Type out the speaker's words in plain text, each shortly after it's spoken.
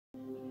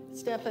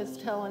Steph is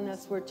telling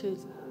us we're too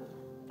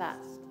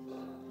fast.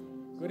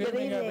 Good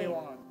evening,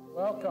 everyone.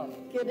 Welcome.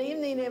 Good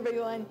evening,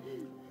 everyone.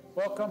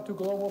 Welcome to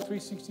Global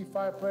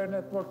 365 Prayer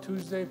Network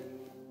Tuesday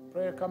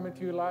prayer, coming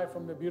to you live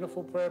from the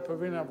beautiful Prayer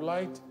Pavilion of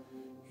Light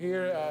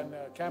here on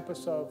the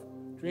campus of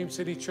Dream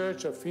City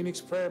Church of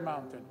Phoenix Prayer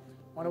Mountain.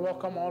 I want to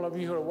welcome all of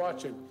you who are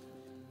watching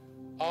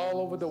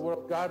all over the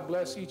world. God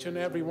bless each and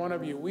every one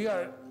of you. We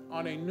are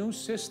on a new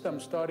system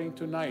starting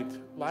tonight,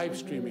 live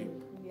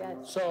streaming. Yes.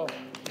 So,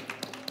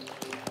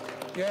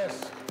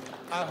 yes,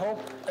 I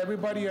hope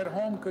everybody at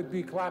home could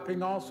be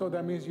clapping also.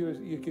 That means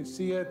you can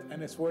see it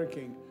and it's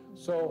working.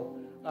 So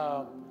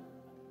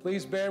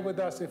please bear with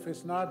us if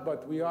it's not,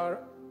 but we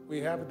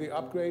have the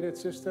upgraded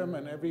system,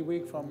 and every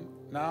week from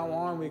now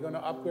on we're going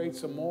to upgrade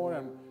some more,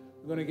 and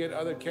we're going to get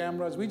other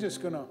cameras. We're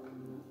just going to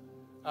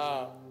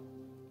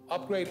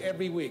upgrade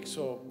every week.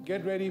 So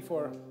get ready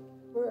for...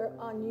 We're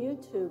on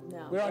YouTube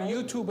now. We're on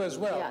YouTube as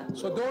well. Yeah.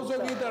 So those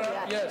of you that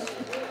are, yes.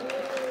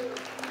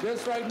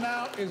 This right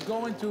now is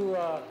going to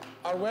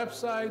our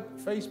website,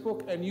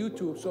 Facebook, and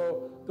YouTube.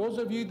 So those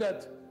of you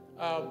that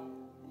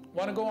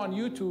want to go on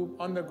YouTube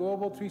on the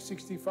Global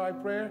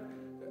 365 Prayer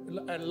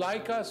and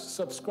like us,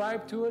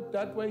 subscribe to it.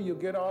 That way you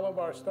get all of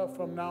our stuff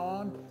from now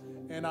on.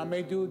 And I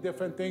may do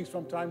different things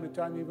from time to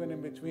time, even in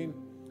between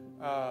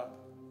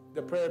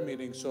the prayer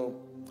meetings. So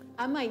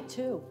I might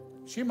too.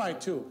 She might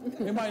too.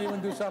 We might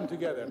even do something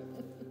together.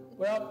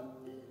 Well,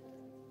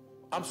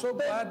 I'm so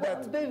glad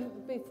that...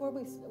 Before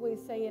we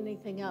say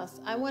anything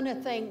else, I want to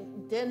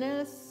thank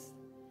Dennis.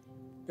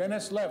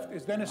 Dennis left.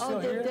 Is Dennis still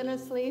here? Did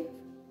Dennis leave?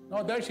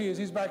 No, there she is.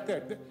 He's back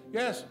there.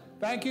 Yes,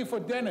 thank you for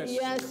Dennis.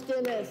 Yes,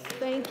 Dennis.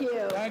 Thank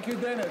you. Thank you,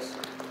 Dennis.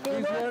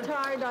 He's worked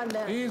hard on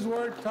that. He's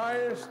worked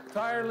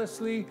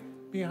tirelessly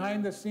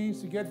behind the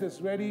scenes to get this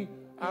ready.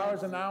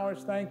 Hours and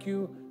hours. Thank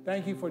you.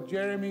 Thank you for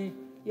Jeremy.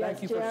 Yes,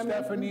 thank you Jeremy. for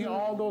Stephanie,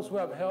 all those who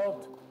have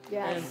helped.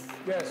 Yes.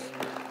 And yes.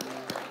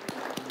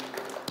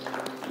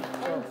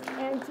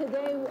 And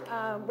today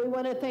we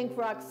want to thank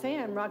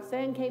Roxanne.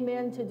 Roxanne came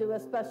in to do a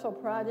special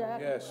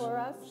project for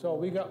us. So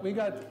we got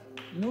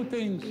new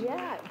things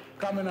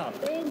coming up.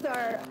 Things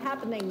are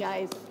happening,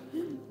 guys.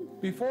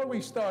 Before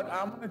we start,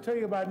 I'm going to tell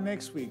you about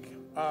next week.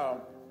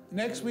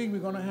 Next week we're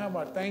going to have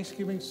our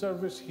Thanksgiving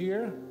service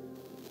here.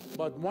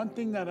 But one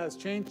thing that has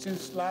changed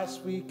since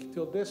last week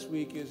till this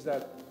week is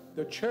that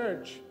the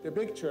church, the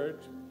big church,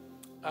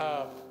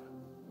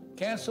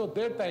 canceled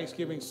their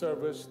Thanksgiving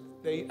service.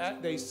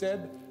 They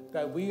said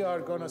that we are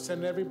going to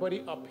send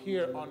everybody up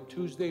here on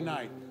Tuesday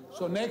night.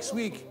 So next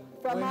week,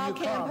 from all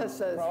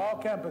campuses. From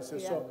all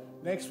campuses. Yeah. So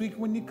next week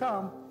when you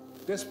come,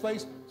 this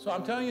place, so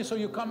I'm telling you, so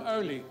you come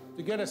early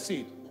to get a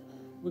seat.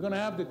 We're going to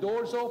have the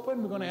doors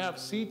open. We're going to have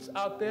seats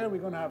out there.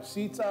 We're going to have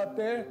seats out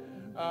there.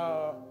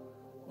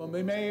 Well,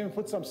 we may even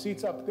put some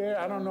seats up there.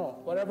 I don't know.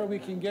 Whatever we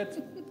can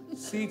get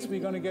seats, we're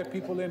going to get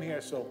people in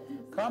here. So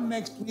come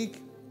next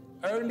week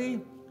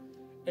early,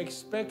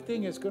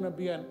 expecting it's going to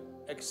be an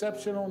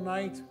exceptional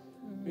night.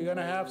 We're going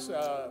to have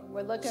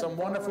some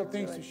wonderful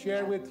things to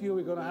share with you.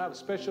 We're going to have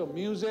special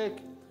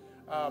music.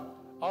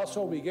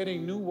 Also, we're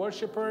getting new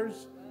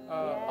worshipers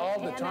all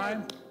the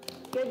time.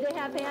 Good to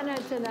have Hannah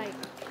tonight.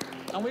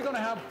 And we're going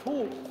to have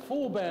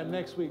full band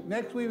next week.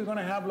 Next week, we're going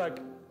to have like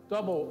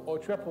double or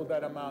triple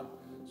that amount.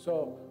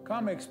 So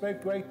come,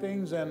 expect great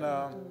things, and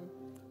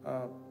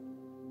I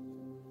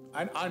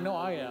know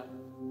I am.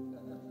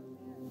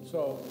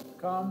 So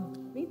come.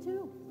 Me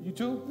too. You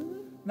too? Mm-hmm.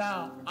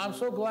 Now, I'm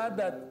so glad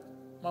that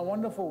my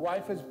wonderful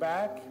wife is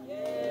back.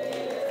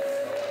 Yay.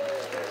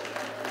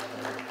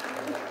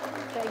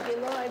 Thank you,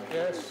 Lord.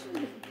 Yes.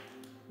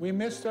 We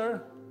missed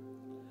her.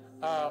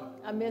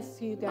 I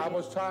miss you guys. I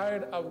was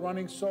tired of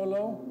running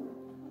solo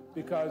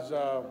because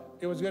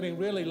it was getting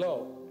really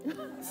low.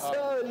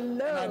 So low.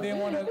 And I didn't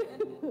want to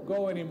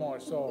go anymore.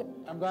 So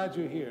I'm glad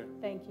you're here.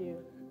 Thank you.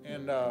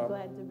 And I'm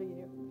glad to be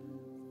here.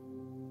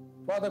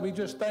 Father, we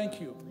just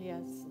thank you.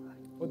 Yes.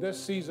 For this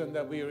season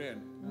that we are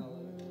in.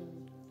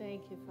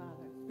 Thank you,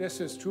 Father. This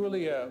is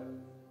truly a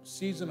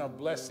season of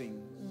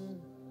blessings,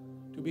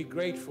 to be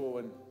grateful.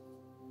 And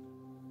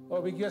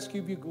Lord, we just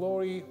give you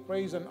glory,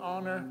 praise, and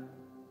honor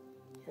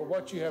for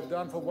what you have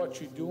done, for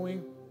what you're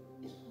doing.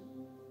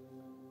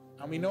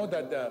 And we know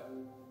that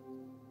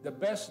the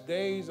best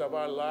days of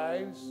our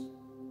lives,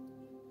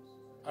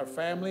 our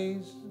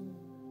families,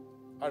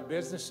 our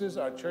businesses,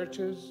 our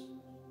churches,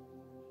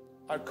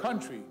 our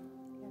country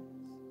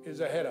is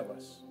ahead of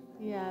us.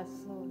 Yes,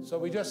 Lord. So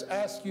we just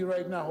ask you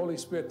right now, Holy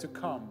Spirit, to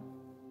come.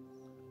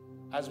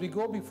 As we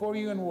go before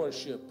you in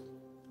worship,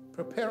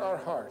 prepare our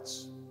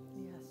hearts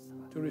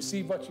to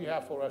receive what you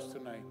have for us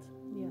tonight.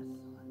 Yes.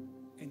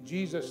 In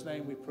Jesus'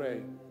 name we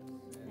pray.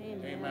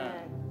 Amen.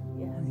 Amen.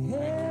 Yes.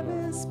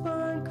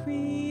 Heaven-spun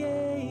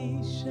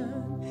creation,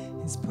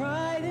 His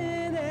pride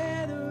and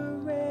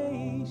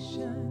adoration,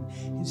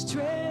 His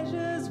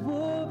treasures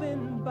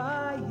woven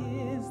by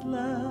His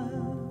love.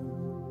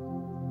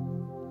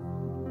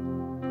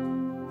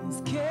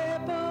 His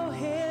careful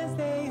hands,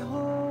 they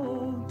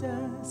hold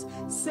us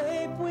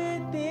safe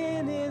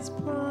within His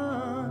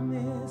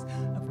promise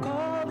of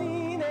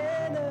calling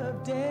and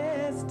of death.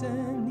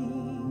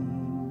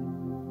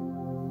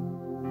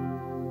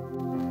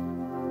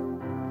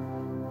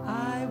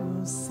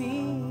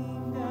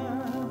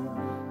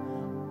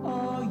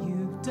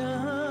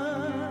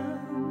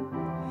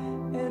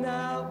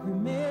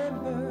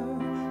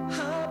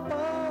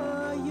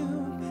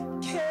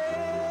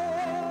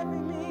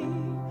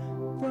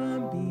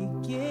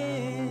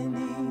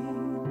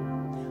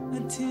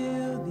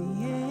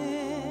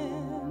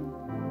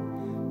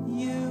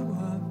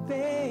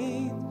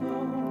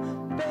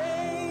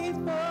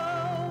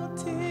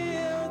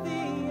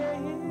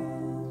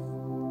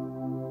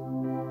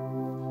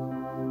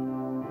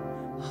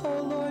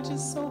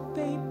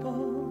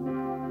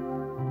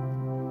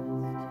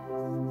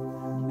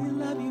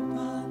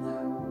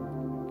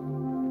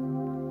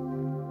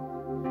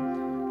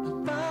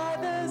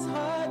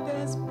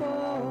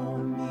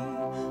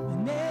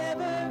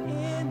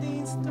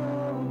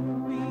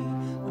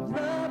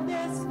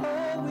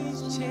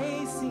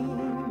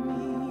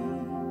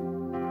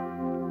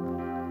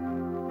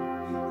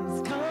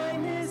 His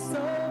kindness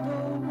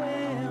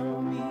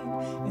overwhelming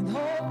and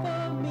hope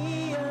of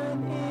me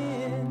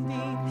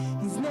unending.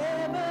 He's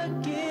never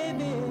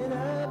given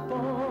up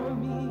on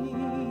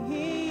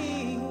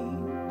me.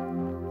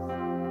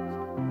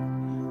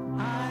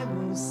 I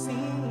will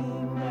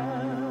sing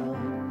of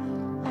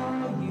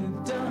all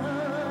you've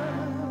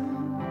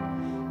done,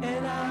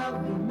 and I'll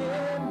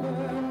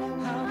remember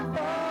how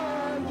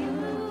far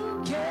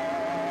you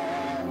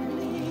carried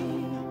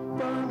me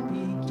from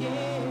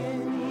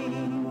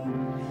beginning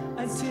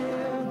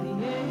until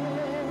the end.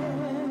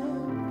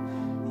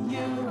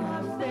 You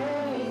are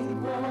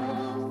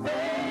faithful,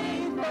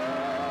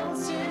 faithful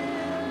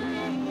till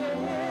the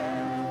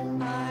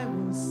end. I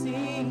will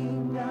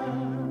sing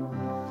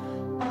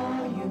of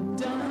all you've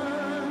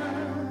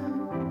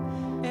done,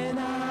 and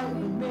I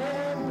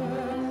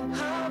remember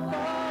how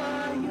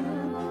far you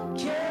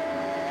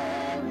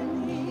carried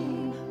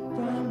me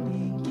from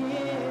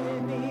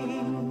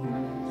beginning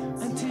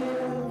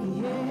until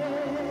the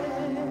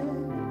end.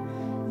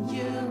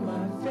 You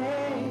are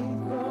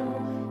faithful,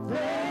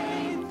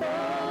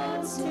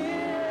 faithful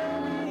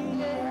till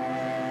the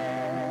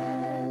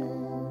end.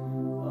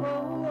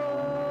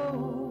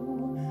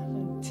 Oh,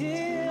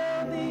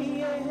 until the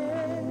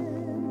end.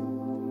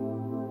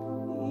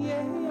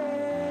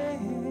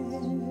 Yes.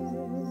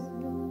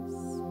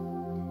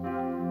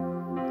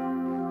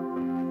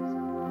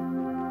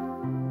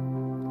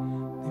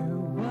 There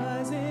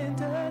wasn't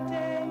a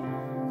day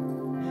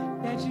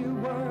that you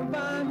weren't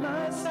by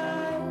my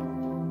side.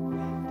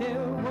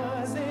 There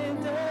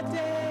wasn't a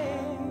day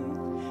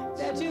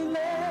that you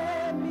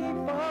let me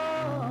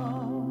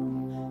fall.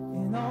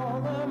 In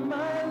all of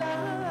my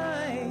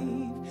life,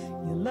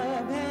 your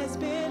love has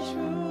been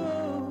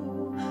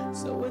true.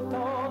 So with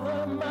all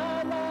of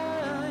my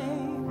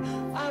life,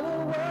 I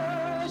will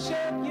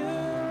worship you.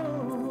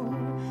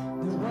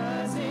 There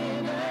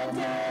wasn't a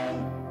day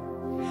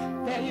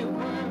that you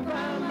weren't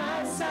by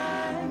my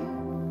side.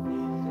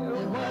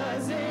 There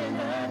wasn't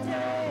a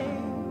day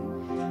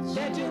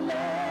that you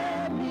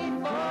let me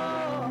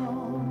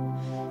fall.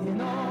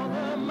 In all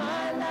of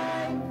my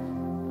life,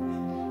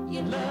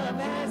 your love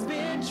has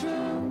been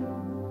true.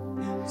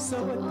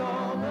 So with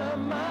all of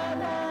my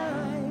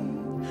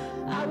life,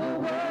 I will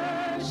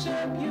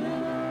worship you.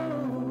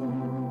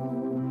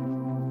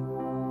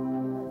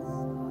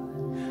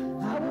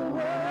 I will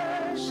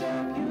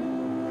worship you.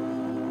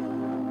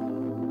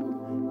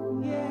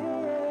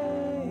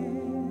 Yes.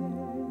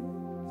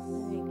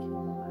 Thank you,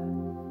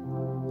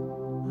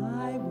 Lord.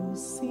 I will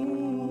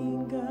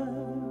sing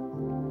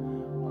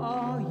of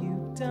all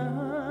you've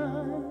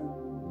done.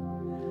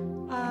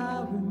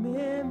 I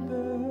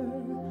remember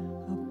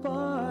how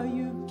far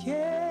you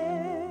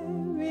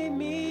carried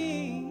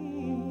me.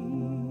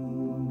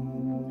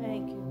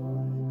 Thank you,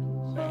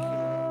 Lord.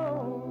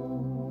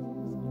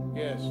 Oh,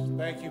 Yes,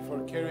 thank you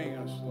for carrying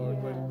us,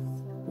 Lord, but Yes.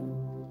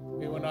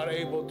 we were not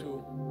able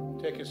to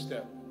take a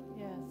step.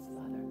 Yes,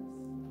 Father.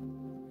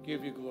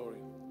 Give you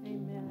glory.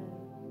 Amen.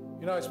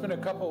 You know, it's been a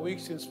couple of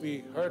weeks since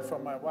we heard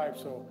from my wife,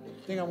 so I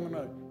think I'm going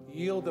to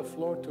yield the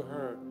floor to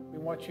her. We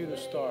want you to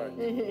start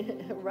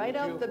Right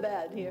off the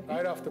bat here.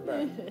 right off the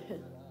bat.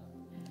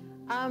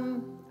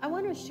 I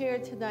want to share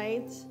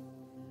tonight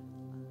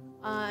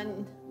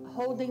on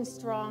holding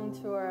strong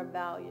to our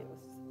values.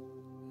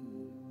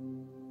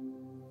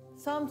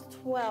 Psalms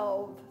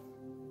 12,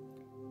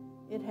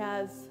 it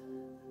has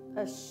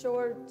a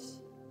short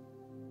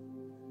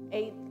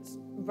 8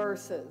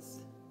 verses,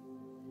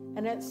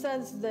 and it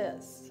says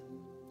this: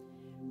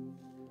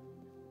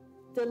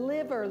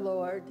 deliver,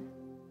 Lord.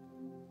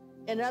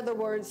 In other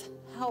words,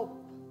 help,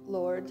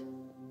 Lord.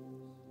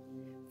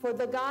 For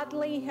the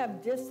godly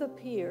have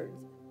disappeared,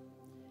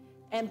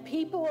 and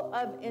people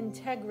of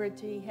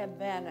integrity have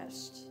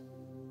vanished.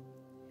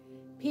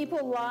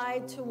 People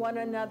lie to one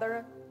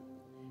another.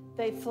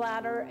 They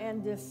flatter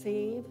and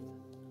deceive.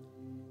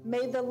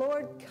 May the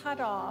Lord cut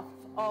off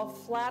all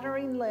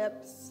flattering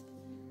lips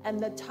and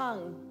the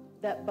tongue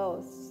that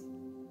boasts.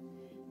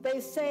 They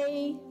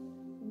say,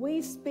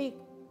 we speak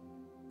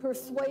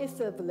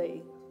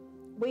persuasively.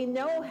 We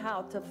know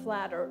how to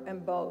flatter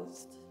and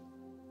boast.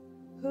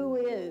 Who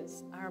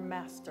is our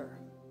master?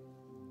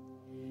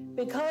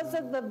 Because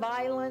of the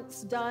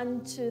violence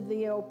done to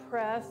the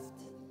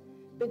oppressed,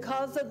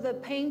 because of the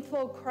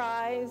painful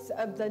cries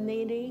of the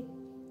needy,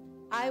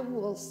 I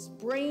will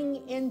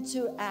spring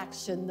into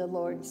action, the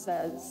Lord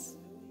says.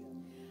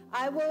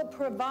 I will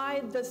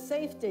provide the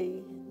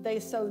safety they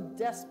so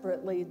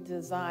desperately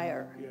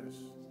desire. Yes.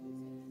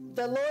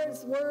 The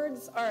Lord's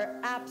words are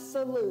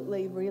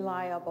absolutely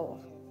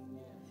reliable.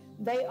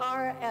 They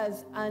are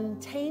as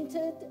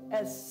untainted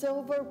as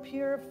silver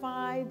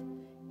purified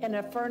in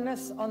a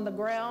furnace on the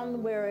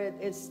ground where it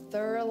is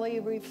thoroughly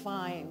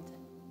refined.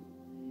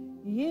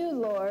 You,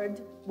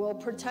 Lord, will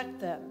protect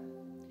them.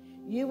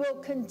 You will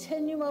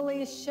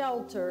continually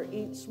shelter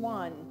each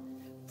one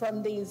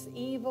from these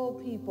evil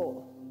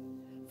people.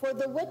 For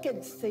the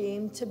wicked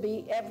seem to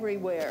be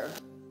everywhere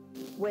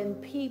when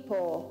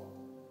people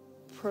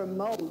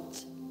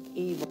promote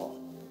evil.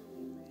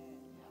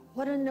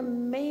 What an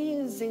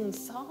amazing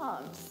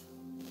Psalms.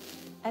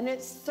 And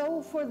it's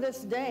so for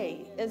this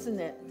day, isn't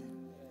it?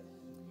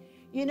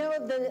 You know,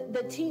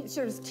 the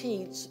teachers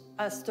teach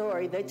a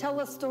story. They tell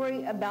a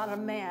story about a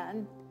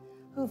man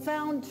who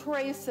found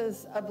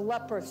traces of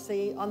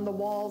leprosy on the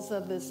walls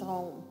of his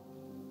home.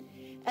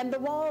 And the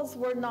walls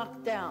were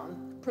knocked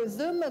down,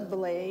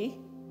 presumably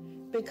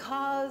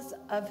because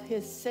of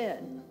his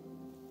sin.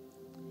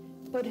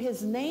 But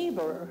his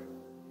neighbor,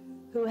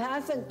 who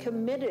hasn't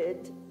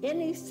committed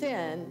any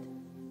sin,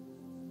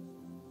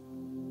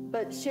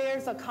 but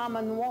shares a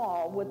common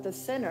wall with the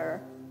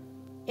sinner,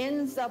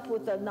 ends up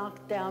with a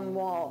knocked down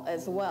wall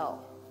as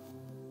well.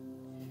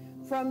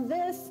 From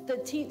this, the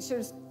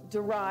teachers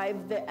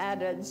derive the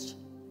adage,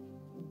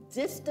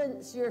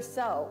 distance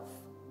yourself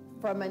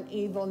from an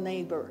evil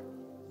neighbor.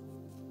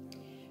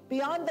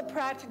 Beyond the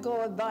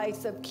practical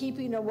advice of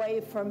keeping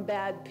away from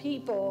bad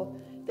people,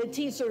 the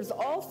teachers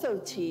also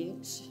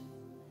teach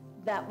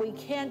that we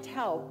can't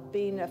help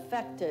being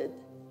affected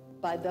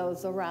by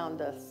those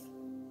around us.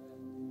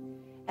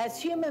 As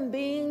human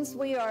beings,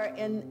 we are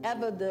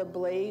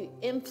inevitably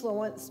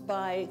influenced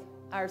by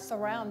our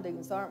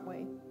surroundings, aren't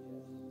we?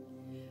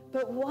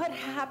 But what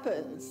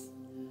happens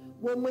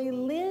when we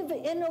live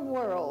in a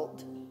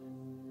world,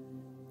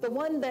 the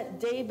one that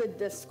David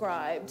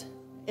described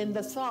in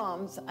the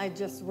Psalms I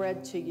just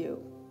read to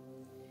you,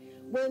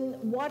 when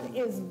what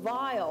is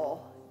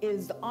vile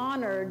is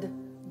honored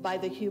by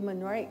the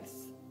human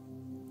race?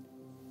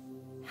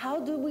 How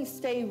do we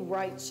stay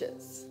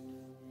righteous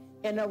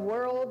in a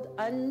world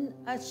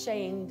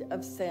unashamed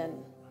of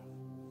sin?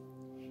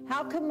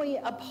 How can we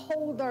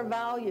uphold our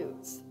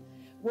values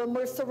when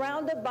we're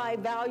surrounded by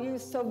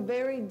values so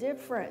very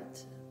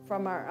different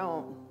from our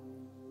own?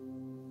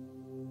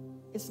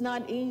 It's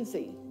not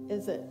easy,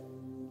 is it?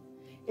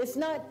 It's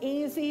not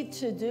easy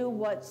to do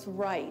what's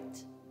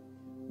right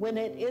when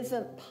it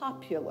isn't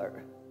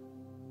popular,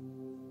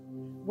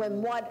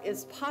 when what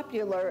is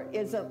popular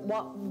isn't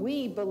what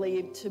we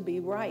believe to be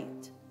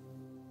right.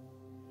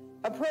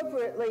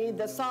 Appropriately,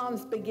 the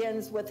Psalms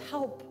begins with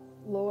help,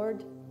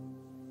 Lord,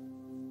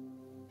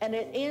 and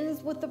it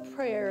ends with the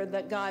prayer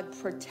that God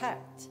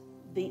protect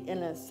the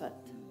innocent.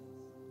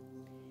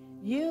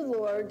 You,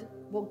 Lord,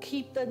 will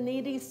keep the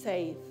needy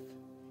safe,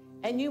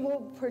 and you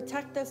will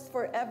protect us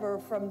forever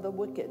from the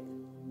wicked,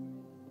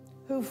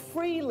 who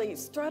freely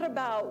strut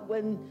about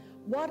when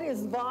what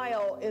is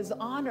vile is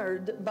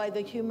honored by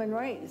the human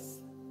race.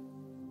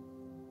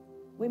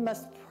 We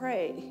must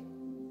pray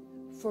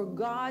for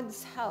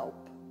God's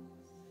help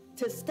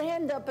to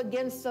stand up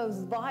against those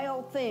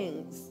vile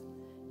things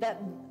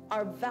that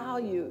are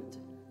valued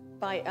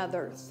by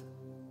others.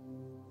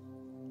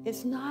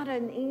 It's not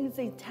an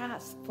easy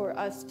task for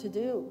us to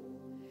do,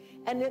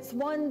 and it's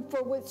one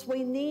for which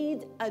we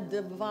need a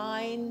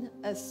divine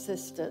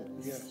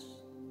assistance. Yes.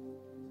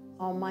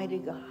 Almighty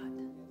God,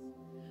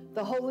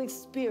 the Holy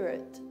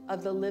Spirit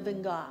of the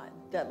living God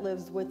that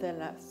lives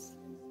within us.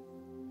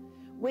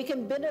 We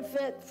can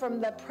benefit from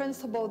the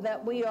principle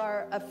that we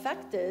are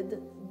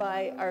affected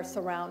by our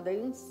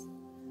surroundings.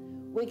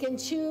 We can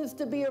choose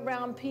to be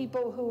around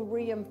people who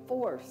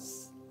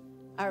reinforce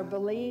our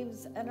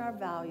beliefs and our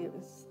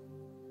values.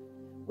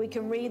 We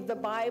can read the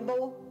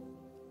Bible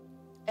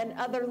and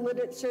other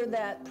literature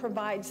that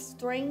provides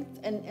strength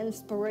and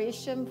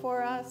inspiration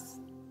for us.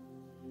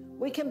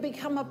 We can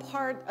become a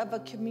part of a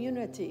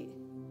community.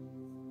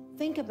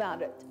 Think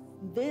about it.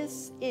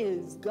 This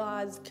is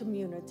God's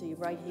community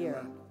right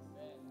here.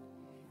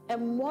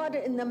 And what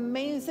an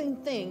amazing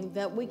thing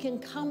that we can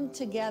come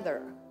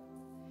together.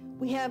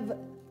 We have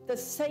the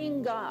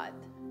same God.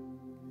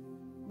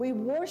 We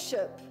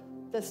worship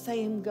the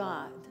same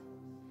God.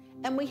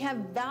 And we have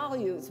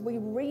values. We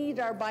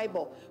read our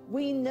Bible.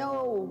 We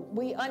know,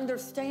 we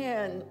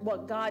understand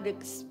what God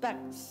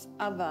expects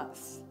of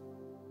us.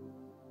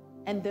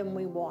 And then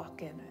we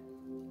walk in it.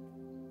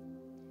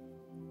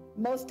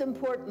 Most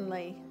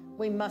importantly,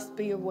 we must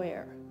be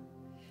aware.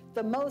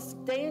 The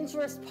most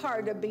dangerous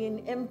part of being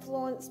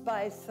influenced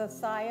by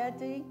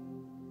society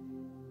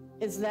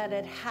is that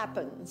it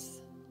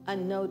happens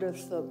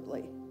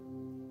unnoticeably.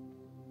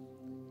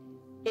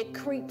 It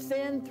creeps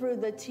in through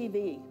the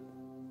TV,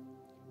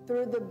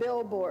 through the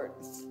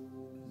billboards,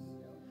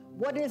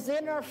 what is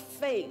in our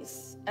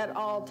face at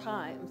all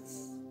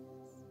times,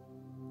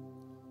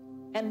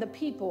 and the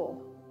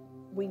people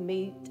we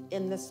meet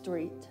in the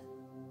street.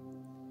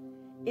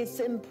 It's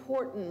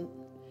important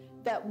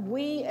that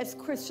we as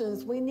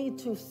Christians, we need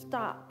to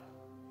stop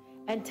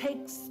and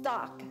take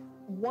stock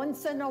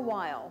once in a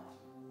while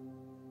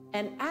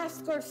and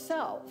ask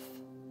ourselves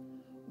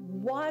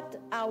what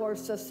our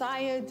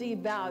society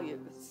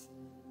values.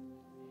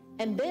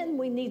 And then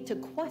we need to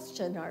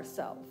question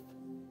ourselves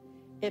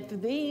if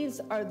these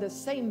are the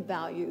same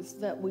values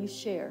that we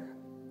share.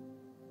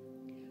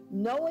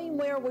 Knowing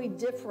where we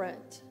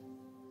different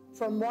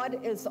from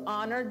what is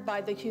honored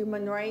by the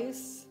human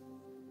race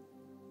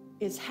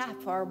is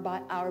half our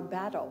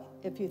battle,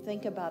 if you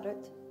think about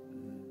it.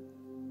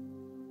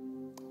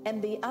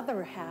 And the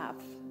other half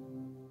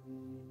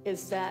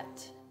is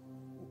that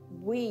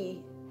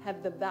we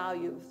have the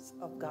values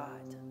of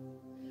God.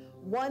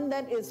 One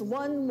that is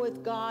one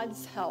with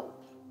God's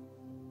help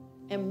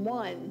and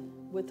one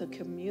with the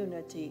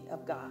community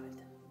of God.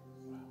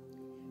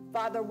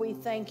 Father, we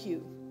thank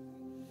you.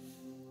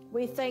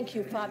 We thank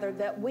you, Father,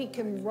 that we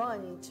can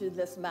run to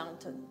this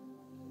mountain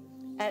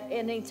at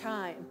any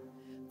time.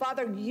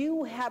 Father,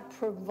 you have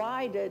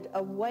provided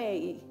a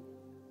way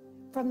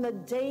from the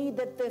day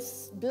that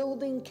this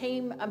building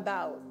came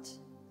about,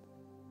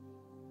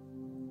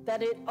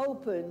 that it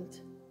opened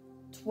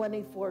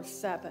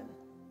 24/7.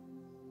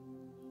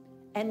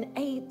 An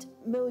 $8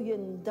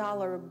 million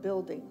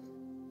building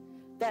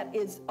that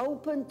is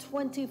open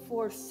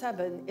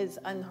 24/7 is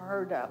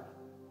unheard of.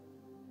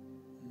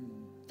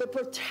 The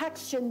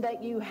protection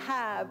that you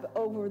have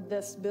over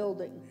this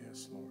building.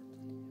 Yes, Lord.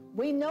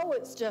 We know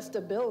it's just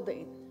a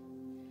building,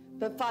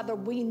 but Father,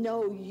 we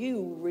know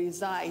you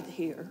reside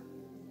here.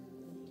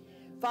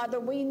 Father,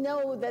 we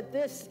know that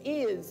this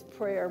is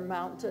Prayer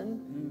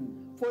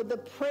Mountain for the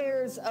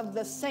prayers of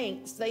the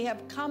saints. They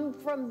have come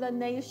from the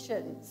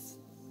nations.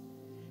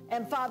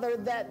 And Father,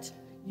 that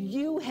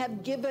you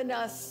have given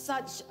us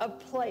such a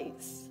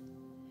place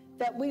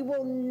that we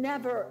will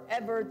never,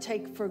 ever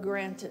take for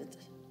granted.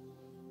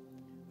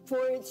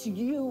 For it's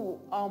you,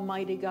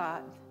 Almighty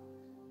God,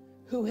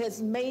 who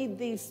has made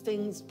these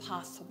things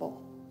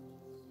possible.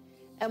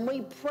 And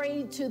we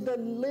pray to the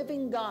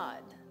living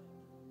God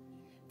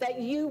that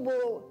you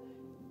will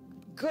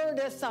gird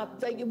us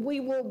up, that we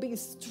will be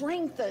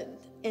strengthened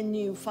in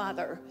you,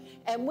 Father,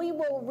 and we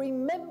will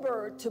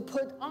remember to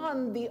put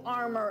on the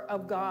armor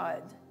of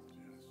God,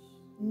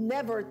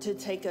 never to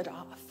take it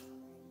off.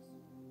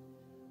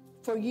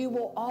 For you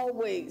will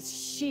always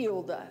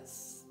shield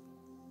us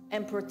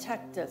and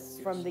protect us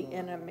from the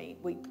enemy,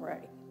 we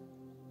pray.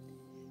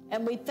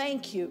 And we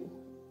thank you.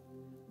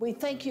 We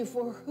thank you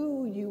for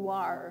who you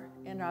are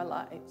in our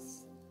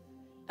lives.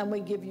 And we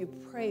give you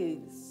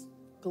praise,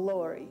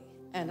 glory,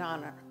 and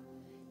honor.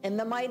 In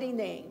the mighty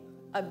name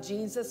of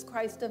Jesus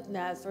Christ of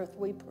Nazareth,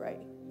 we pray.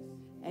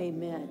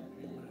 Amen.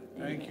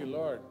 Thank you,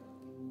 Lord.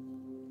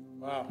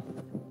 Wow.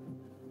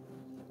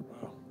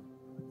 Wow.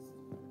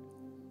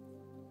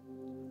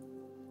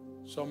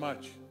 So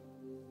much.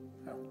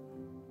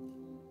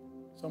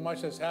 So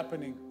much is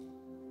happening.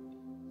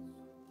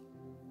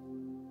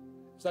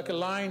 It's like a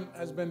line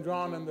has been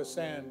drawn in the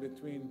sand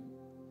between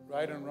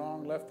right and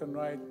wrong, left and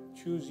right.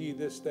 Choose ye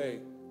this day.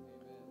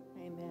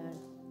 Amen.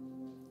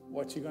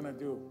 What you gonna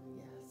do?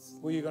 Yes.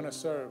 Who you gonna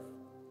serve?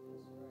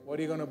 What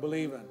are you gonna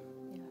believe in?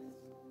 Yes.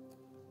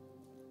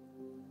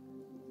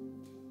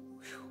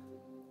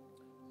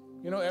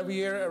 Whew. You know, every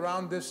year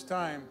around this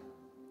time,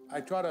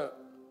 I try to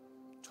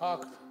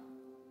talk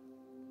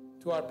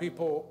to our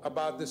people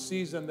about the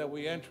season that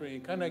we're entering,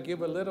 kind of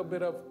give a little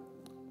bit of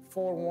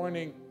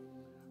forewarning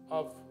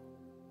of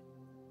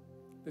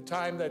the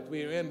time that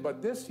we're in.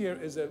 But this year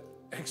is an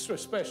extra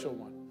special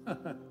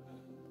one.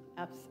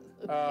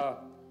 Absolutely.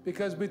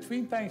 Because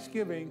between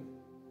Thanksgiving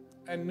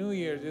and New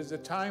Year's is a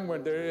time where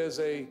there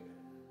is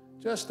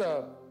just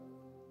a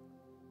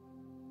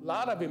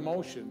lot of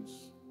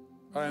emotions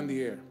are in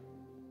the air.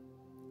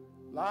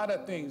 A lot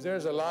of things.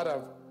 There's a lot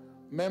of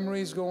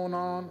memories going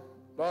on,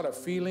 a lot of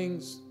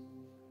feelings,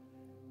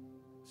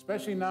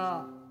 especially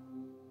now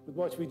with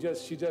what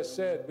she just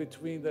said,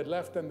 between the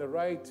left and the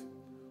right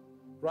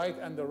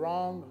and the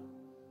wrong.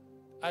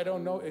 I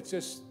don't know. It's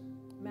just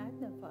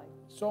Magnified.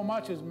 so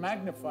much is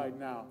magnified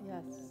now.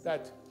 Yes.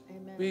 That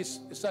Amen.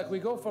 it's like we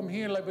go from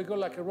here, like we go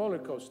like a roller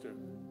coaster.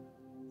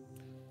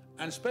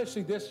 And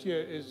especially this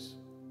year is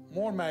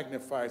more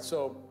magnified.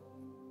 So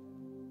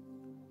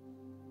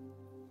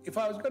if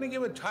I was going to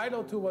give a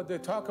title to what they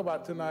talk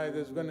about tonight,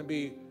 it's going to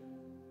be,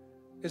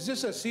 is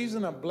this a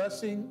season of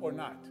blessing or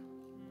not?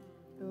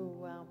 Oh,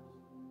 wow.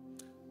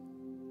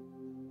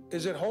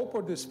 Is it hope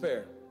or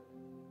despair?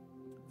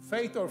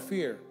 Faith or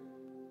fear?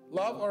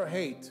 Love or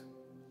hate?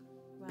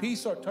 Wow.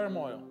 Peace or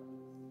turmoil?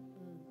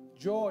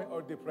 Joy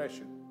or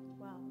depression?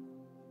 Wow.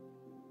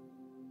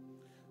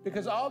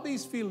 Because all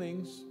these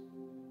feelings,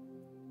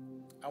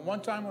 at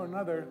one time or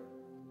another,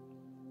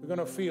 we're going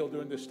to feel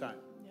during this time.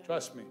 Yeah.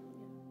 Trust me.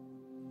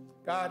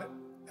 God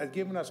has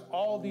given us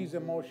all these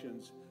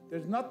emotions.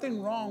 There's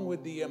nothing wrong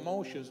with the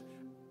emotions.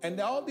 And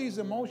all these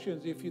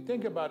emotions, if you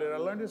think about it, I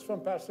learned this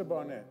from Pastor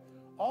Barnett,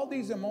 all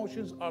these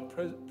emotions are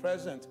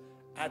present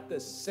at the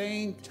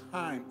same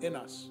time in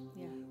us.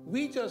 Yeah.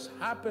 We just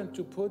happen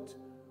to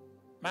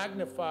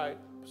magnify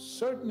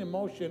certain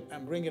emotion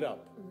and bring it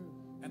up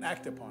and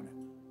act upon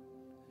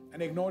it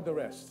and ignore the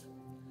rest.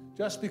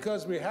 Just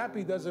because we're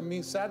happy doesn't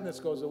mean sadness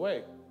goes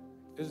away.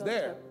 It's So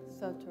there. True.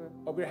 So true.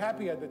 But we're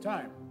happy at the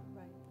time.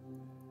 Right.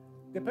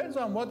 Depends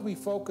on what we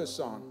focus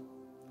on.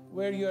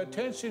 Where your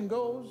attention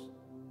goes,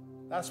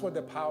 that's where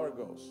the power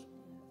goes.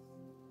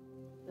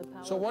 The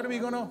power So what are we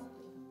of going God.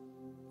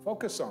 to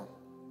focus on?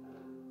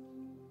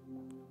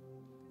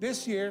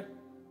 This year,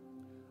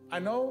 I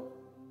know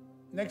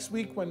next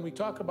week when we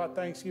talk about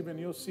Thanksgiving,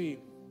 you'll see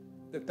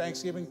the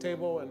Thanksgiving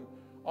table and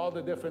all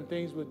the different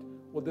things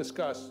we'll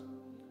discuss.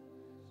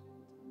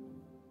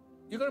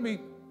 You're going to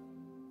be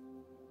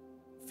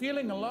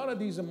feeling a lot of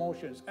these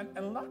emotions, and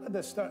a lot of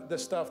the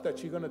stuff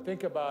that you're going to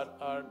think about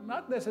are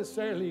not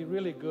necessarily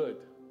really good.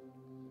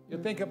 You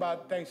think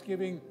about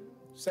Thanksgiving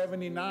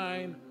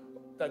 79,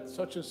 that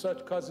such and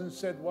such cousin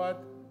said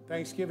what?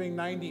 Thanksgiving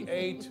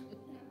 98,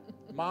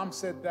 mom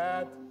said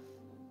that,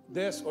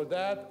 this or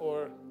that,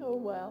 or Oh,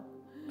 wow.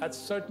 at a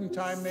certain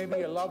time,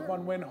 maybe a loved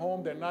one went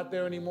home, they're not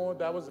there anymore.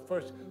 That was the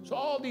first. So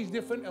all these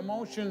different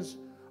emotions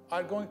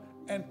are going,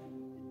 and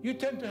you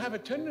tend to have a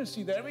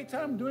tendency that every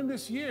time during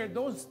this year,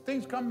 those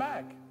things come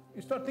back.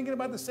 You start thinking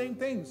about the same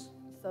things.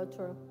 So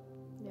true.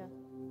 Yeah.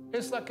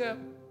 It's like a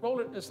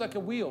roller, it's like a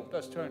wheel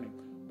that's turning.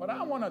 But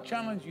I want to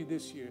challenge you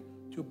this year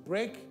to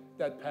break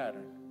that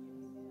pattern.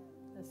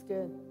 That's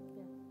good.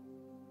 Yeah.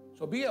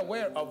 So be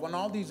aware of when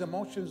all these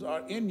emotions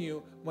are in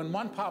you, when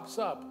one pops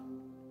up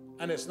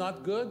and it's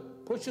not good,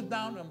 push it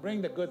down and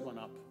bring the good one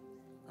up.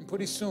 And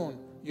pretty soon,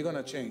 you're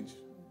going to change.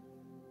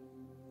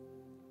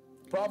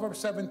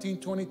 Proverbs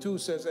 17:22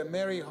 says, a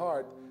merry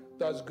heart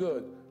does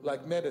good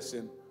like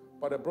medicine,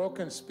 but a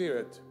broken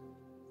spirit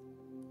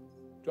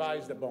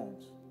dries the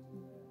bones.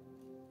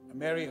 A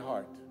merry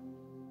heart.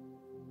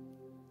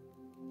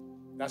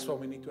 That's what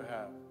we need to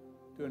have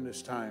during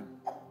this time.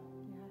 Yes.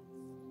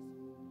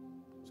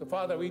 So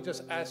Father, we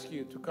just ask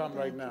you to come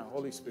right now,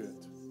 Holy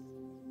Spirit.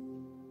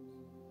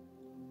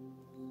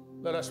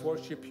 Let us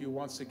worship you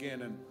once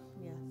again, and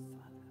Yes,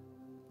 Father.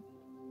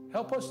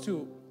 help us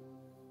to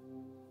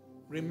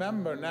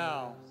remember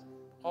now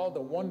all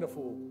the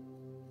wonderful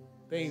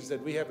things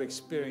that we have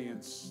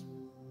experienced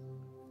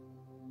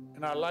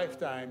in our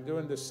lifetime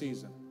during this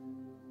season.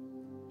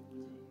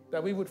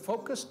 That we would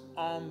focus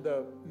on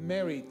the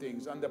merry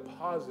things, on the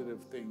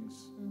positive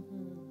things.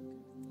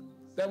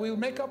 That we would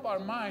make up our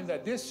mind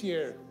that this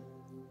year,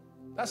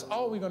 that's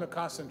all we're going to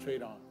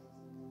concentrate on.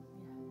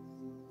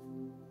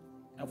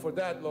 And for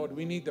that, Lord,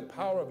 we need the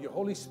power of your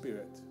Holy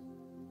Spirit.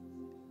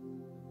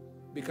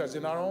 Because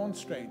in our own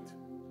strength,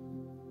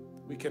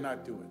 we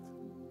cannot do it.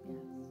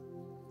 Yes.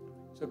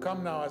 So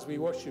come now as we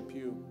worship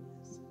you.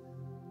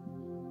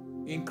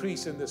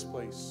 Increase in this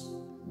place.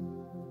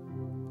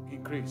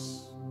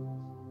 Increase.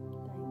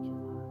 Thank you,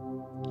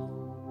 Lord.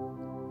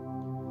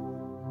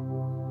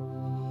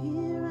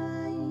 Here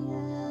I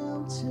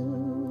am to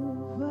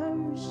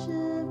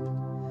worship.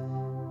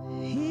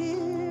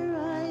 Here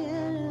I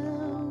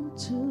am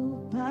to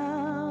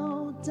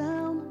bow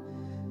down.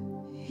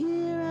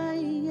 Here I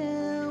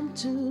am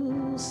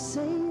to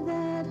say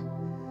that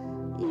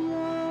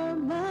you're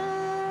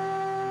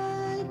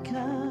my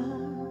God.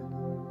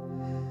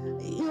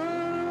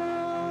 You're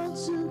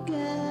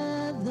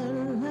altogether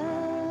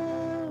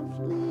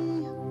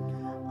lovely,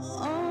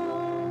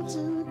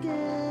 altogether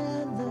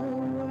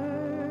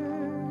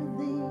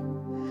worthy,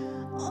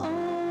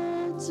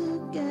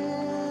 altogether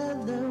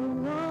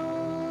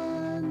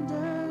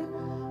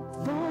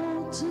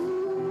wonderful to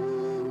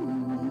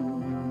me.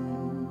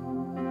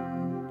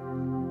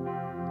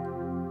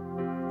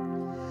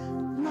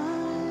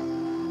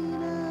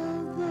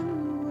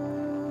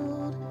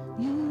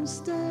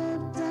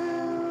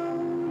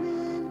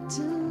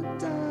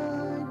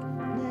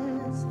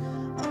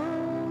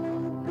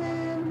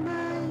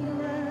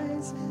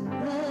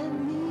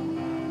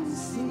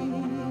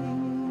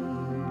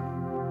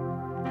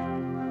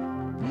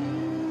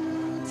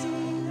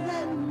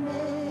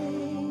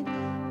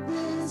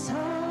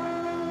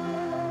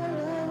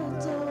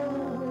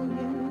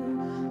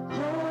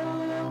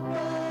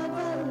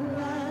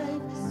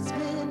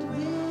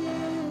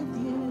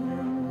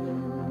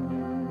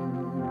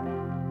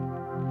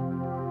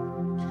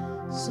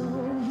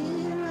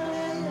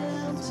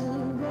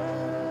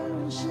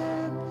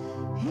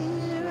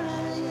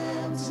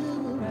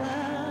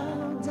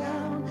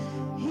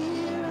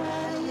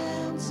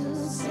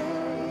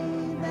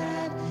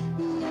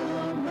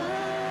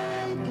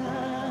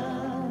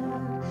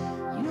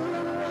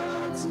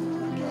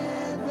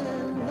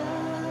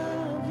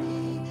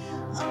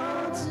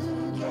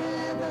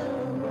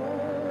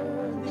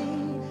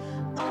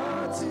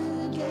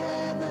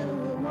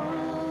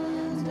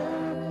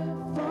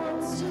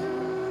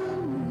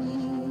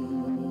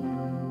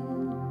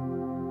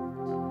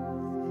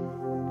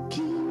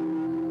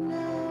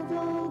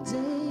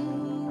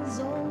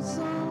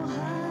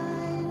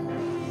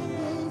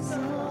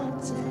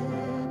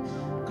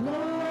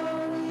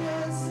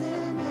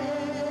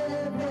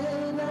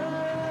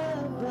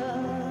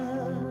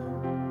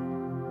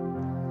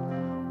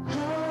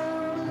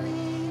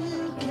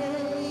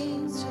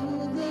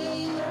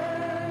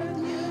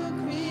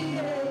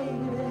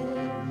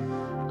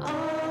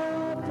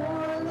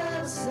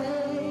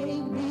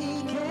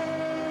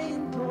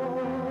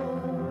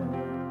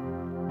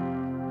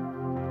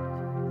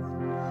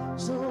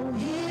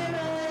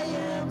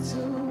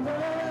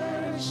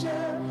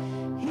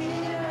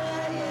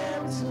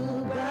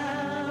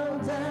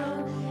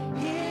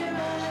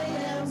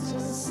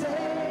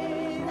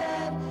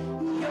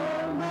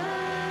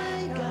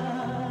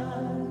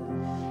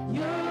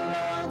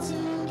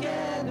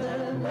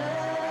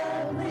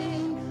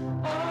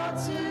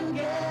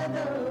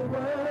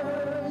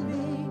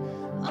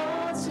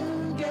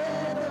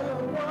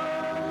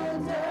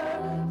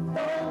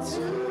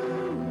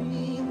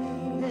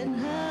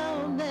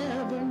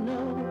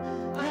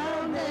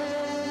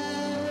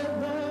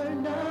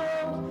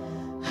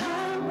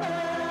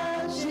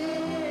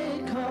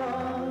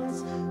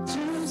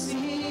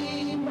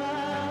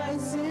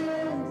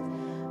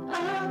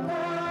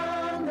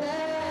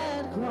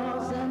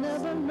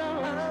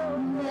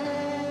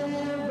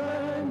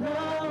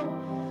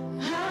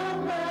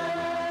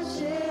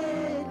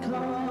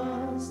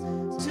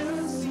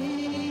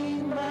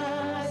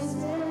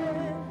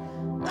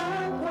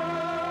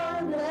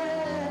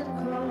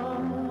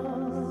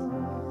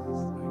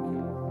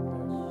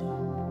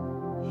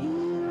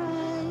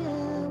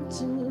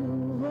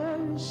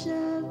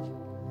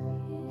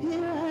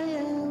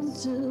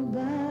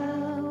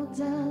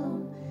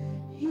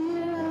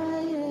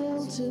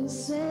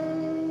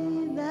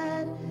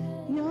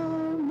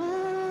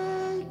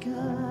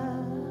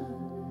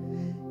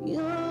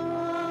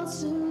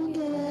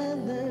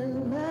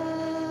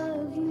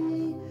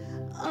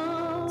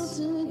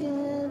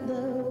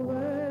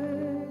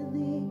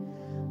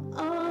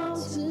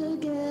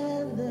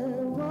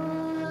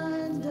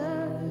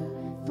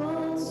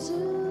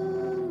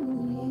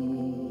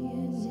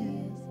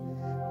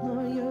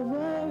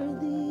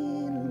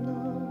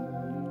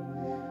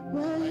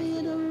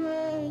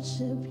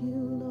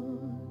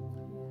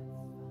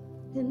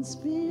 in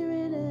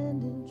spirit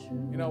and in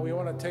truth. You know, we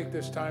want to take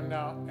this time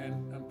now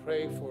and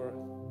pray for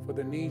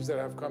the needs that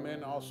have come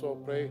in. Also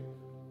pray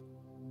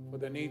for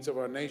the needs of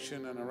our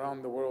nation and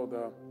around the world.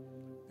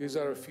 These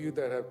are a few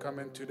that have come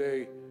in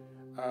today.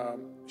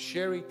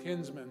 Sherry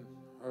Tinsman,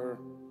 her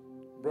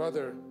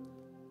brother,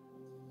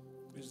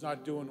 is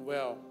not doing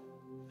well,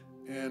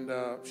 and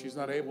she's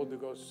not able to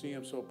go see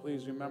him. So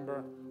please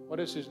remember, what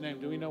is his name?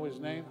 Do we know his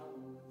name?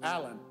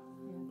 Alan.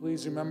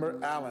 Please remember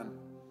Alan.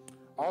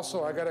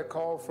 Also, I got a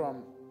call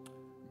from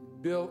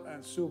Bill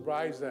and Sue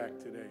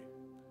Bryzak today.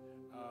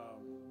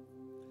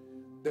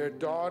 Their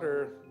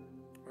daughter,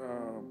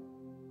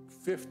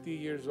 50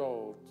 years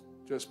old,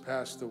 just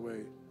passed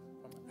away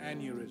from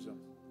aneurysm.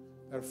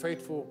 They're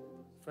faithful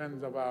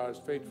friends of ours,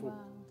 faithful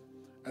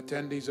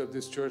attendees of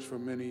this church for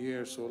many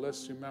years, so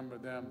let's remember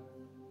them.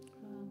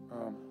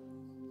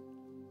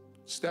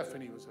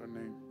 Stephanie was her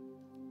name.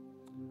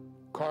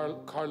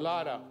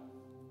 Carlotta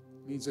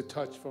needs a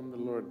touch from the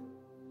Lord.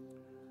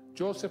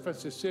 Joseph and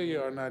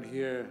Cecilia are not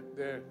here.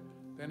 They're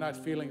not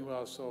feeling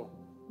well, so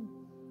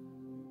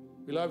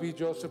we love you,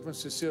 Joseph and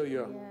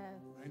Cecilia. Yes.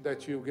 And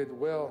that you get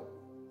well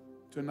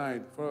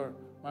tonight. For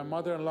my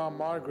mother-in-law,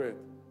 Margaret,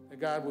 that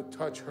God would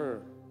touch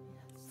her.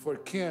 For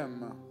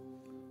Kim,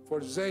 for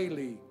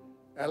Zaylee,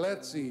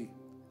 Alexi,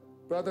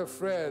 Brother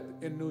Fred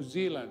in New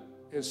Zealand,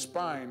 his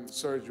spine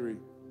surgery.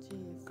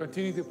 Jesus.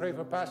 Continue to pray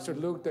for Pastor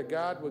Luke that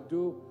God would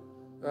do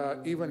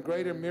even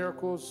greater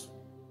miracles.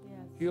 Yes.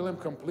 Heal him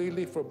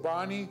completely. For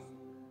Bonnie,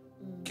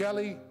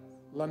 Kelly,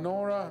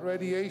 Lenora,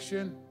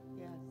 radiation,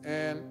 Yes.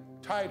 and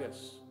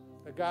Titus,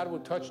 that God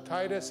would touch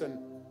Titus, and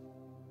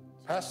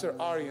Pastor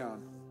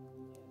Ariane,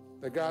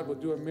 that God would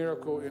do a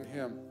miracle in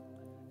him.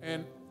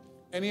 And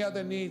any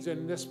other needs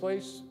in this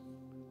place,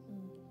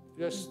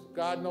 just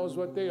God knows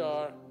what they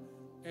are.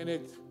 And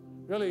it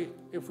really,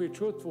 if we're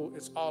truthful,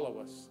 it's all of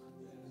us.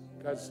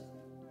 Because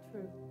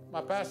True.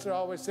 my pastor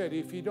always said,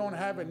 if you don't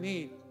have a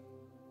need,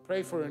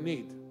 pray for a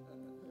need.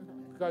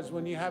 Because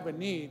when you have a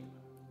need,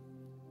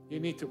 you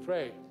need to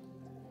pray.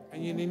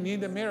 And you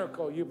need a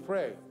miracle, you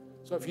pray.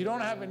 So if you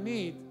don't have a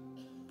need,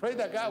 pray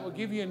that God will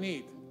give you a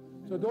need.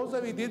 So those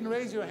of you who didn't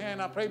raise your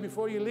hand, I pray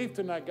before you leave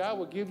tonight, God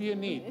will give you a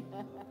need.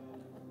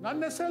 Not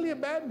necessarily a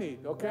bad need,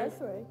 okay?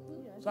 That's right.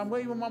 Yes. So I'm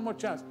going to give you one more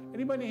chance.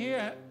 Anybody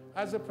here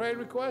has a prayer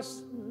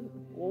request?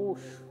 Oh,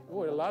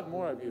 a lot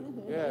more of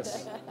you.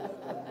 Yes.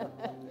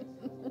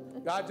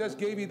 God just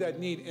gave you that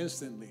need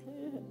instantly.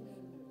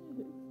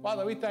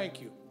 Father, we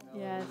thank you.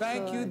 Yes,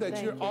 Thank you Lord. that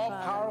Thank you're you, all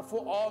Father.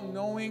 powerful, all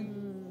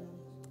knowing,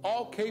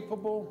 all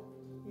capable,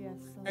 Yes,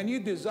 Lord. and you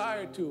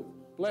desire to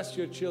bless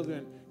your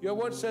children. Your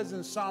word says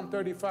in Psalm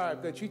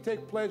 35 that you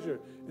take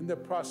pleasure in the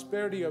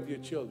prosperity of your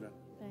children.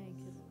 Thank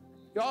you.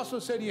 You also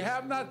said you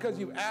have not because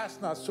you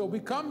ask not. So we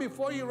come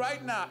before you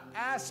right now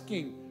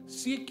asking,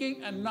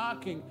 seeking, and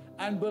knocking,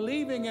 and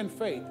believing in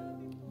faith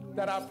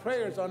that our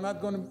prayers are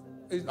not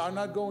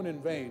going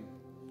in vain.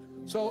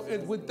 So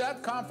with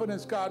that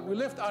confidence, God, we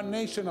lift our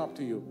nation up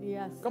to you.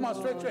 Yes, Come on,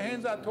 stretch Lord. your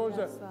hands out towards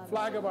Yes, the Father.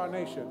 flag of our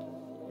nation.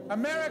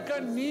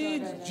 America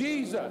needs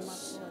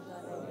Jesus.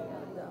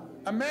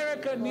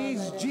 America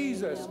needs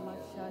Jesus.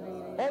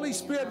 Holy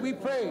Spirit, we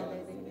pray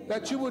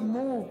that you would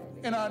move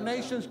in our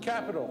nation's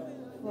capital.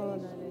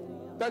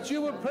 That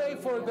you would pray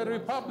for the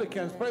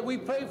Republicans. We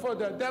pray for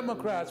the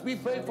Democrats. We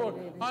pray for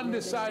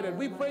undecided.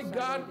 We pray,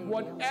 God,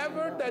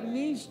 whatever that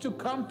needs to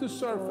come to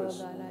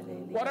surface,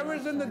 whatever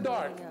is in the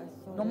dark,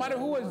 no matter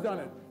who has done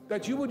it,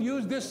 that you would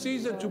use this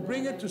season to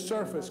bring it to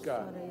surface,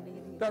 God.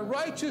 That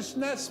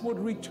righteousness would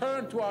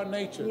return to our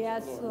nature.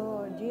 Yes,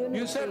 Lord.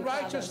 You said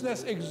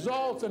righteousness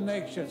exalts a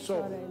nation.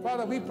 So,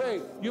 Father, we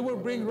pray you will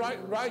bring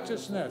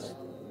righteousness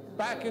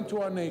back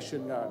into our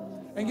nation, God.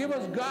 And give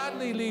us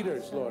godly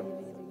leaders, Lord.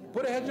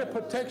 Put a hedge of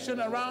protection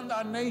around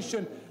our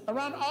nation,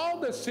 around all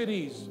the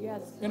cities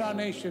in our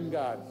nation,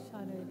 God.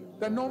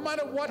 That no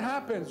matter what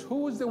happens,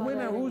 who is the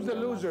winner, who's the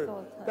loser,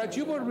 that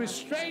you will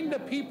restrain the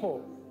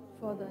people.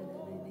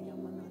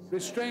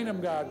 Restrain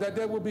them, God, that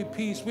there will be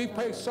peace. We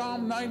pray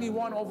Psalm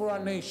 91 over our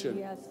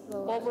nation,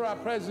 over our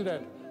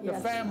president, the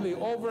family,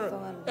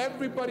 over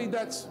everybody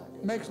that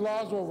makes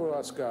laws over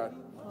us, God.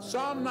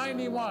 Psalm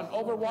 91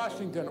 over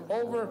Washington,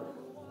 over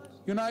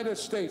United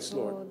States,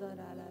 Lord.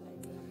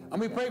 And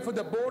we pray for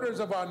the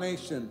borders of our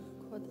nation,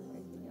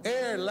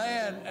 air,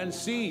 land, and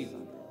sea,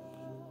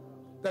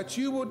 that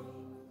you would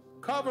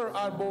cover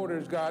our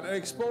borders, God, and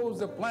expose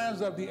the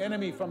plans of the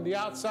enemy from the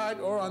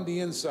outside or on the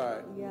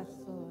inside. Yes,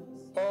 Lord.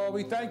 Oh,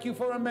 we thank you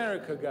for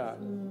America, God.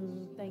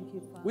 Thank you,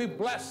 Father. We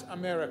bless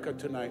America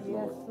tonight,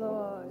 Lord. Yes,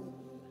 Lord.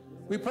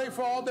 We pray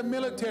for all the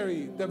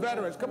military, the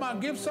veterans. Come on,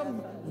 give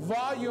some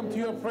volume to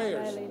your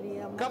prayers.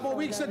 A couple of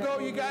weeks ago,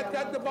 you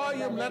got the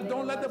volume.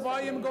 Don't let the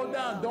volume go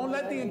down. Don't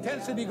let the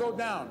intensity go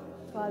down.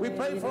 We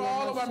pray for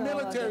all of our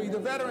military, the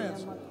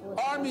veterans,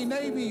 Army,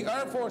 Navy,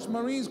 Air Force,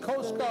 Marines,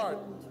 Coast Guard.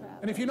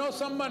 And if you know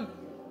someone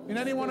in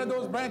any one of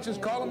those branches,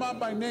 call them out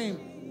by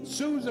name.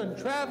 Susan,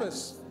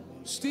 Travis,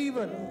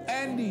 Stephen,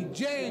 Andy,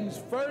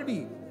 James,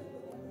 Ferdy.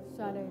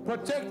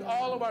 Protect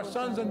all of our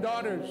sons and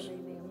daughters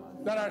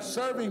that are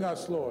serving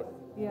us, Lord.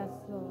 Yes,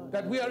 Lord.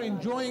 that we are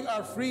enjoying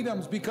our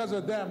freedoms because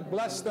of them.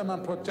 Bless them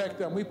and protect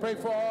them. We pray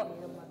for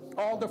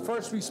all the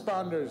first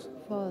responders,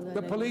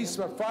 the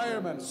policemen,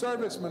 firemen,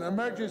 servicemen,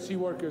 emergency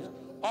workers,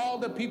 all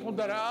the people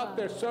that are out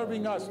there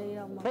serving us.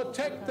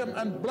 Protect them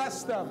and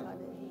bless them.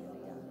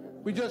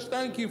 We just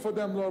thank you for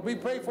them, Lord. We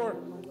pray for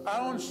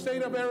our own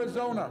state of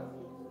Arizona,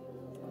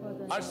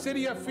 our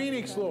city of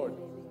Phoenix, Lord.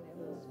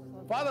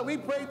 Father, we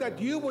pray that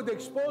you would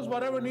expose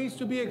whatever needs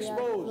to be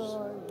exposed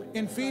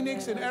in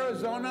Phoenix, in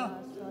Arizona,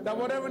 that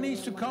whatever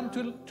needs to come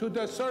to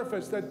the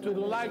surface, that to the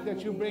light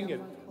that you bring it.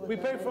 We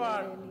pray for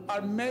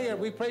our mayor.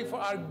 We pray for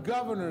our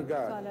governor,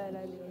 God,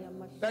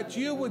 that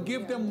you would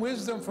give them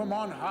wisdom from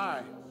on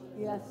high.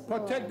 Yes,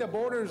 Protect the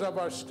borders of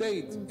our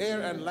state,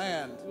 air and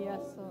land, yes,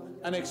 Lord.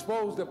 and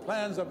expose the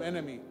plans of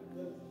enemy.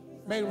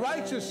 May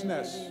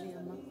righteousness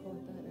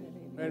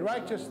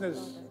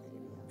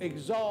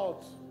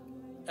exalt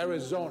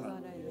Arizona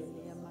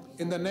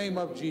in the name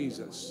of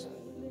Jesus.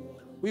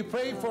 We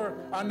pray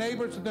for our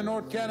neighbors to the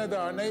North Canada,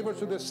 our neighbors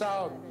to the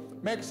South,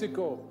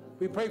 Mexico.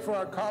 We pray for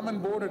our common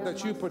border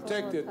that you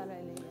protected.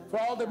 For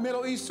all the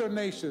Middle Eastern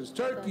nations,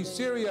 Turkey,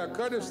 Syria,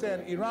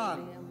 Kurdistan,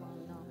 Iran,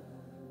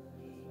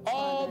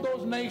 all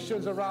those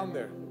nations around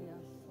there.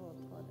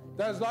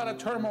 There's a lot of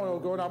turmoil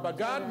going on, but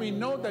God, we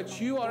know that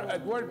you are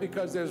at work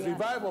because there's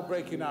revival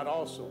breaking out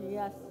also.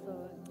 Yes,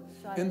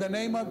 Lord. In the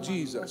name of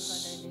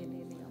Jesus.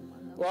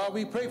 Well,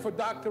 we pray for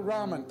Dr.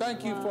 Rahman.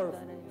 Thank you for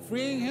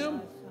freeing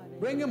him.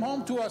 Bring him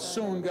home to us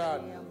soon,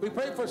 God. We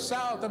pray for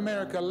South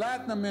America,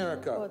 Latin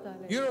America,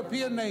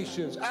 European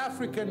nations,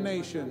 African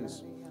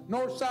nations,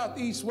 North, South,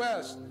 East,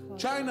 West,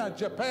 China,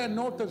 Japan,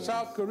 North and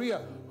South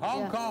Korea,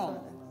 Hong Kong,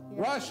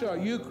 Russia,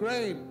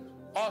 Ukraine,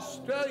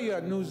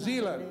 Australia, New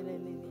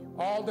Zealand,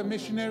 all the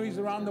missionaries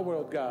around the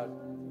world, God,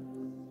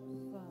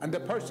 and the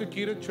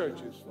persecuted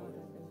churches.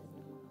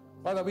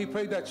 Father, we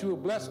pray that you will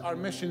bless our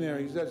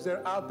missionaries as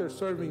they're out there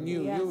serving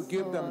you. You will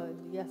give them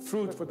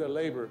fruit for their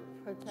labor,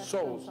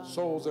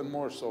 souls and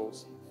more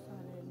souls.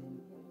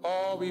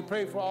 Oh, we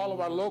pray for all of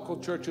our local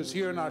churches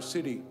here in our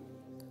city.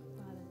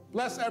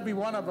 Bless every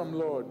one of them,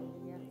 Lord.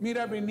 Meet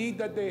every need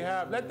that they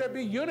have. Let there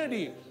be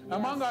unity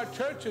among our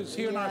churches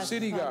here in our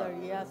city, God.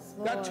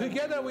 That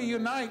together we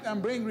unite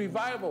and bring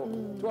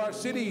revival to our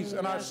cities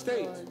and our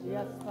state.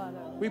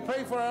 We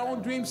pray for our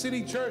own Dream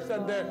City Church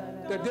and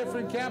their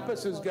different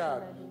campuses,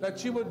 God,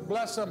 that you would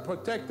bless them,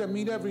 protect them,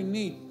 meet every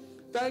need.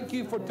 Thank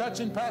you for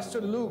touching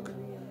Pastor Luke.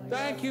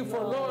 Thank you for,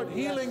 Lord,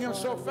 healing him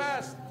so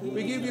fast.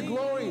 We give you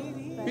glory.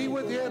 Be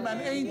with him, an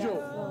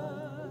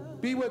angel.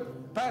 Be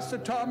with Pastor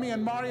Tommy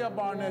and Maria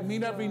Barnett.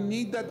 Meet every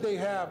need that they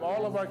have,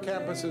 all of our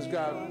campuses,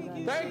 God.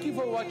 Thank you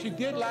for what you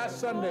did last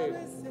Sunday,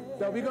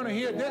 that we're going to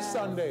hear this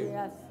Sunday.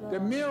 The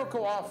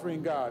miracle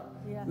offering, God.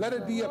 Let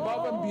it be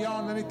above and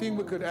beyond anything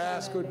we could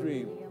ask or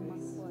dream.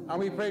 And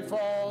we pray for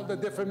all the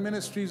different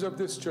ministries of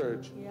this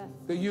church,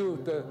 the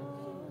youth, the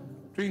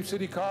Dream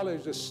City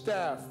College, the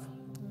staff,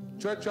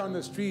 Church on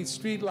the Street,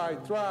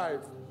 Streetlight,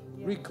 Thrive,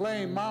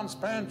 Reclaim, Mom's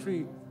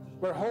Pantry,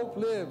 Where Hope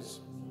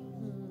Lives,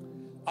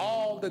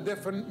 all the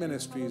different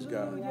ministries,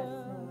 God.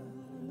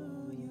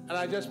 And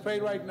I just pray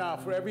right now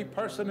for every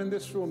person in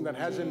this room that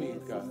has a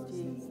need, God,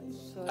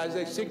 as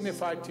they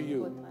signify to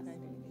you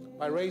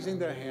by raising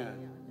their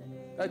hand,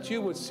 that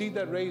you would see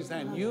that raised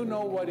hand. You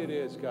know what it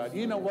is, God.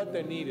 You know what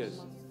their need is.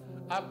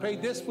 I pray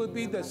this would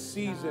be the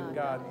season,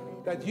 God,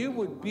 that you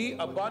would be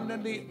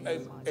abundantly,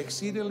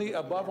 exceedingly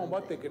above on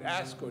what they could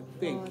ask or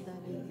think.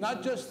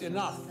 Not just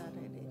enough,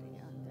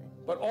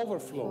 but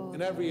overflow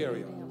in every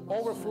area.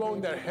 Overflow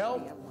in their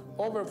health,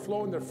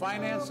 overflow in their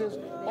finances,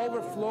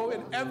 overflow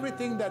in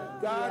everything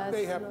that, God,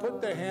 they have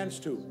put their hands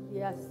to.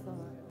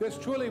 This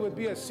truly would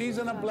be a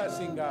season of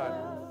blessing,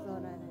 God.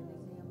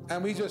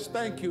 And we just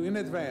thank you in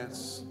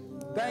advance.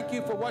 Thank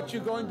you for what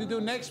you're going to do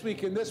next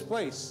week in this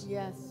place.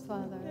 Yes,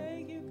 Father.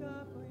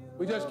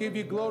 We just give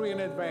you glory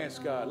in advance,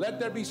 God. Let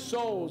there be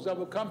souls that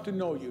will come to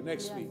know you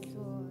next week.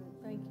 Lord.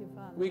 Thank you,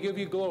 Father. We give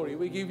you glory.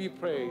 We give you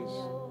praise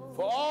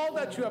for all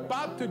that you're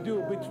about to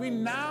do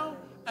between now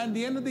and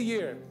the end of the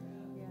year.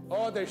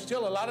 Oh, there's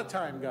still a lot of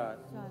time, God.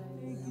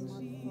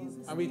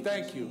 And we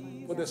thank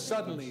you for the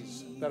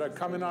suddenlies that are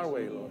coming our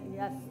way, Lord.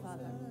 Yes,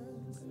 Father.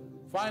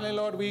 Finally,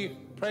 Lord, we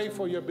pray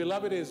for your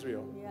beloved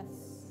Israel. Yes.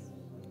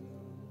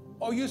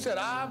 Oh, you said,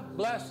 I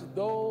bless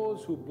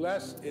those who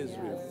bless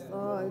Israel. Yes,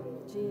 Lord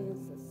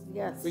Jesus.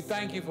 Yes. We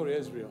thank you for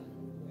Israel.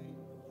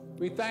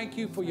 We thank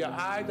you for your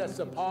eye that's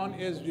upon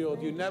Israel.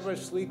 You never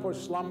sleep or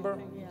slumber.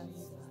 Yes.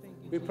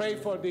 We pray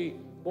for the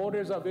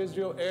borders of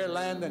Israel, air,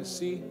 land, and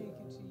sea,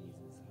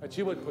 that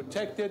you would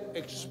protect it,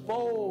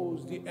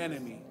 expose the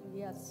enemy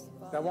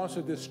that wants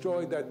to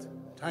destroy that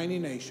tiny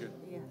nation.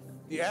 Yes.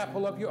 The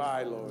apple of your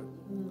eye, Lord.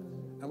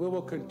 And we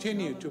will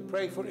continue to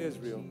pray for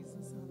Israel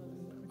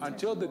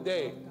until the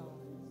day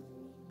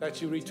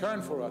that you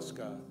return for us,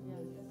 God.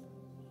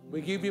 We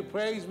give you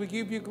praise, we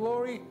give you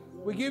glory,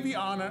 we give you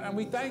honor, and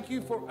we thank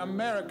you for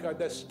America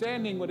that's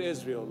standing with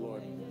Israel,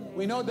 Lord.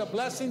 We know the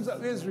blessings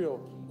of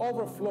Israel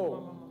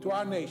overflow to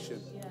our nation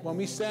when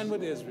we stand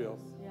with Israel.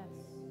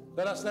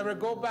 Let us never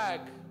go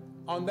back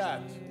on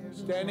that.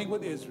 standing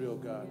with Israel,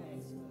 God.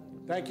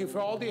 Thank you for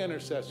all the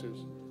intercessors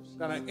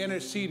that are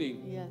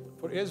interceding Yes.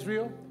 for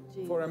Israel,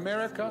 for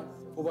America,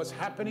 for what's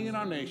happening in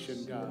our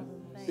nation, God.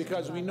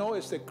 Because we know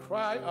it's the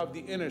cry of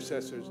the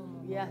intercessors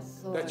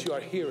Yes, Lord. that you are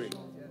hearing,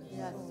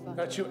 Yes, Father.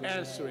 that you're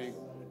answering.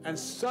 And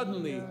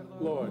suddenly,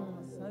 Lord,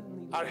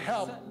 our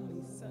help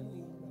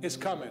is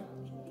coming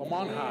from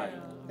on high.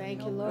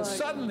 Thank you, Lord. And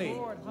suddenly,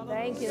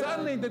 Thank you.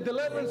 suddenly the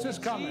deliverance is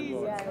coming,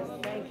 Lord. Yes,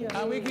 thank you.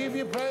 And we give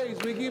you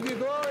praise, we give you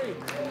glory,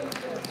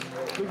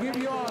 we give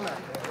you honor.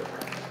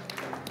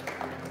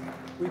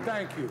 We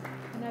thank you.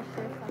 Can I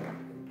share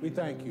something? We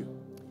thank you.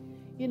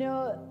 You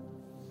know,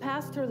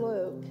 Pastor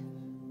Luke,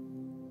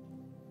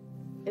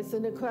 it's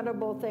an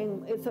incredible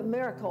thing. It's a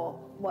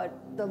miracle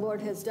what the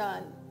Lord has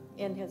done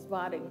in his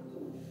body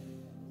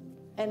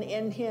and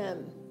in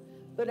him.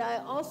 But I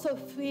also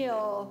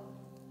feel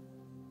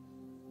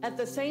at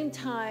the same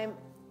time,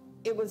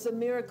 it was a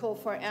miracle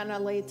for Anna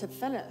Lee to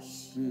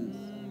finish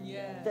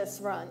this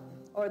run,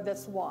 or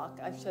this walk,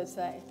 I should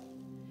say.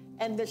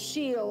 And the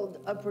shield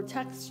of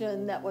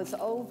protection that was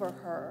over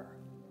her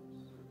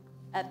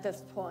at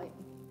this point.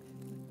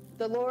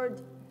 The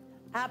Lord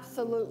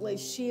absolutely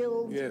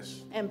shielded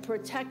and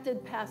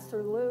protected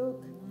Pastor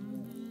Luke.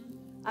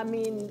 I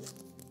mean,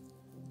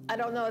 I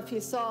don't know if you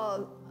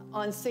saw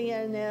on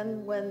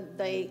CNN when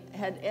they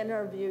had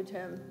interviewed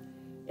him.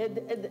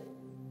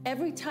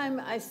 Every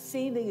time I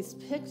see these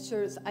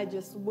pictures, I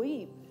just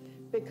weep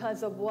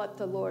because of what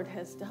the Lord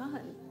has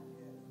done.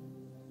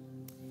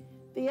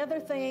 The other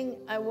thing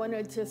I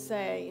wanted to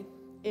say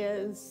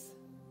is,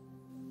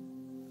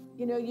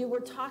 you know, you were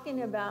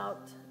talking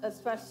about,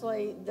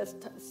 especially this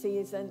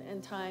season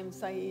and time,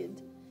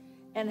 Saeed,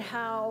 and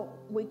how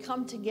we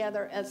come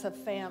together as a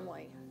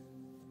family.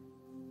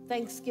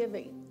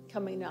 Thanksgiving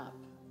coming up,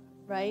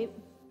 right?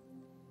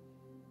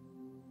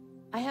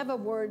 I have a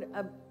word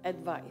of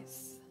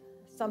advice,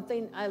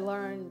 something I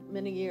learned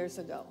many years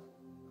ago.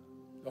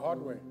 The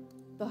hard way.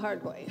 The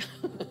hard way.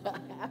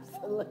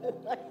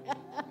 Absolutely.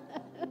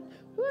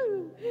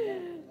 Woo.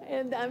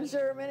 And I'm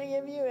sure many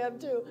of you have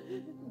too.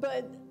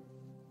 But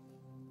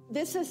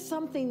this is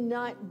something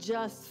not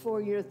just for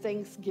your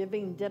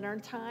Thanksgiving dinner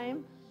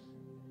time.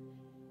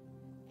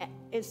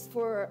 It's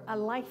for a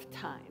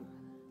lifetime.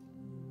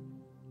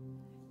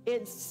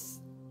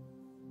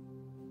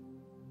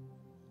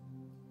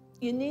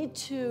 You need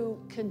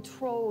to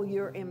control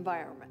your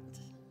environment.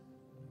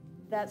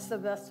 That's the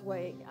best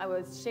way. I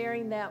was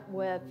sharing that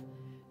with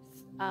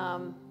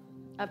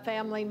a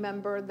family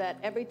member that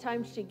every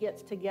time she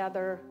gets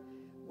together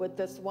with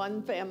this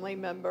one family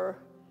member,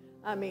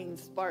 I mean,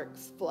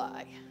 sparks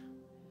fly.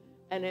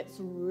 And it's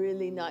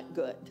really not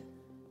good.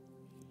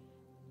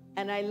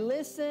 And I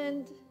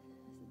listened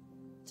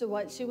to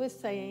what she was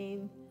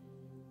saying,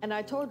 and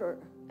I told her,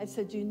 I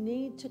said, you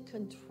need to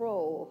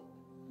control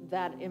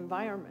that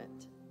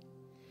environment.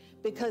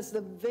 Because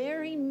the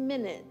very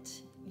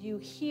minute you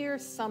hear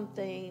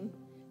something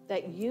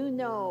that you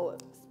know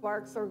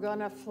sparks are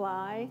gonna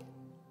fly,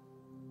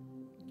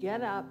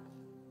 get up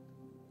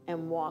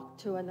and walk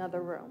to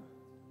another room.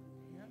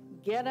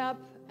 Get up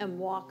and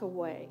walk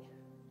away.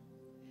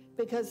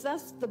 Because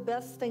that's the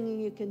best thing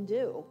you can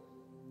do.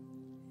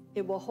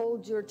 It will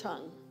hold your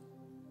tongue,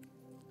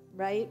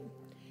 right?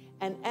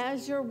 And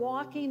as you're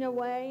walking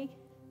away,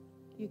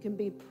 you can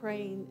be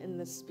praying in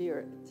the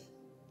Spirit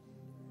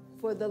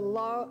for the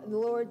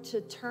Lord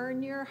to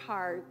turn your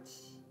heart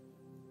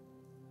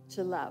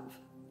to love.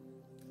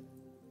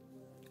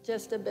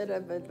 Just a bit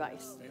of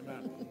advice.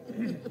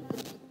 Amen.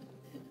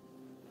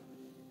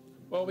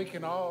 Well, we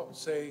can all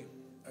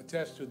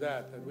attest to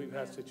that we've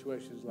had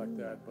situations like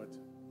that, but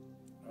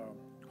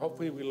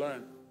hopefully we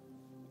learn.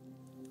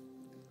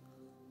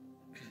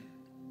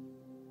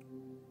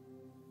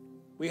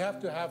 We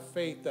have to have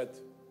faith that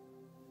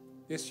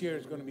this year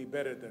is going to be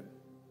better than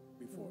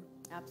before.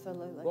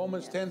 Absolutely.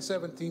 Romans Yeah.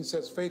 10:17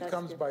 says, faith That's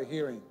comes good. by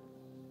hearing,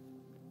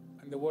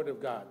 and the word of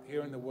God,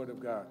 hearing the word of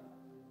God.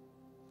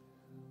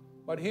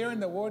 But hearing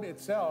the word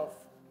itself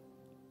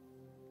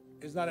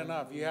is not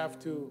enough. You have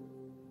to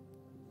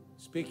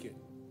speak it.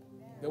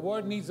 The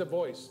word needs a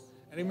voice.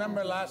 And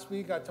remember last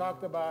week I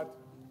talked about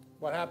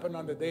what happened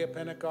on the day of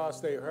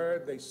Pentecost. They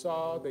heard, they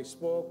saw, they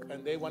spoke,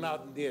 and they went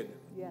out and did.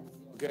 Yes.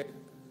 Okay?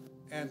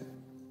 And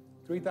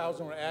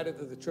 3,000 were added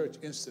to the church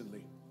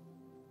instantly.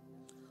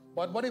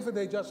 But what if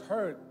they just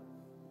heard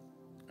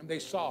and they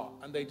saw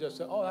and they just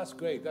said, oh, that's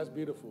great, that's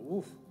beautiful,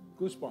 woof,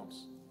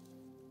 goosebumps.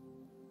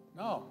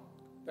 No,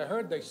 they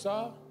heard, they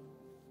saw,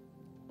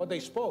 but they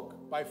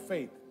spoke by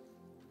faith.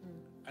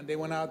 And they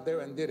went out there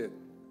and did it.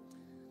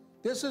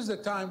 This is the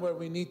time where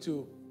we need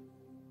to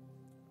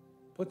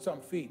put some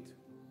feet,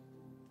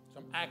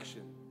 some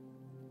action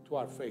to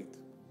our faith.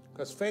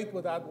 Because faith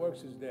without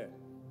works is dead.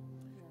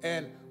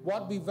 And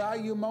what we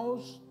value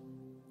most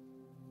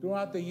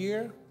throughout the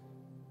year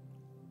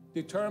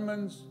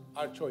determines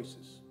our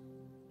choices.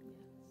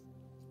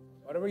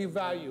 Whatever you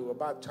value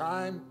about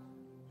time,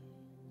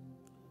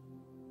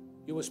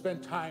 you will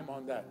spend time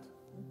on that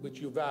which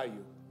you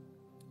value.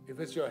 If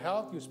it's your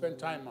health, you spend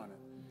time on it.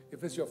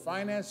 If it's your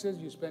finances,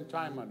 you spend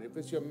time on it. If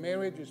it's your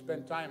marriage, you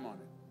spend time on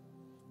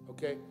it.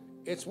 Okay?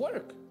 It's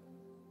work.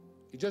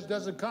 It just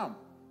doesn't come.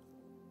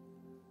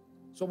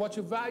 So what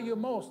you value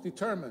most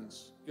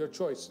determines your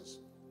choices.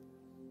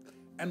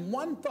 And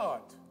one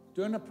thought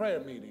during a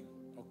prayer meeting,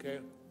 okay,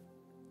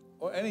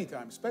 or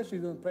anytime, especially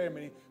during prayer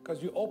meeting,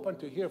 because you're open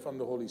to hear from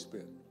the Holy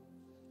Spirit.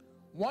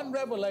 One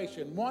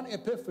revelation, one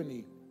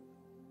epiphany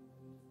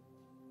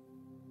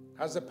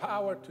has the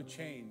power to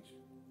change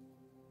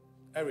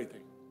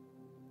everything.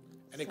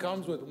 And it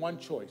comes with one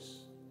choice,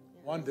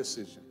 one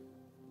decision.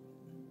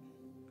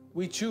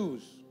 We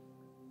choose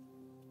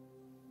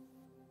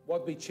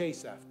what we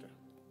chase after.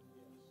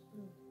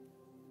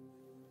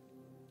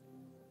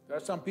 There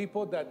are some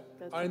people that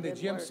are in the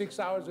gym 6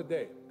 hours a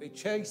day. They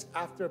chase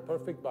after a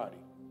perfect body.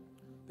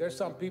 There's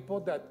some people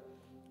that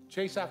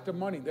chase after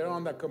money. They're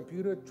on the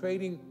computer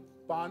trading,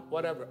 bond,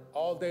 whatever,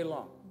 all day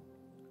long.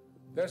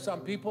 There's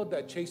some people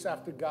that chase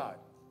after God.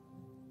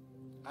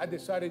 I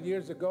decided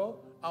years ago,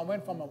 I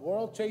went from a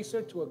world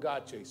chaser to a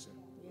God chaser.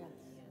 Yes.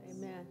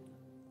 Amen.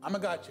 I'm a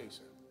God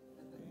chaser.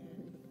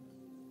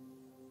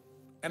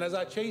 And as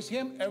I chase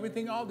him,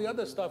 everything, all the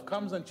other stuff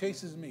comes and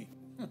chases me.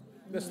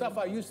 The stuff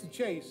I used to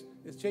chase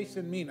is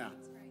chasing me now.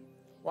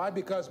 Why?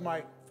 Because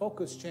my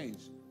focus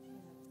changed.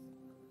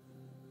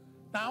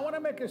 Now, I want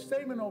to make a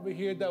statement over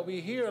here that we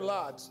hear a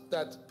lot,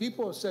 that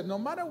people have said, no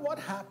matter what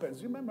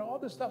happens, remember, all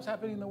this stuff's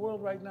happening in the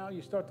world right now.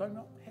 You start talking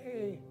about,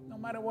 hey, no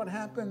matter what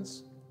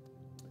happens,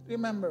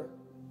 remember,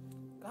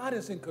 God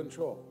is in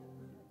control.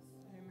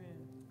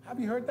 Amen. Have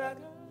you heard that?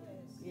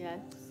 Yes.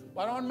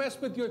 But I don't mess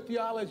with your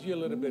theology a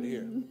little bit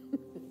here,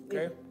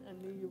 okay?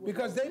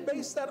 Because they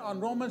base that on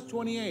Romans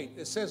 28.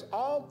 It says,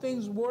 all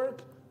things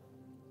work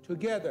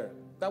together.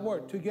 That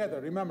word, together,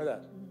 remember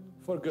that,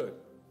 for good.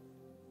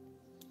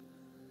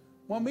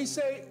 When we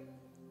say,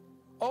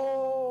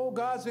 oh,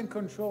 God's in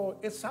control,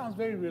 it sounds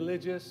very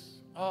religious.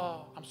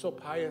 Oh, I'm so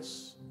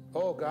pious.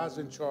 Oh, God's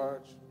in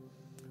charge.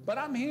 But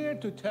I'm here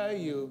to tell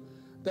you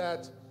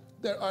that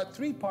there are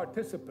three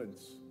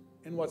participants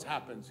in what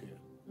happens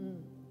here.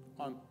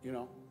 On, you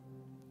know,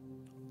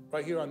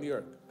 right here on the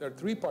earth. There are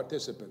three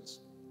participants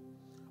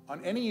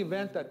on any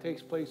event that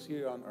takes place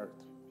here on earth.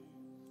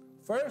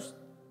 First,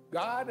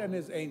 God and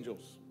his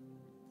angels.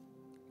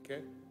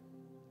 Okay?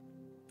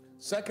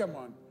 Second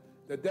one,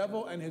 the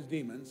devil and his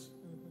demons.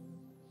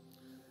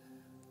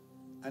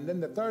 And then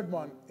the third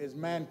one is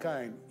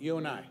mankind, you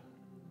and I.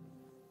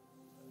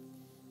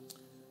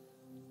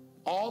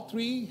 All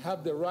three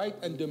have the right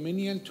and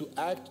dominion to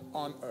act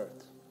on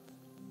earth.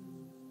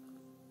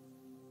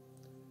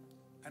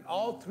 And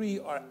all three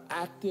are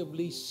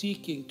actively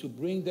seeking to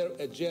bring their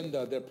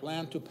agenda, their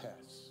plan to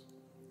pass.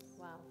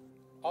 Wow.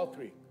 All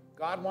three.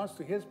 God wants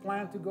his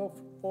plan to go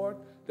forward.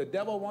 The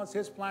devil wants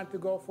his plan to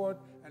go forward.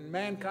 And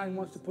mankind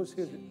wants to push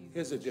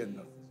his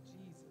agenda.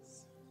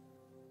 Jesus.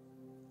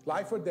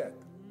 Life or death.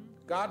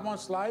 God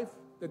wants life.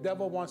 The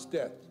devil wants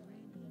death.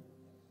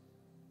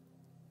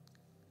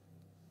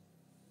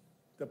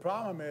 The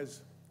problem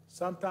is,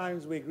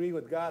 sometimes we agree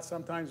with God,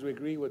 sometimes we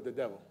agree with the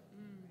devil.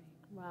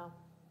 Wow.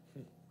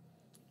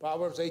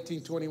 Proverbs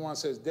 18:21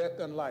 says, death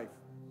and life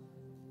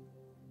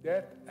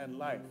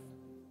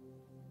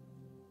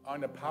are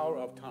in the power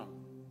of tongue.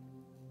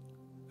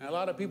 And a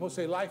lot of people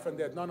say life and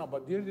death. No,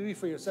 but you read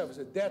for yourself. It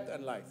says death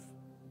and life.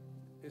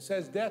 It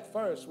says death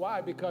first.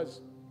 Why?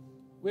 Because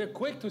we're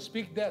quick to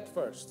speak death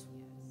first.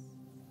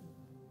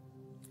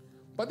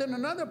 But in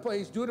another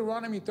place,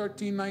 Deuteronomy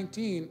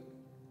 13:19,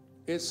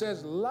 it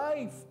says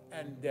life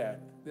and death.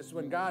 This is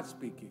when God's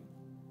speaking.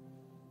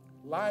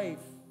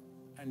 Life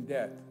and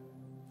death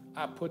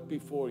I put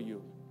before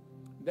you.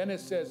 Then it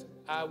says,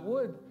 I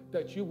would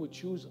that you would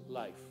choose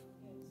life.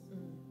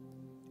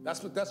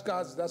 That's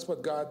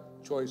what God's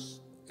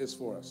choice is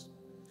for us.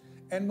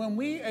 And when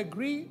we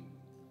agree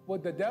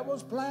with the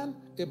devil's plan,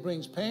 it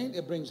brings pain,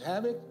 it brings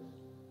havoc,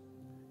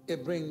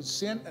 it brings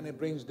sin, and it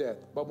brings death.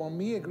 But when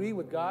we agree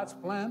with God's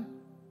plan,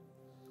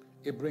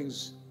 it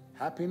brings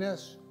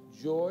happiness,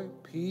 joy,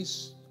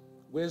 peace,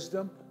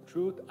 wisdom,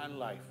 truth, and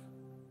life.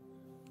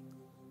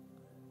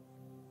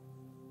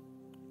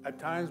 At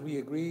times we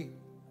agree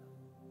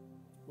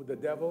with the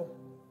devil,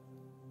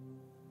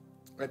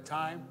 at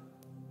times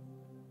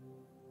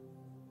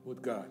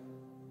with God.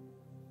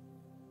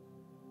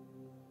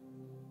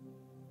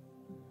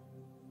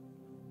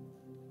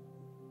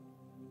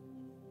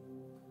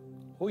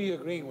 Who are you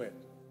agreeing with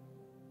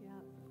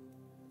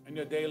in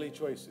your daily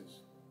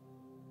choices?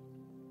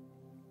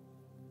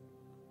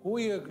 Who are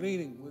you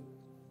agreeing with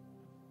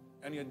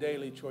in your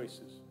daily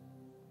choices?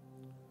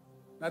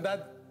 Now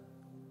that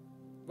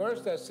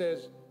verse that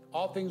says,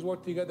 all things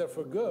work together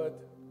for good,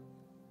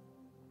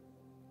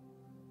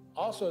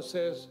 also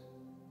says,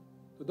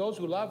 to those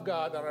who love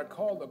God and are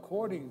called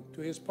according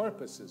to his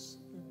purposes.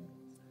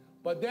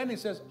 But then it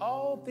says,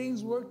 all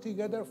things work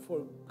together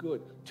for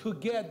good.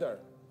 Together.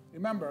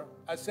 Remember,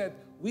 I said,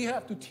 we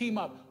have to team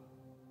up.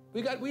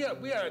 We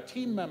are a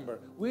team member.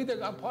 We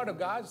either are part of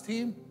God's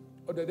team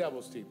or the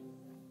devil's team.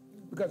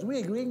 Because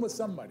we're agreeing with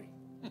somebody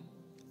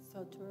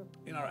So true.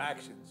 in our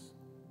actions.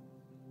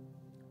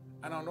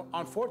 And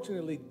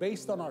unfortunately,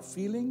 based on our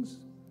feelings,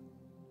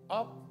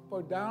 up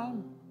or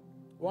down,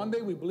 one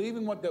day we believe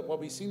in what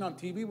we seen on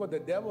TV, what the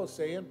devil is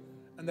saying,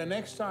 and the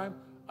next time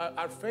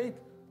our faith,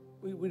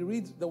 we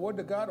read the word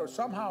of God, or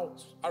somehow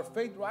our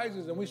faith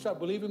rises and we start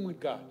believing with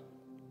God.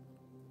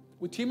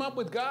 We team up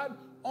with God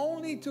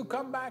only to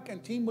come back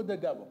and team with the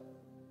devil.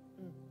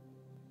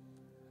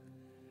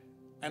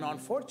 And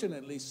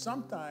unfortunately,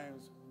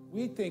 sometimes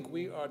we think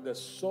we are the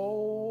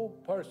sole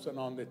person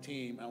on the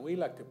team and we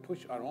like to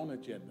push our own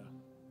agenda.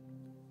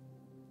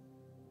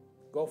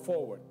 Go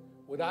forward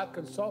without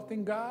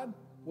consulting God,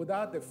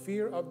 without the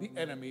fear of the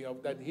enemy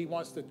of that he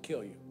wants to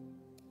kill you.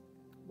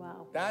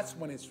 Wow. That's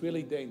when it's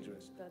really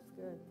dangerous. That's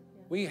good.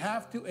 Yeah. We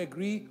have to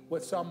agree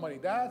with somebody.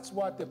 That's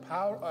what the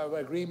power of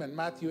agreement,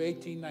 Matthew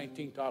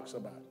 18:19 talks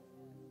about.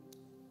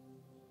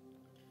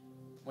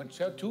 When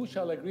two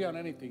shall agree on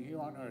anything here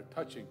on earth,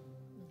 touching,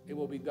 it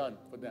will be done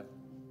for them.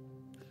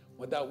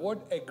 But that word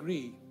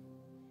agree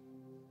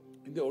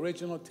in the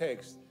original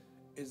text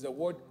is the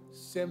word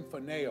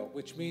symphoneo,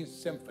 which means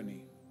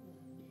symphony.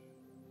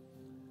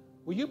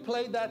 Will you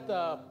play that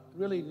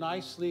really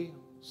nicely,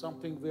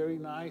 something very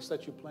nice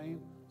that you're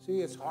playing?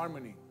 See, it's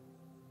harmony.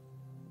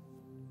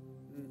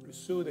 It's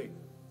soothing.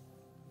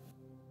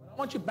 I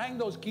want you to bang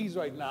those keys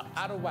right now,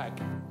 out of whack.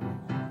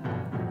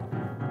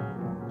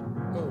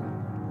 Go.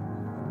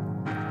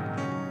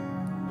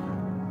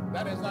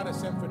 That is not a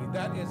symphony.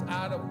 That is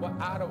out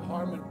of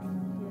harmony.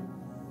 Yeah.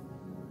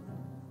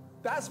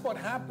 That's what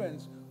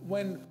happens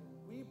when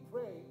we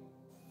pray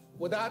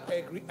without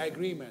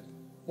agreement.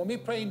 When we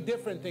pray in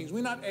different things,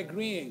 we're not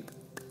agreeing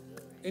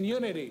in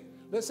unity.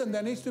 Listen,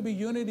 there needs to be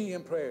unity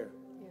in prayer.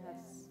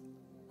 Yes.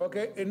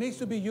 Okay? It needs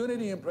to be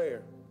unity in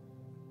prayer.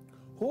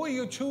 Who are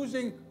you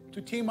choosing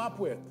to team up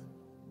with?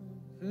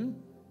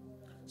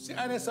 See,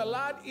 and it's a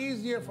lot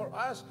easier for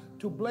us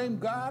to blame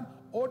God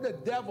or the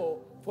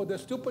devil for the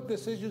stupid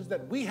decisions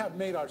that we have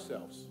made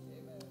ourselves.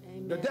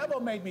 Amen. The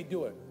devil made me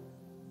do it.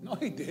 No,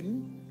 he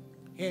didn't.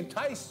 He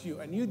enticed you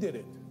and you did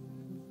it.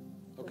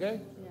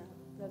 Okay? Yeah,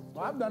 that's true.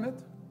 Well, I've done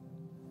it.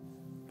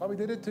 Probably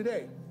did it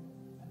today.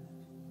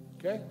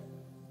 Okay?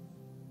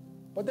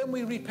 But then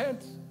we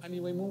repent and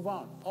we move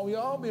on. Or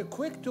we're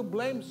quick to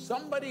blame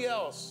somebody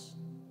else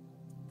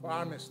for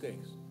our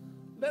mistakes.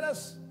 Let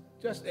us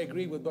just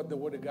agree with what the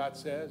Word of God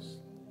says.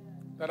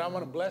 That I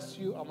want to bless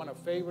you. I want to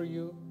favor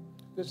you.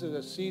 This is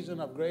a season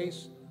of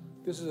grace.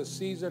 This is a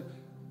season.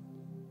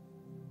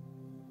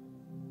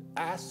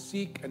 Ask,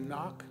 seek, and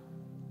knock.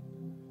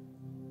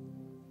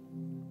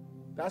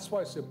 That's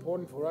why it's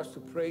important for us to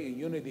pray in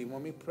unity.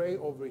 When we pray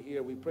over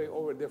here, we pray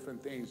over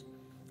different things.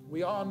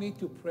 We all need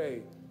to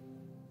pray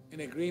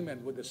in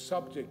agreement with the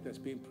subject that's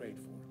being prayed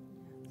for.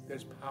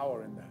 There's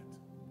power in that.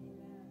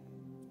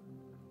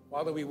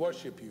 Father, we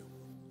worship you.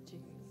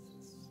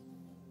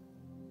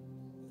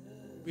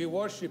 We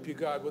worship you,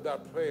 God, with our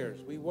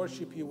prayers. We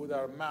worship you with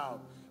our mouth.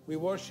 We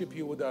worship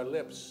you with our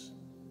lips.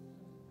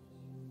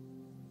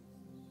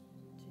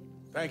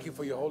 Thank you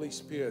for your Holy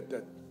Spirit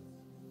that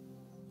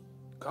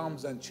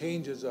comes and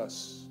changes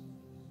us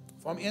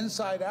from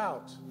inside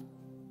out.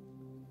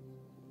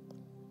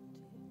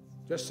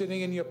 Just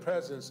sitting in your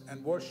presence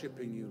and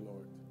worshiping you,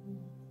 Lord,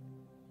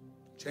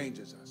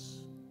 changes us.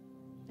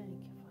 Thank you,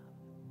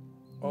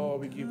 Father. Oh,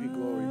 we give you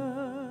glory.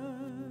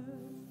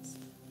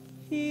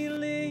 He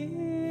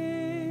lives.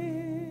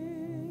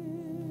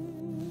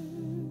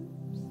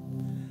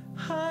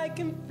 I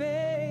can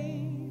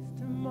face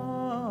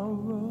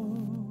tomorrow.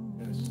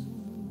 Yes.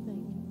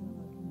 Thank you,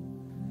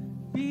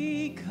 Lord.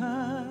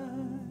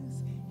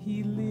 Because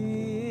he lives,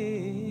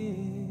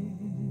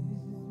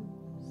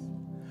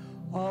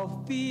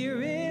 all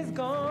fear is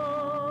gone.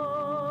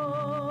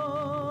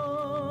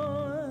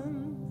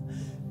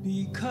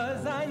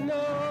 Because I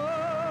know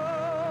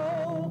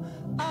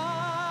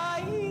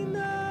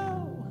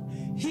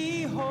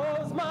he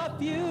holds my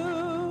future,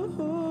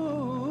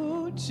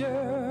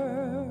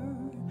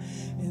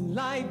 and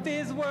life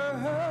is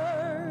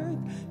worth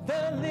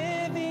the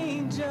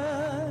living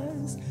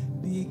just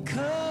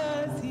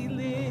because he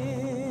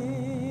lives.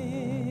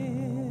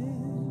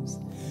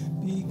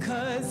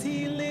 Because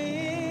he lives,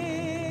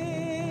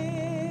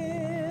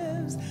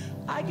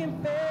 I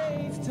can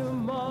face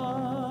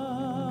tomorrow.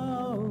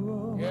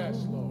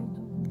 Yes,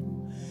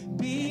 Lord.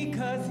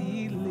 Because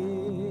he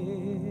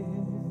lives,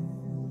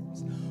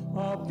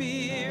 all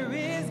fear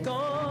is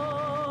gone.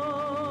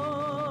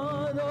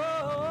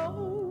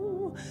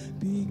 Oh,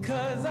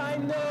 because I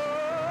know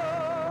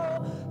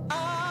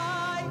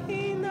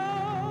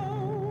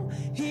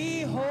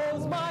he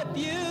holds my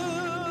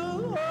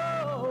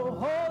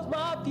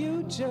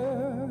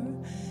future,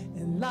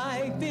 and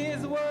life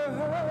is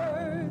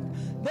worth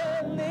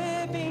the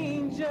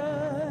living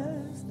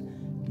just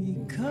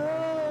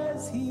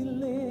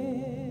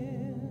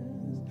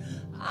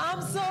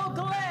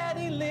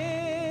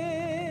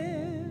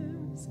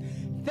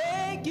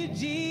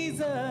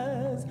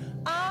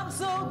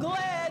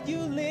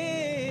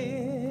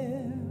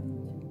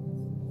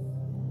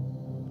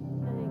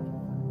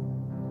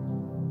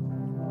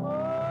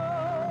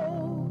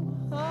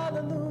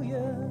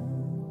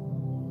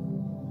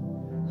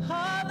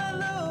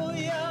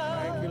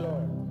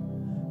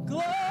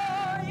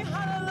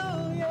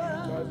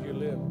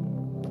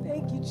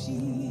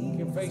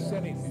face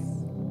anything.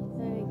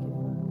 Thank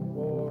you.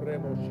 Oh,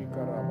 Rebo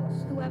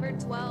Shikarabas. Whoever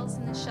dwells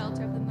in the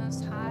shelter of the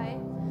Most High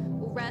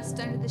will rest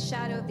under the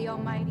shadow of the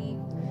Almighty.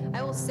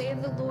 I will say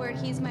of the Lord,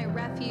 He is my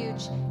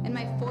refuge and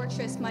my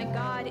fortress, my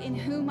God, in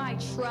whom I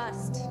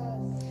trust.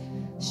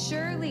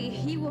 Surely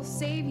He will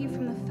save you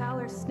from the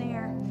fowler's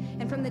snare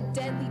and from the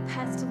deadly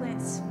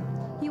pestilence.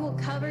 He will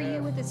cover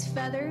you with His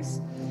feathers,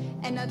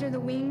 and under the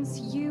wings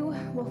you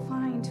will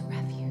find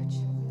refuge.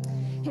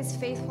 His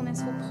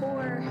faithfulness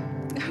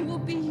will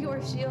be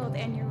your shield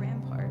and your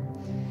rampart.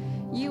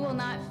 You will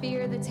not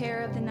fear the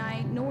terror of the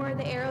night, nor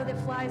the arrow that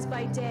flies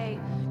by day,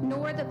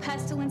 nor the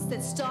pestilence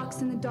that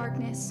stalks in the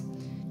darkness,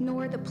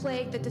 nor the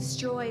plague that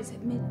destroys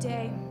at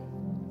midday.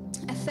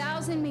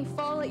 1,000 may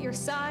fall at your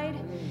side,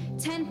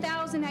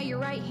 10,000 at your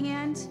right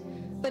hand,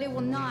 but it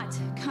will not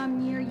come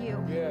near you.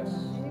 Yes.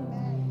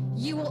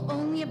 You will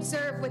only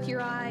observe with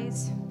your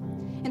eyes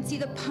and see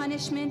the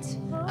punishment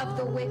of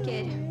the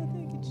wicked.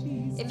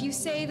 If you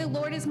say, the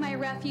Lord is my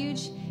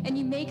refuge, and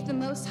you make the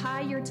Most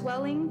High your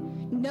dwelling,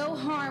 no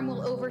harm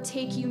will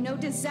overtake you, no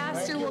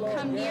disaster will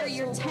come near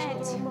your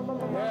tent.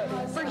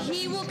 For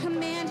He will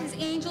command His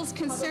angels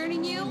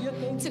concerning you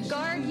to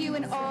guard you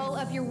in all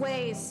of your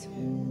ways.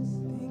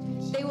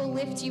 They will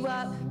lift you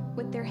up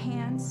with their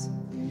hands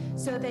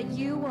so that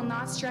you will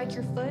not strike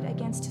your foot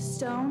against a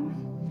stone.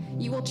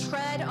 You will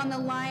tread on the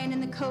lion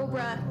and the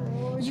cobra.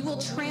 You will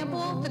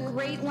trample the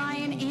great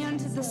lion and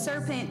the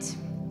serpent.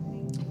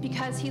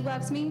 Because He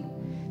loves me,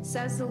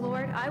 says the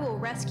Lord, I will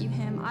rescue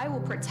him. I will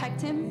protect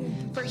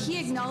him, for he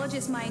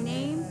acknowledges my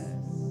name.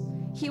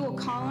 He will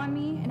call on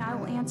me, and I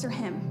will answer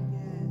him.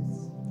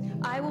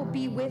 I will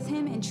be with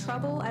him in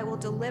trouble. I will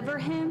deliver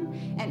him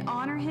and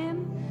honor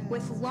him.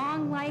 With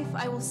long life,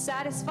 I will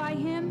satisfy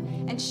him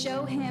and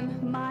show him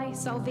my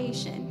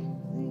salvation.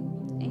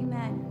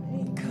 Amen.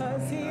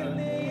 Because He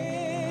lives,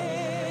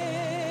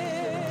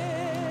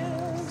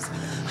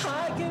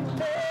 I can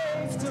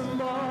face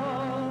tomorrow.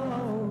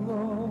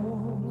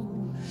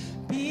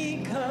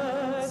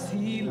 Because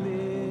He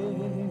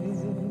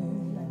lives,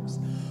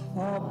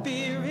 all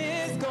fear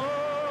is gone.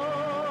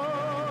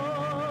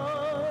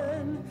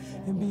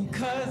 And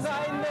because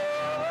I know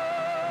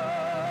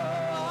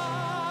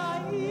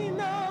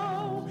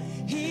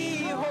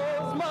He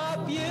holds my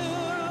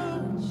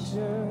future,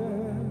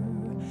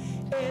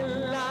 and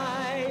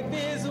life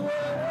is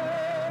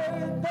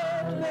worth the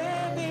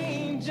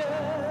living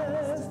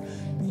just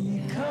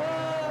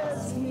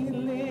because He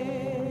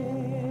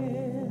lives.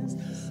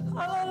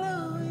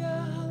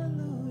 Hallelujah,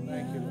 hallelujah.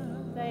 Thank you,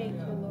 Lord. Thank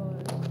you,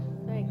 Lord.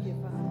 Thank you,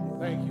 Father.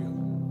 Thank you.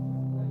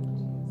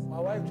 My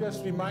wife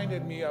just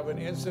reminded me of an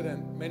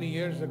incident many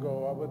years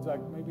ago. I was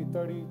like maybe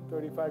 30,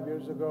 35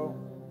 years ago.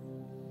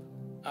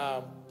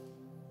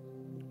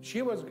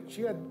 She was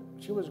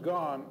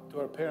gone to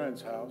her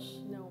parents' house.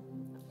 No.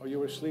 Or you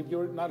were asleep. You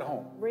were not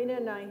home. Rena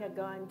and I had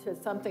gone to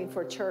something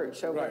for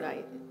church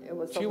overnight. It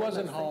was She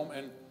wasn't Wednesday. home,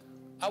 and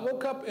I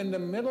woke up in the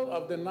middle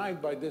of the night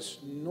by this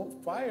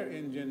fire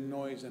engine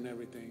noise and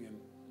everything,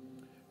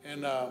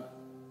 and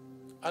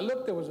I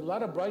looked. There was a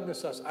lot of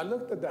brightness. I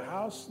looked at the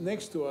house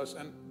next to us,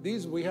 and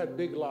we had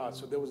big lots,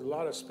 so there was a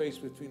lot of space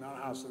between our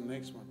house and the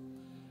next one.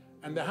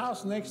 And the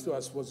house next to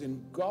us was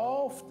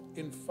engulfed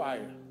in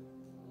fire,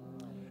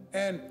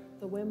 and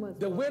The wind was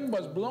the wind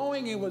was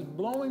blowing. It was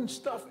blowing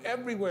stuff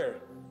everywhere.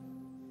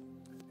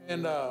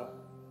 And I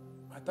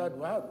thought,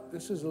 wow,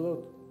 this is a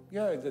little,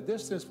 it's a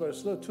distance, but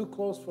it's a little too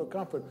close for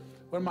comfort.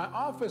 When my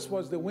office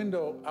was the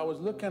window, I was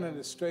looking at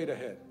it straight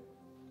ahead.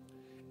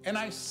 And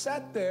I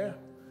sat there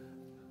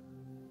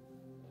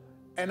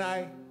and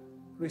I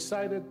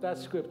recited that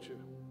scripture.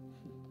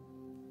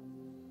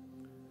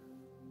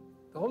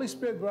 The Holy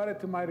Spirit brought it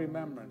to my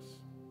remembrance.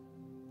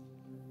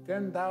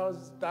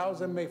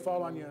 10,000 may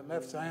fall on your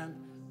left hand,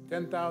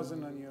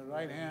 10,000 on your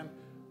right hand,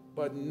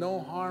 but no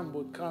harm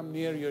would come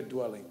near your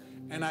dwelling.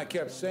 And I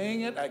kept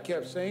saying it,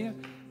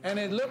 and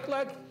it looked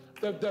like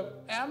the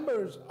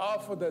embers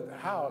off of the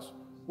house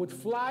would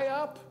fly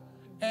up,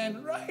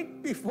 and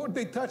right before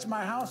they touched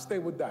my house, they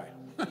would die.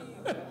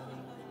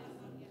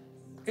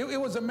 It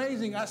was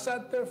amazing. I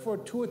sat there for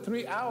 2 or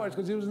 3 hours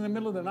because it was in the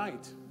middle of the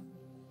night.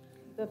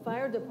 The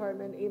fire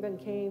department even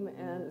came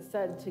and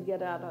said to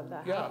get out of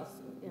the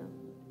house. Yeah.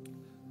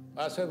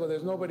 I said, well,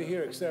 there's nobody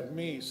here except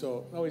me,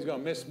 so nobody's going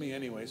to miss me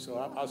anyway, so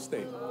I'll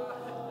stay.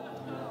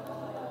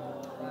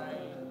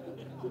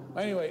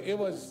 Anyway,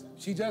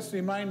 she just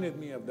reminded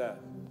me of that.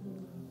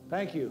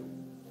 Thank you.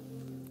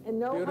 And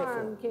no Beautiful.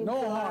 harm came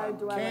No to our harm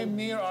dwelling. came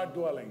near our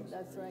dwellings.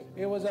 That's right.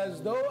 It was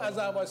as though, as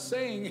I was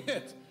saying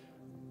it,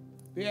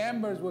 the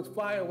embers would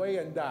fly away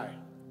and die.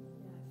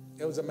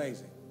 It was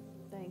amazing.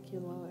 Thank you,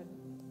 Lord.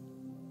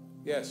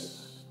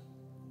 Yes.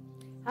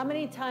 How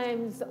many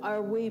times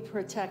are we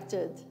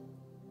protected?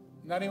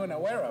 Not even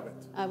aware of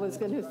it. I was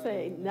going to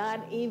say,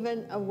 not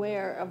even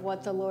aware of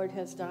what the Lord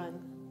has done.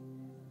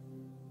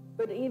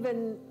 But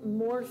even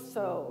more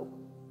so,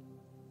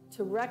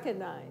 to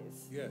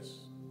recognize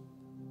Yes.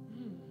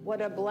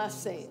 what a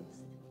blessing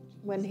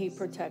when He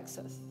protects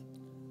us.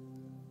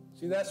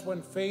 See, that's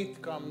when faith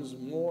comes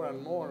more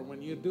and more.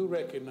 When you do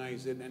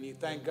recognize it and you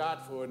thank God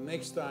for it,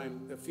 next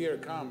time the fear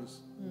comes,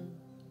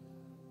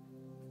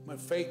 when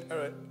faith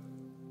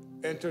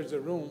enters the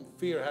room,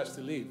 fear has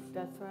to leave.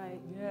 That's right.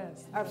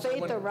 Yes. Our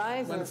faith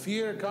arises. When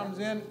fear comes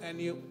in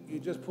and you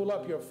just pull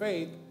up your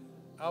faith,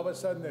 all of a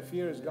sudden the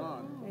fear is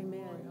gone.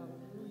 Amen.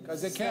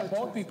 Because they can't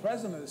both be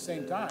present at the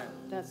same time.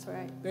 That's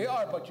right. They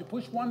are, but you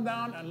push one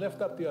down and lift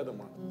up the other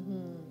one.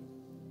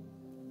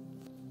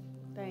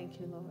 Thank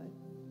you, Lord.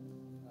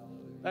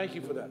 Thank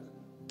you for that.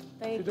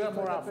 Thank you do that for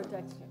more the often.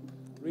 protection.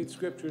 Read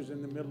scriptures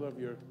in the middle of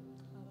your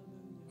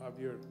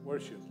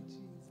worship.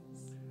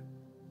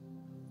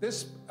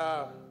 This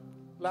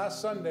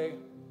last Sunday,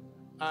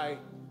 I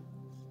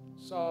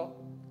saw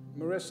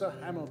Marissa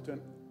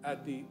Hamilton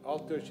at the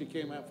altar. She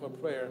came out for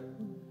prayer,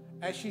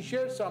 and she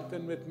shared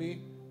something with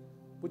me.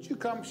 Would you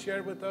come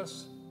share with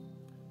us?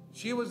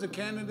 She was the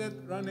candidate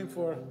running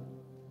for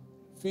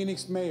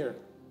Phoenix mayor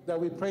that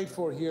we prayed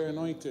for here,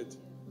 anointed,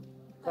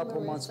 a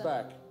couple months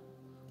back.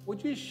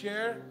 Would you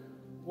share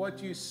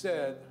what you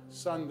said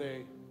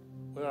Sunday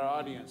with our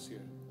audience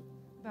here?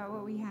 About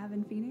what we have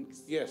in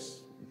Phoenix?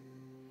 Yes.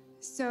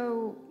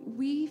 So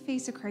we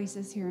face a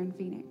crisis here in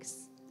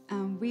Phoenix.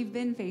 We've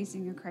been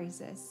facing a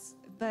crisis,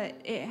 but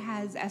it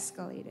has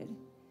escalated.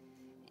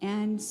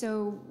 And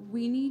so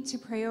we need to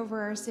pray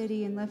over our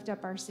city and lift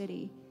up our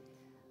city.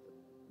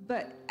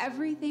 But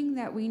everything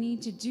that we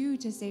need to do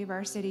to save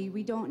our city,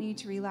 we don't need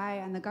to rely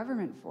on the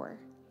government for.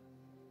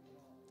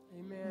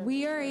 Amen.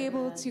 We are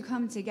able to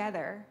come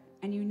together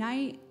and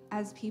unite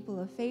as people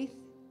of faith,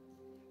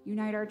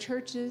 unite our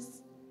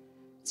churches,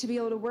 to be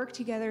able to work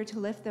together to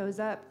lift those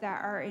up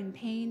that are in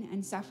pain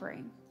and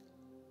suffering.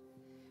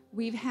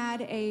 We've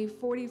had a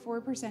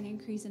 44%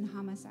 increase in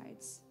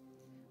homicides.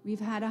 We've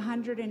had a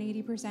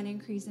 180%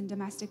 increase in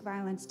domestic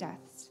violence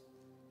deaths.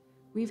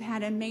 We've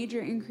had a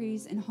major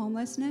increase in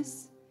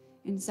homelessness,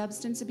 in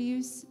substance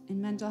abuse,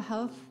 in mental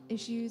health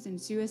issues, and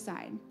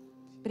suicide.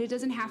 But it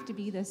doesn't have to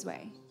be this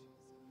way.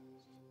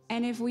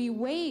 And if we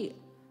wait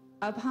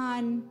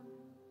upon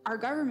our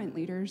government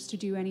leaders to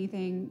do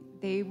anything,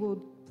 they will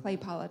play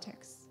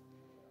politics.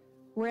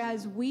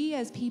 Whereas we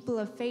as people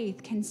of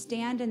faith can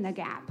stand in the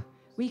gap.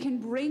 We can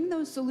bring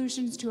those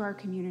solutions to our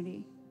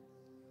community.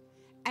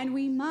 And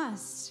we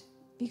must,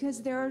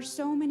 because there are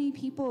so many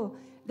people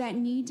that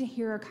need to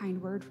hear a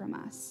kind word from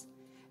us,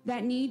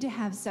 that need to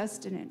have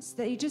sustenance,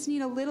 that you just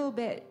need a little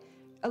bit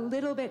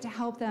to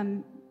help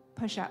them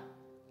push up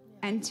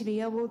and to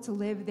be able to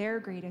live their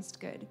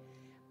greatest good,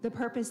 the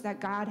purpose that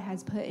God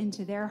has put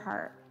into their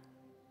heart.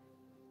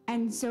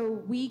 And so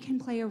we can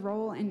play a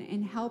role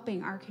in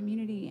helping our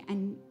community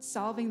and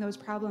solving those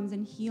problems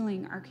and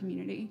healing our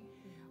community.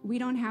 We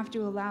don't have to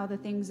allow the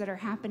things that are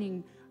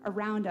happening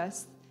around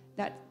us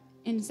that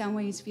in some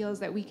ways feels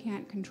that we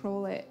can't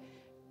control it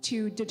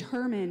to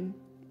determine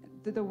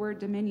the word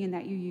dominion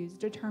that you use,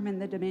 determine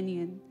the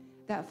dominion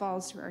that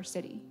falls to our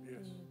city.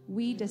 Yes.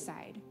 We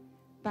decide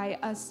by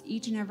us,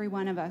 each and every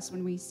one of us,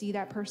 when we see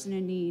that person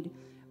in need,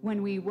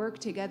 when we work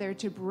together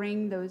to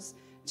bring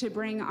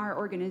our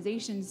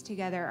organizations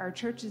together, our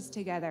churches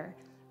together,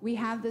 we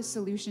have the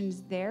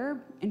solutions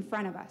there in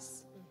front of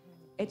us.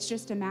 It's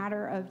just a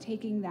matter of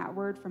taking that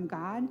word from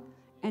God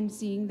and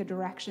seeing the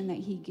direction that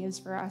he gives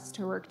for us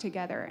to work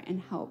together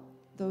and help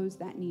those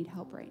that need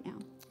help right now.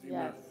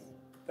 Yes.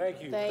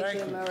 Thank you. Thank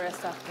you,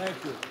 Marissa.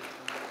 Thank you.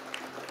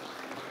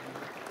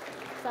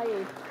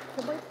 Saeed,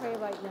 can we pray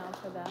right now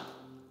for that?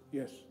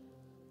 Yes.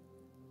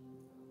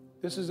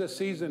 This is a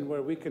season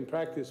where we can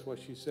practice what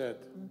she said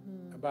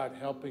about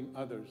helping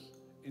others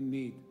in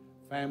need,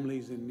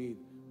 families in need,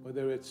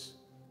 whether it's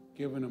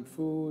giving them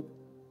food,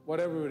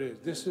 whatever it is.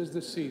 This is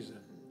the season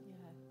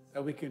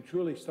that we can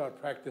truly start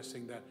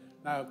practicing that.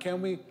 Now,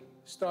 can we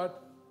start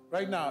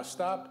right now,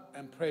 stop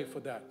and pray for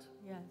that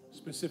Yes.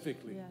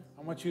 specifically? Yes.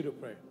 I want you to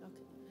pray. Okay.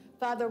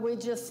 Father, we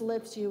just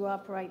lift you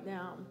up right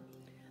now.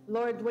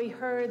 Lord, we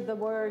heard the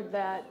word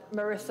that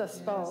Marissa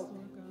spoke.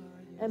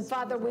 And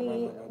Father,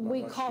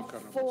 we call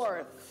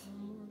forth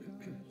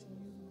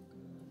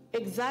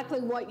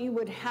exactly what you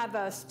would have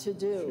us to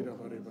do.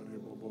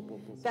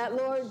 That,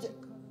 Lord,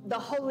 the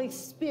Holy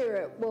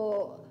Spirit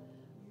will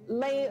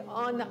lay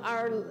on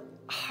our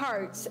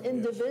hearts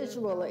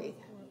individually.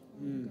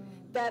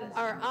 That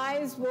our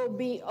eyes will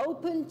be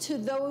open to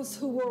those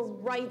who were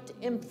right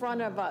in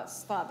front of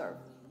us, Father.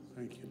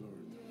 Thank you,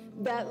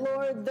 Lord. That,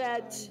 Lord,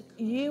 that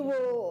you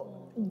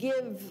will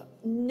give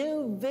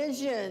new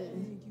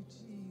vision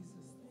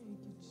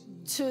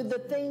to the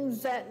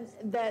things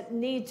that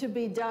need to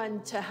be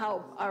done to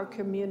help our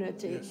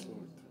community. Yes,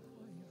 Lord.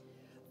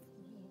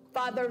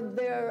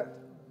 Father,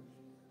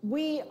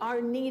 we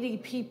are needy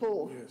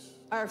people Yes.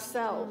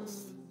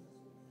 ourselves.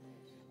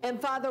 And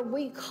Father,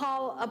 we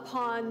call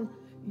upon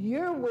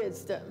your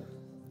wisdom,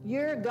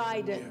 your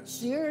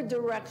guidance, your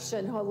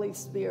direction, Holy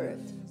Spirit,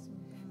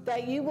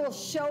 that you will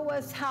show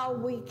us how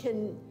we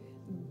can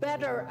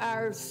better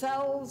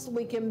ourselves,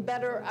 we can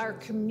better our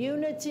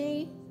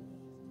community,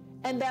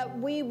 and that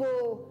we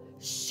will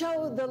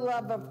show the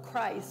love of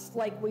Christ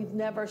like we've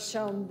never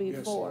shown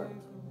before.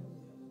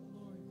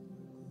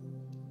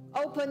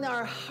 open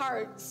our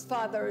hearts,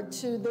 Father,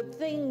 to the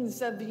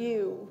things of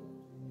you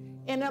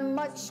in a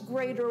much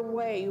greater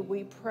way,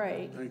 we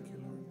pray. Thank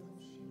you,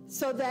 Lord.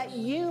 So that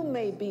you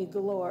may be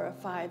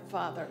glorified,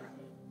 Father.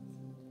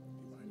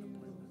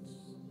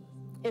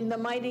 In the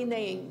mighty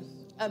name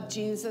of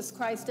Jesus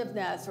Christ of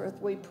Nazareth,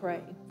 we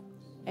pray.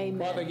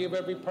 Amen. Father, give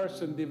every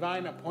person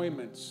divine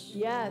appointments.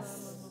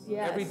 Yes,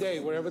 yes. Every day,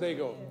 wherever they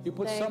go. You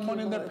put Thank someone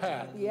you, in their Lord.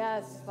 path.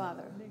 Yes,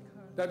 Father.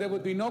 That there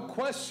would be no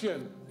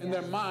question in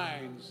their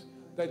minds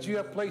that you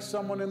have placed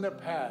someone in their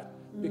path,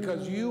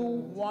 because you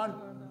want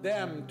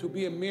them to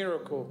be a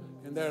miracle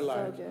in their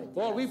lives. good,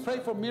 Lord, we pray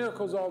for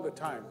miracles all the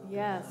time.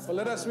 Yes. But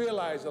let us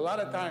realize a lot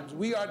of times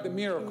we are the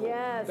miracle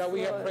Yes, that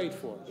we have Lord. prayed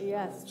for.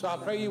 Yes. So I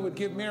pray you would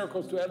give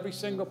miracles to every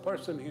single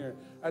person here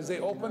as they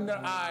open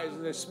their eyes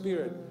and their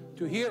spirit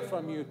to hear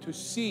from you, to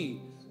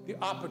see the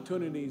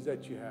opportunities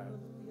that you have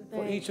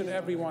for Thank each and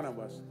every one of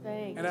us.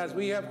 Thank And as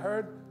we have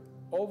heard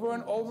over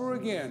and over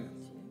again,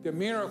 the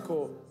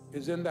miracle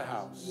is in the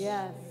house.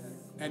 Yes.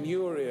 And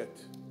you are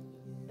it.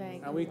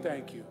 Thank And you. we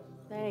thank you.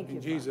 Thank you.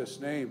 In Jesus'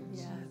 name.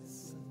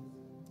 Yes.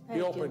 Be Thank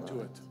you, open to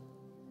Lord. it.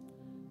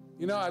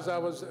 You know, as I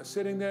was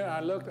sitting there, I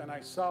looked and I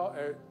saw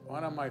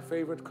one of my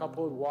favorite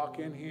couples walk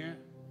in here.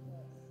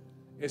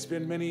 It's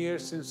been many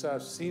years since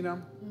I've seen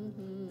them.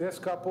 This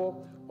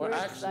couple were We're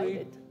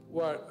actually,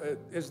 excited.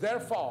 it's their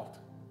fault.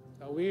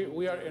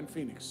 We are in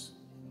Phoenix.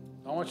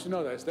 I want you to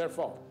know that it's their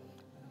fault.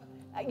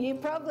 You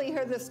probably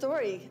heard the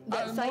story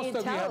that Most Saeed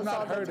of you have tells all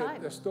not the heard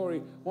time. the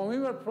story. When we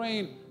were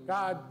praying,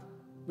 God,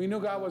 we knew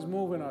God was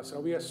moving us,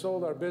 and we had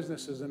sold our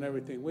businesses and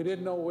everything. We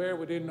didn't know where,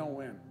 we didn't know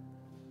when.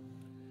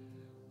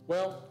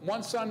 Well,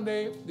 one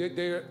Sunday,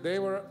 they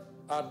were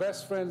our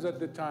best friends at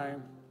the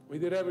time. We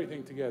did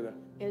everything together.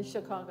 In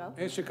Chicago.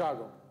 In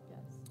Chicago.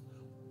 Yes.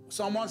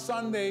 So on one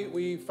Sunday,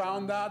 we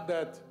found out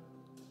that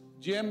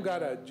Jim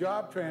got a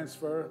job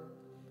transfer,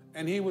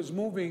 and he was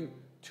moving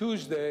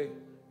Tuesday.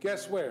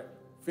 Guess where?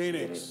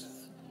 Phoenix.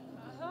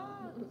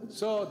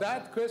 So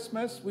that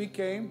Christmas, we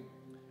came,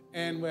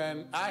 and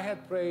when I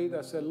had prayed,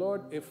 I said,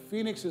 Lord, if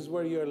Phoenix is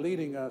where you're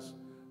leading us,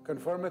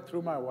 confirm it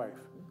through my wife.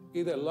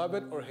 Either love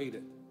it or hate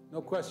it.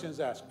 No questions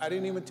asked. I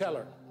didn't even tell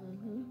her.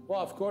 Well,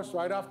 of course,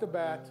 right off the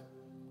bat,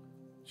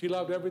 she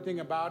loved everything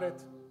about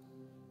it.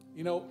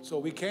 You know, so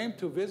we came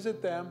to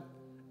visit them,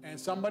 and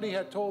somebody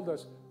had told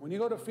us, when you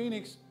go to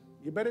Phoenix,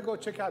 you better go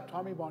check out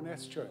Tommy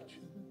Barnett's church.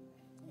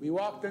 We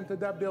walked into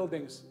that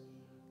building,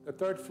 the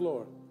third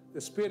floor.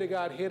 The Spirit of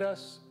God hit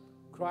us,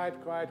 cried.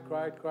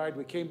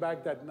 We came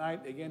back that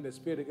night. Again, the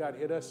Spirit of God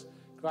hit us,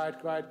 cried.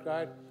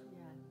 Yeah.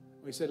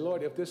 We said,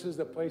 Lord, if this is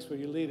the place where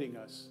you're leading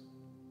us,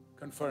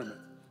 confirm it.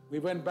 We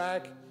went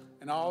back,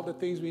 and all the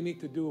things we need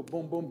to do,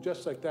 boom, boom,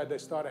 just like that, they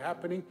started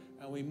happening,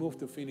 and we moved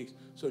to Phoenix.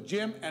 So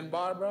Jim and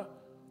Barbara,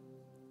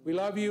 we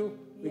love you.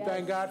 We Yes.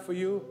 thank God for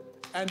you.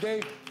 And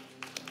they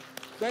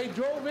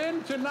drove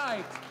in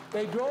tonight.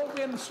 They drove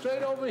in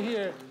straight over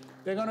here.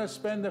 They're going to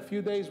spend a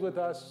few days with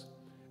us.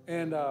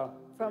 And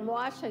From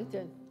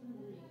Washington.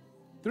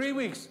 3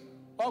 weeks.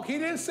 Oh, he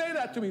didn't say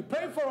that to me.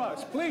 Pray for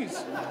us,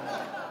 please.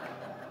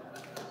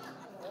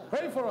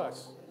 Pray for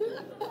us.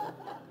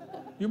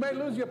 You may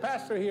lose your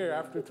pastor here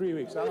after 3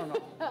 weeks. I don't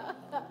know.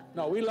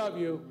 No, we love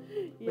you.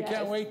 We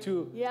can't Yes. wait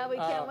to Yeah, we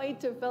can't wait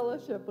to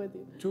fellowship with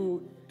you.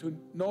 to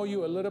know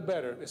you a little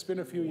better. It's been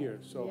a few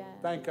years, so Yeah.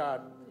 thank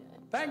God.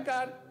 Thank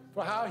God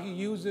for how he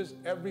uses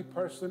every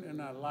person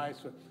in our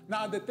lives.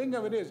 Now, the thing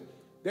of it is,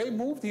 they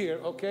moved here,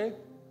 okay?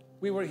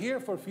 We were here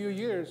for a few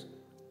years.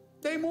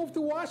 They moved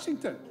to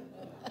Washington.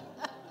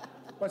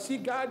 But see,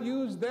 God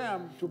used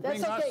them to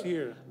bring That's okay. us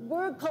here.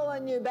 We're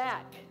calling you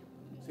back.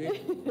 See?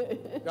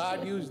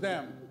 God used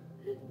them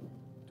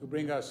to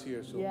bring us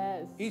here. So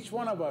Yes. each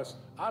one of us,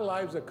 our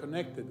lives are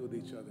connected with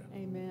each other.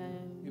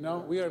 Amen. You know,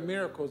 we are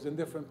miracles in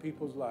different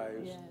people's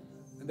lives.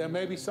 Yes. And there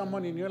may be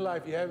someone in your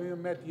life you haven't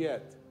even met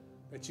yet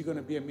that you're going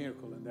to be a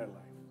miracle in their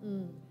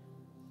life.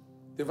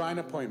 Divine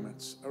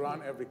appointments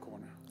around every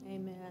corner.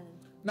 Amen.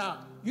 Now,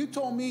 you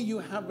told me you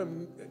have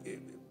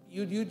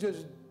you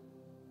just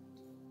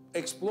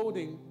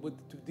exploding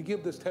to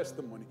give this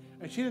testimony.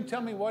 And she didn't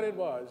tell me what it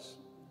was.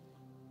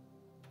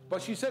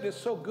 But she said it's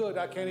so good,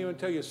 I can't even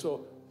tell you.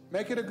 So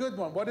make it a good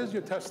one. What is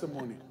your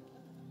testimony?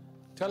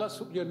 Tell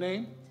us your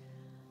name.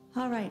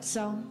 All right,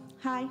 so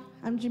hi,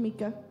 I'm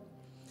Jamaica,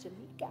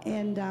 Jamaica.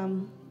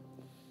 and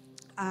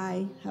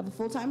I have a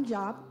full-time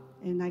job,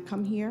 and I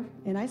come here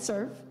and I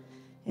serve,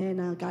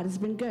 and God has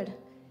been good.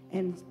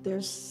 And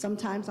there's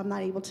sometimes I'm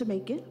not able to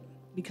make it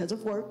because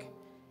of work.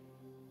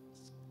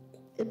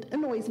 It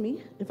annoys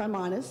me, if I'm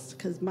honest,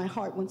 because my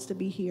heart wants to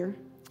be here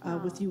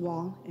with you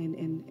all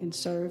and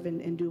serve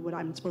and do what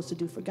I'm supposed to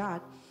do for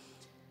God.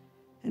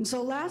 And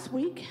so last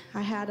week,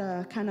 I had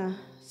a kind of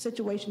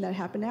situation that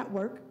happened at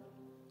work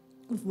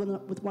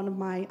with one of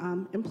my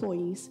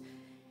employees.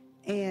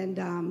 And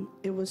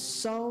it was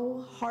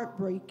so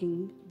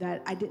heartbreaking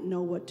that I didn't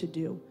know what to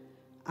do.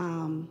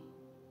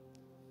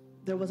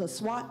 There was a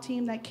SWAT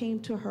team that came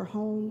to her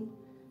home,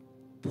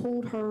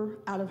 pulled her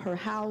out of her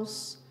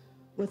house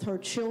with her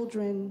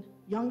children,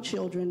 young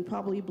children,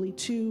 probably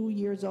 2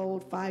 years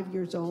old, 5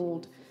 years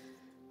old.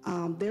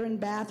 They're in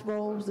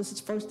bathrobes. This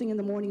is first thing in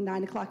the morning,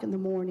 9 o'clock in the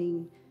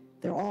morning.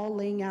 They're all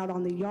laying out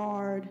on the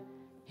yard,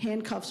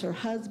 handcuffs her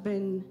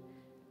husband,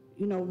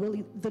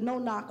 really the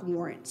no-knock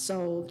warrant.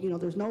 So,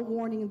 there's no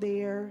warning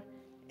there,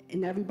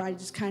 and everybody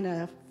just kind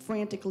of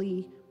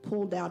frantically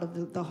pulled out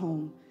of the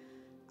home.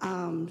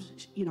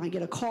 I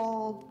get a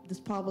call. This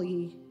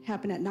probably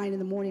happened at 9 in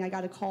the morning. I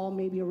got a call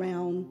maybe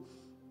around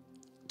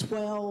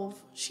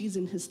 12. She's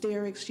in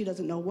hysterics. She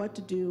doesn't know what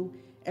to do.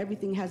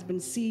 Everything has been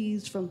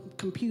seized from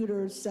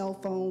computers, cell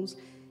phones,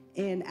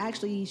 and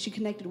actually she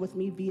connected with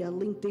me via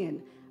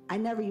LinkedIn. I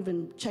never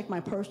even check my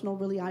personal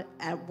really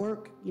at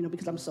work,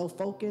 because I'm so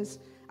focused.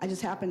 I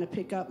just happened to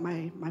pick up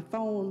my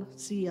phone,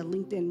 see a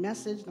LinkedIn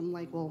message, and I'm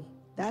like, well,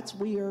 that's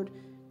weird.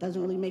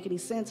 Doesn't really make any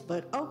sense,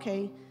 but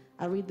okay.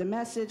 I read the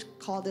message,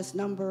 call this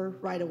number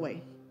right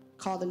away.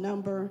 Call the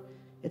number.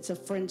 It's a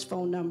friend's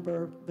phone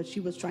number, but she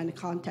was trying to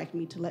contact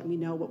me to let me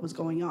know what was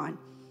going on.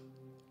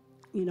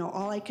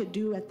 All I could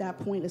do at that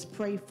point is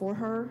pray for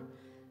her.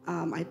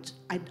 I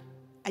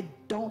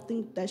don't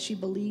think that she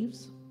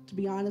believes, to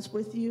be honest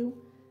with you.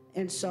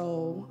 And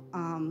so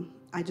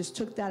I just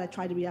took that. I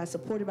tried to be as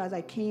supportive as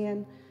I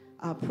can,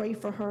 pray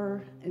for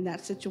her in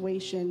that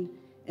situation,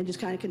 and just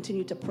kind of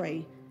continue to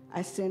pray.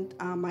 I sent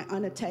my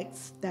aunt a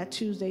text that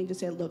Tuesday and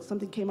just said, look,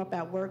 something came up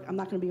at work. I'm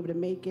not going to be able to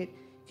make it.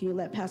 Can you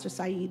let Pastor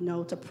Saeed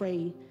know to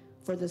pray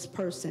for this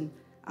person?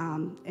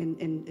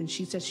 And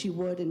she said she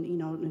would,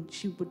 and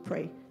she would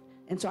pray.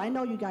 And so I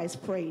know you guys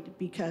prayed,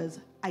 because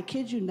I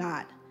kid you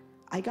not,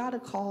 I got a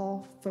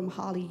call from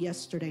Holly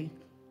yesterday.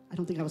 I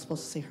don't think I was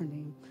supposed to say her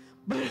name,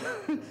 but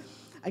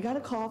I got a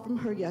call from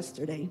her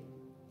yesterday,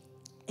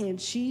 and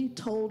she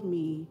told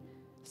me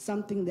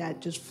something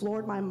that just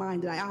floored my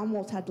mind, that I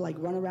almost had to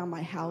run around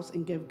my house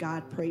and give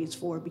God praise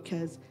for,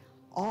 because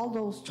all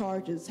those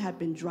charges have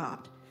been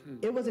dropped.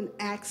 It was an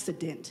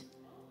accident.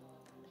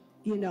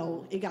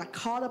 It got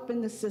caught up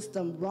in the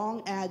system,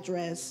 wrong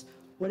address,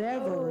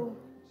 whatever. Oh.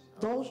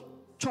 Those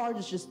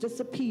charges just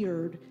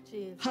disappeared.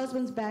 Jeez.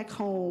 Husband's back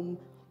home,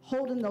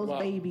 holding those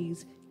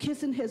babies,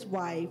 kissing his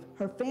wife,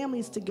 her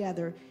family's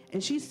together.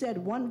 And she said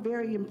one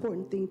very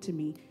important thing to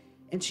me.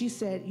 And she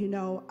said,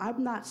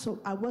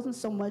 I wasn't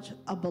so much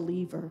a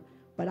believer,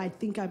 but I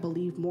think I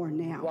believe more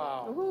now.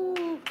 Wow.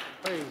 Ooh.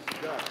 Praise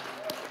God.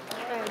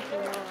 Thank you,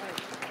 Lord.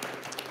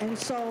 And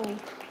so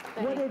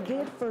what it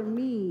did for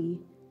me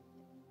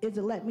is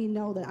it let me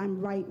know that I'm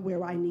right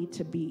where I need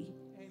to be.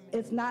 Amen.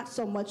 It's not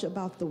so much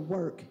about the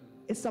work.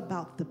 It's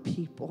about the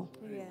people.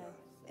 Yes.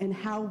 And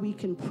how we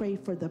can pray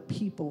for the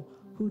people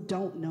who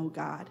don't know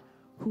God,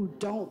 who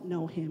don't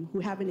know him, who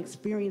haven't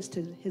experienced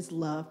his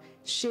love.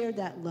 Share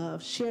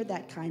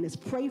that kindness.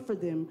 Pray for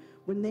them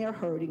when they're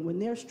hurting, when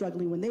they're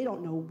struggling, when they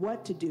don't know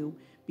what to do,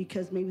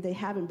 because maybe they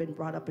haven't been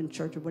brought up in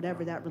church or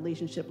whatever that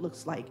relationship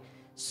looks like.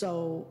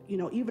 So,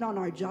 even on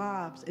our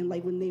jobs, and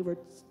when they were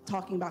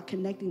talking about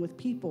connecting with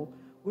people,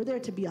 we're there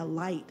to be a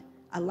light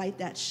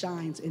that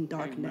shines in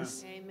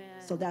darkness. Amen.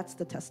 So that's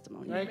the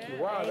testimony. Thank you.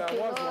 Wow, that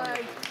was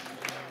wonderful.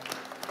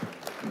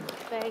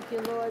 Thank you,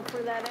 Lord,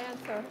 for that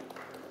answer.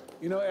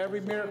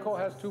 Every miracle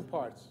has two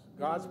parts.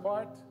 God's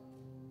part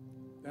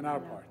and our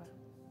part.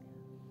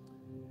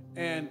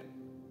 And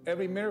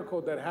every miracle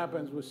that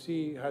happens, we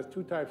see, has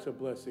two types of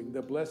blessing.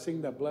 The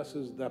blessing that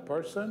blesses the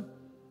person,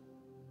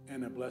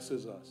 and it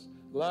blesses us.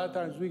 A lot of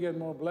times we get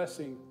more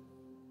blessing,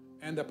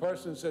 and the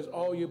person says,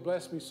 oh, you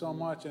blessed me so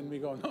much. And we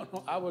go,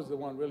 no, I was the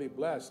one really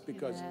blessed,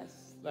 because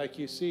like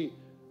you see,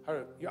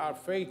 our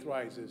faith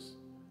rises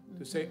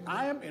to say,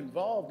 I am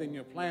involved in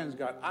your plans,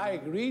 God. I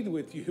agreed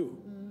with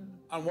you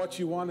on what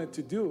you wanted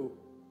to do,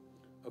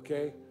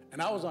 okay?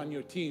 And I was on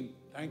your team.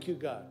 Thank you,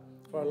 God,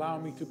 for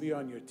allowing me to be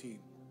on your team.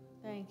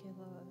 Thank you,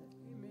 Lord.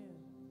 Amen.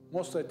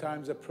 Most of the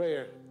times, a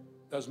prayer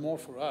does more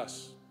for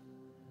us.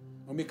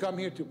 When we come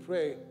here to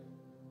pray,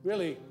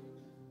 really,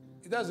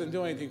 it doesn't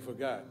do anything for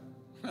God.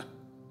 I'm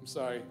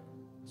sorry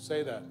to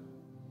say that.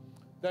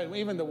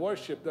 Even the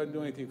worship doesn't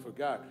do anything for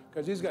God,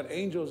 because he's got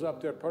angels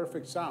up there,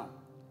 perfect sound.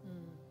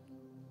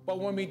 But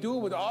when we do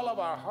it with all of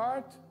our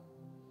heart,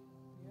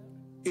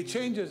 it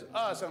changes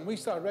us, and we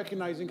start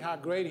recognizing how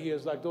great he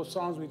is, like those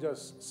songs we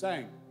just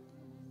sang.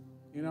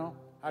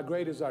 How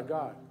great is our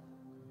God.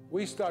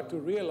 We start to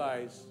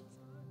realize,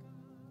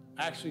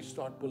 actually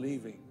start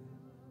believing.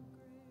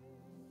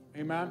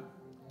 Amen?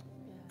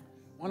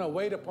 I want to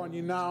wait upon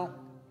you now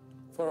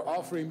for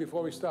offering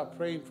before we start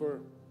praying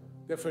for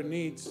different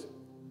needs.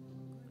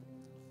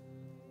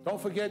 Don't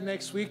forget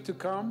next week to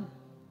come.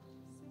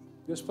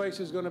 This place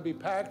is going to be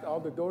packed. All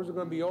the doors are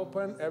going to be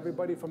open.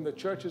 Everybody from the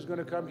church is going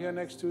to come here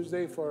next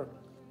Tuesday for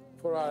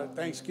our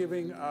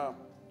Thanksgiving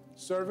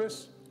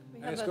service.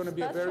 And it's going to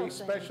be a very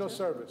special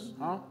service.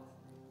 Huh?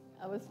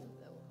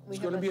 It's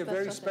going to be a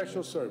very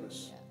special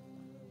service. Yeah.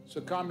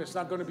 So come. It's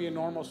not going to be a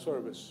normal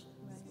service.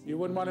 Right. You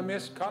wouldn't want to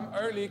miss. Come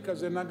early,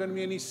 because there's not going to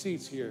be any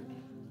seats here.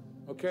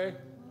 Okay?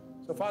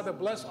 So Father,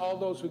 bless all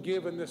those who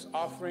give in this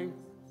offering.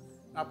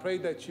 I pray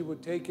that you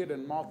would take it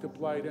and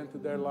multiply it into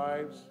their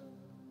lives.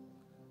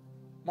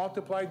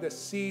 Multiply the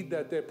seed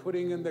that they're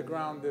putting in the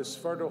ground, this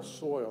fertile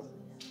soil.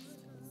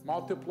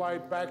 Multiply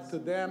it back to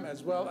them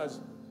as well as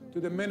to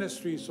the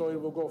ministry, so it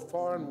will go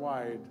far and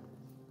wide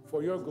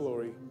for your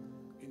glory.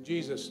 In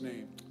Jesus'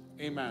 name,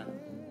 amen.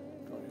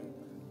 Go ahead.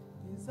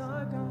 Is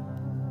our God.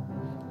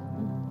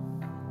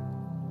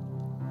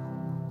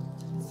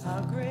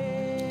 How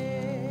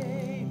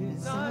great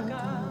is our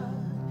God.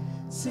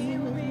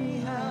 Sing with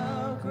me,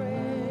 how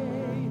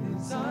great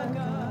is our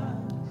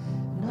God.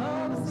 And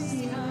all will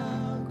see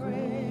how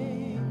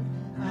great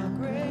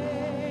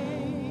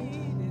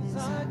is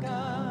our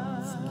God.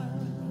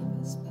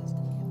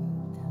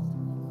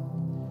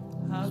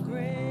 How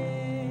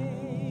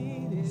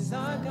great is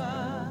our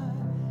God.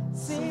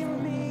 Sing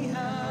with me,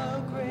 how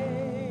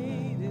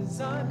great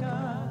is our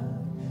God.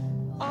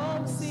 All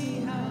will see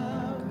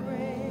how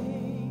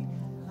great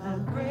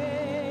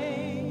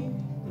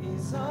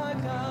is our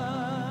God.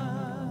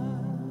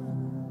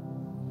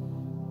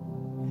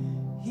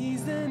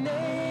 He's the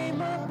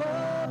name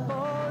above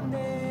all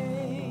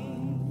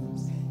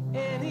names,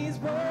 and he's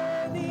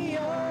worthy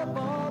of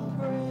all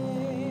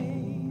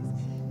praise.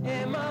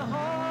 And my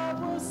heart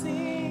will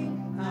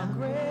sing, how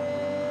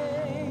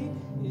great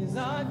is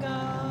our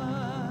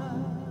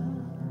God.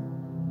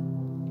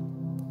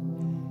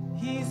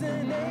 He's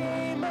the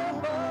name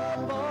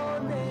above all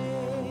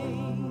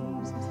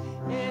names,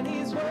 and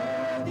he's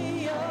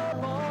worthy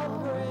of all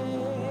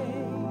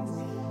praise.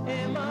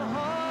 And my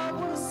heart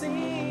will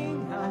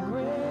sing, how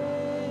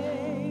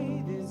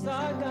great is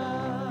our God.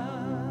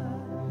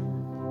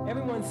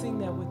 Everyone sing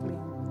that with me.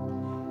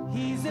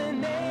 He's the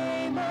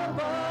name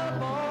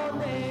above all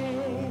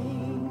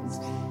names,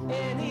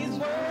 and he's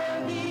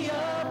worthy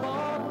of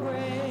all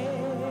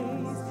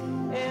praise.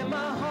 And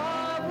my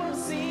heart will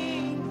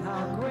sing,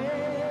 how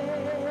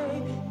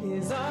great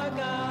is our God.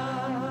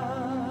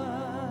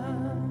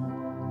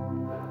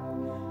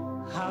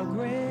 How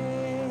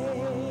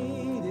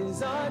great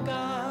is our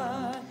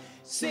God.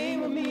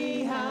 Sing with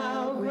me,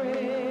 how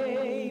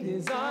great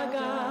is our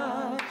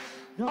God.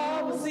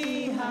 All will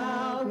see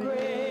how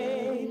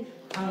great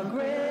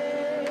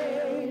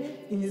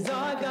is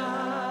our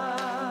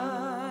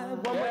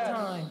God. One more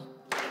time.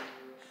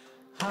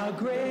 How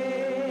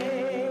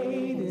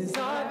great is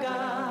our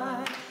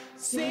God.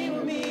 Sing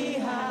with me,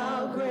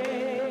 how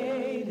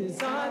great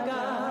is our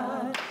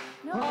God.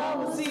 All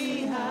will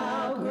see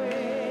how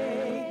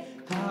great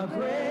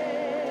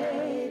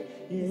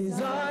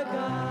is our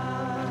God.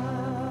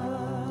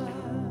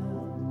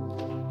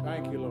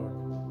 Thank you, Lord.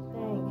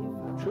 Thank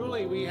you.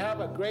 Truly, we have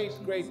a great,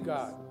 great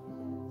God.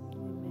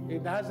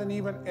 It hasn't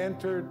even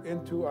entered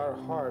into our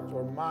hearts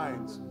or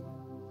minds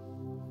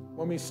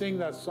when we sing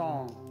that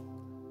song,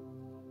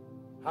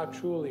 how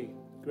truly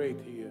great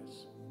he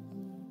is.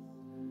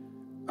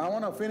 I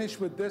want to finish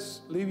with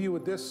this, leave you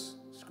with this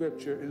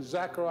scripture in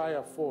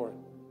Zechariah 4.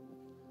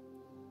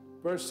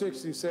 Verse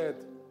 6, he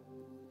said,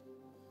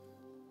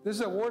 this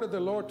is a word of the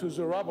Lord to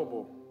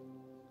Zerubbabel.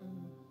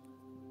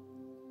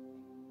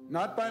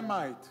 Not by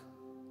might,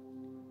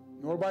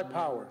 nor by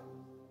power,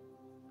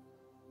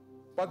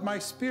 but my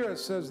spirit,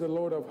 says the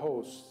Lord of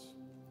hosts.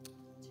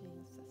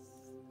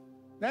 Jesus.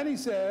 Then he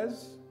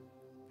says,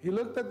 he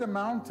looked at the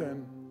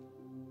mountain.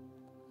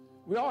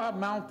 We all have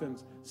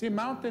mountains. See,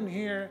 mountain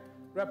here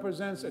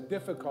represents a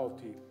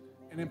difficulty,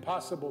 an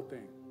impossible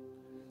thing.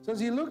 Says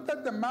he looked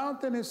at the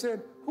mountain and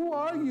said, who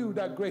are you,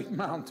 that great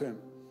mountain?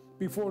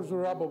 Before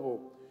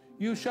Zerubbabel,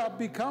 you shall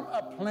become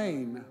a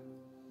plain,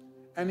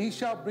 and he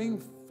shall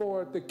bring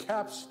forth the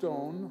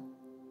capstone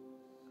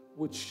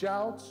with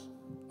shouts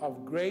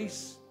of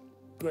grace,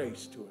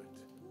 grace to it.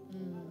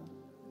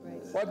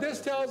 Grace. What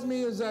this tells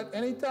me is that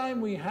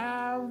anytime we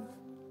have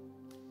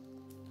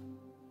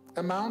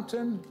a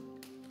mountain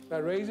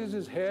that raises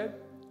his head,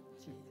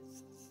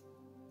 Jesus.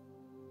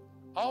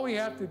 all we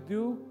have to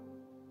do,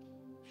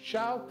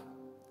 shout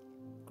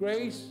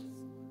grace,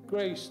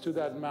 grace to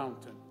that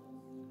mountain.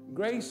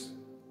 Grace,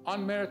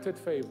 unmerited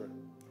favor.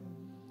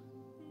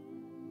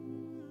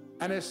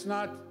 And it's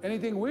not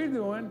anything we're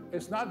doing,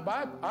 it's not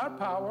by our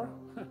power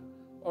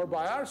or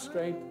by our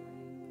strength,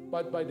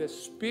 but by the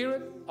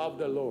Spirit of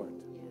the Lord.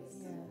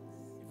 Yes.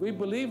 If we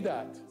believe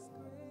that,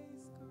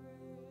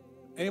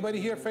 anybody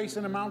here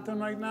facing a mountain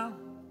right now?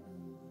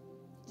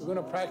 We're going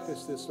to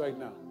practice this right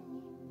now.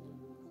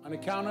 On the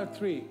count of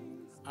 3,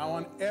 I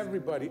want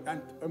everybody,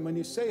 and when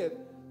you say it,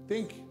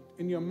 think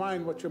in your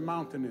mind what your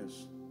mountain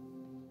is.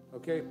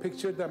 Okay?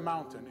 Picture the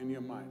mountain in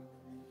your mind.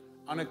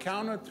 On the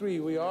count of 3,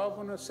 we all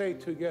going to say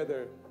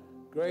together,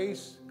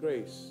 grace,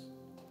 grace.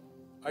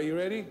 Are you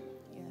ready?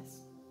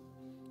 Yes.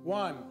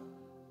 1,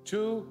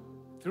 2,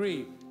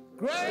 3.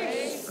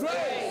 Grace,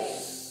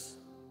 grace.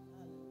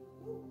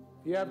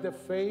 You have the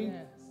faith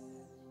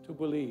to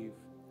believe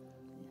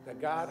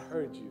that God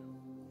heard you.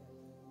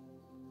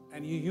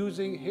 And you're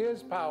using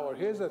his power,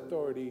 his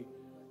authority,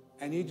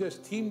 and you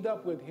just teamed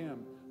up with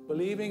him,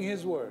 believing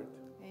his word.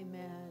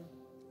 Amen.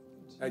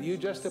 That you're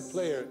just a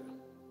player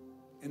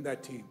in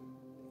that team.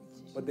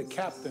 But the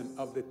captain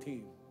of the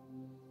team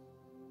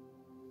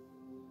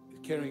is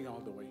carrying all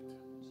the weight.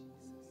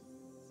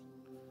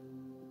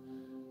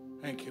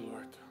 Thank you,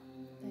 Lord.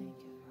 Thank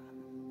you,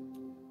 Father.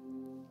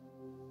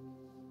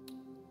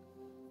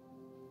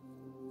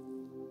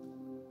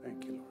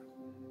 Thank you, Lord.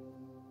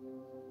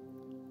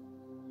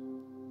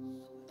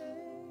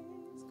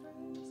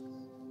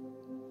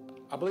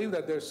 I believe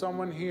that there's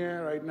someone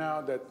here right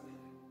now that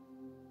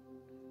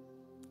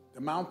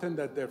the mountain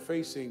that they're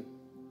facing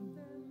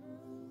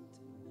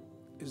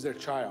is their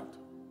child.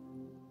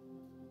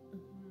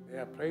 They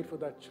have prayed for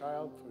that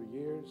child for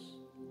years.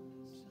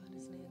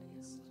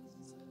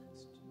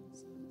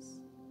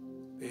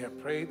 They have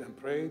prayed and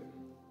prayed.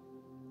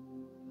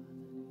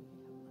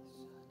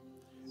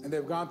 And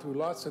they've gone through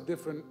lots of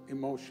different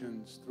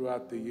emotions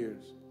throughout the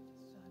years.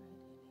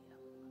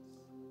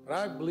 But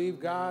I believe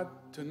God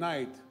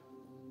tonight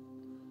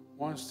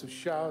wants to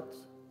shout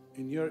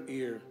in your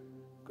ear,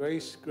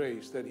 grace,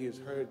 grace, that He has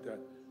heard that.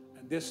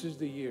 And this is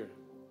the year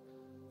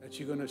that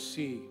you're going to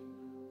see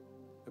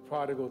the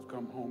prodigals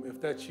come home. If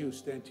that's you,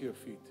 stand to your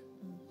feet.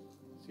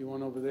 See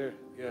one over there?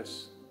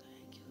 Yes.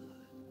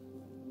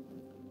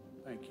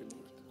 Thank you, Lord.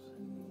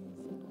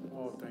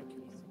 Oh, thank you,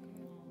 Lord.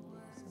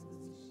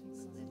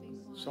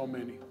 So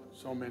many,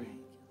 so many.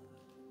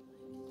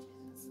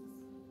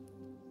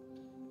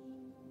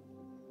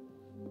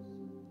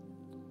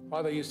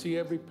 Father, you see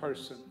every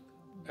person,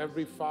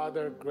 every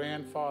father,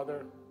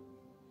 grandfather,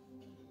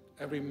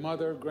 every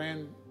mother,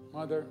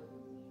 grandmother,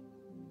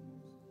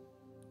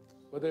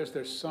 whether it's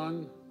their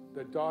son,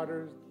 their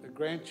daughters, their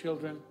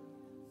grandchildren.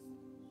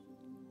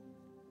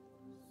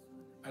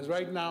 As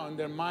right now in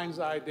their mind's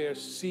eye, they're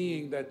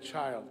seeing that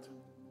child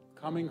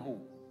coming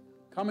home,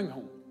 coming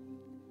home.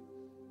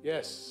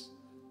 Yes,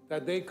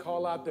 that they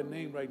call out the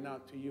name right now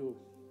to you.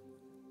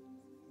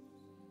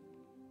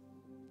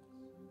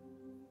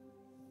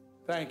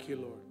 Thank you,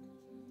 Lord.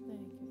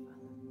 Thank you,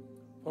 Father.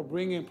 For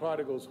bringing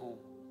prodigals home.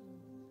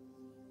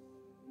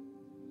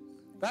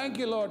 Thank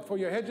you, Lord, for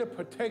your hedge of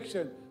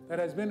protection that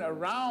has been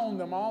around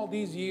them all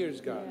these years,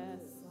 God.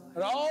 Yes, Lord.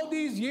 And all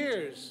these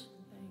years,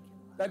 Thank you,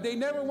 Lord. that they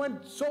never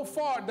went so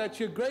far that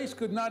your grace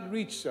could not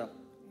reach them.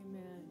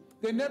 Amen.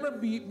 They never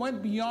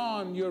went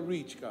beyond your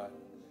reach, God.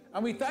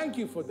 And we thank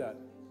you for that.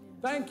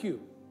 Thank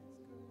you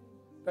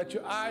that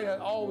your eye had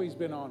always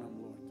been on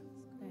them, Lord.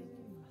 Thank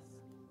you,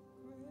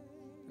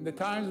 Father. In the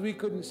times we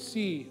couldn't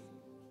see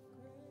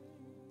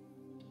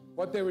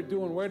what they were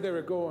doing, where they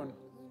were going,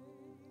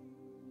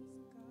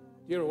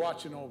 you were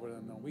watching over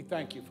them, though. We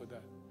thank you for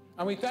that.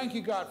 And we thank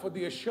you, God, for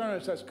the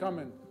assurance that's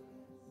coming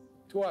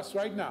to us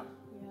right now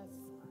Yes,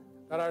 Lord.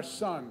 that our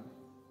son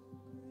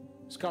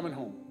is coming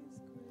home.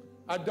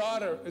 Our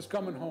daughter is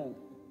coming home.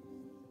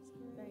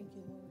 Thank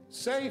you, Lord.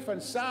 Safe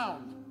and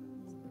sound.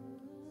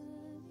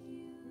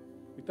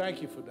 We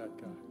thank you for that,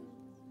 God.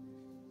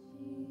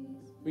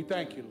 We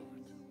thank you, Lord.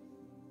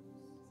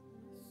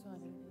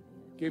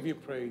 Give you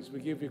praise.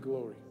 We give you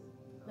glory.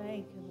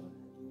 Thank you,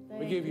 Lord.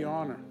 We give you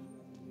honor.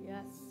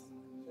 Yes.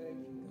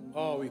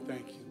 Oh, we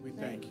thank you. We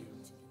thank you.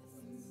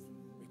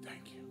 We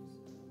thank you.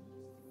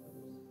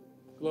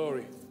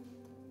 Glory.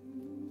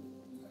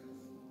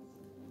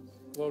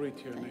 Glory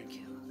to your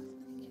name.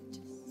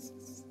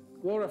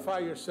 Glorify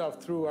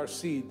yourself through our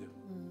seed,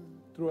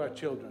 through our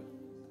children,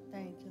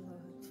 Thank you,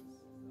 Lord.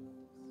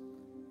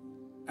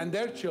 and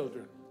their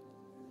children.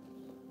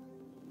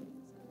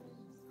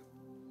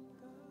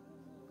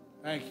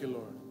 Thank you,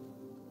 Lord.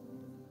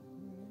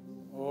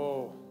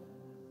 Oh,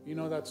 you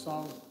know that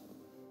song?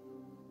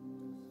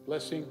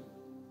 Blessing.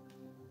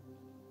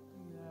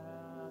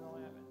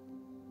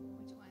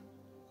 Which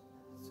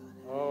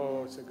one?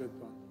 Oh, it's a good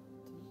one.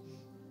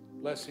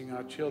 Blessing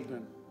our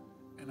children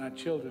and our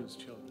children's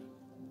children.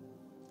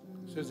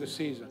 This is the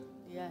season.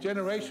 Yes.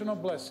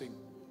 Generational blessing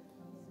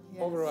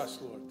Yes. over us,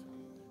 Lord.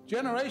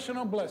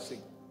 Generational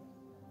blessing.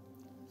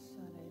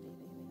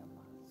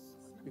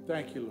 We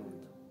thank you, Lord.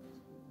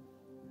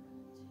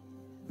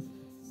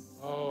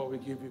 Oh, we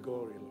give you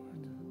glory, Lord.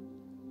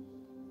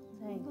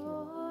 Thank you.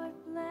 Lord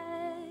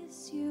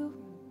bless you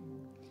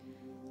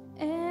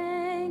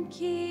and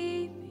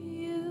keep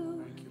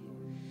you. Thank you,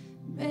 Lord.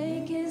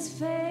 Make His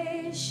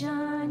face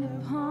shine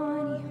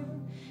upon you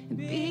and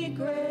be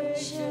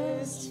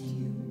gracious to you.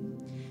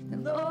 The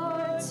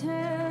Lord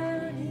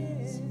turn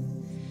His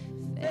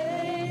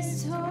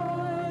face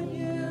toward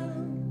you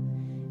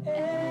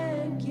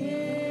and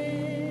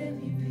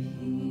give you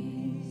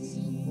peace.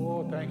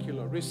 Oh, thank you,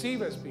 Lord. Receive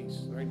His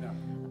peace right now.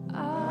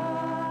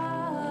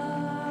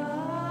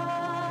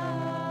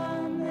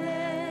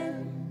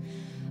 Amen.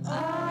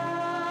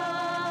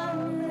 Amen.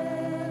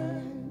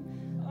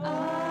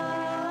 Amen.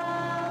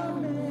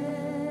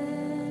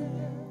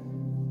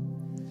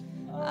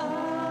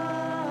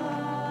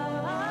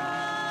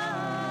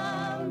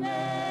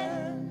 Amen.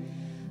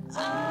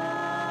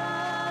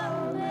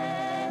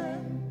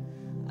 Amen.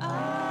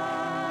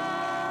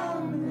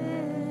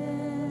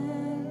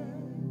 Amen.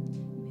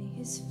 May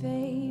His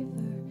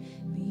favor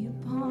be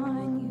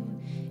upon you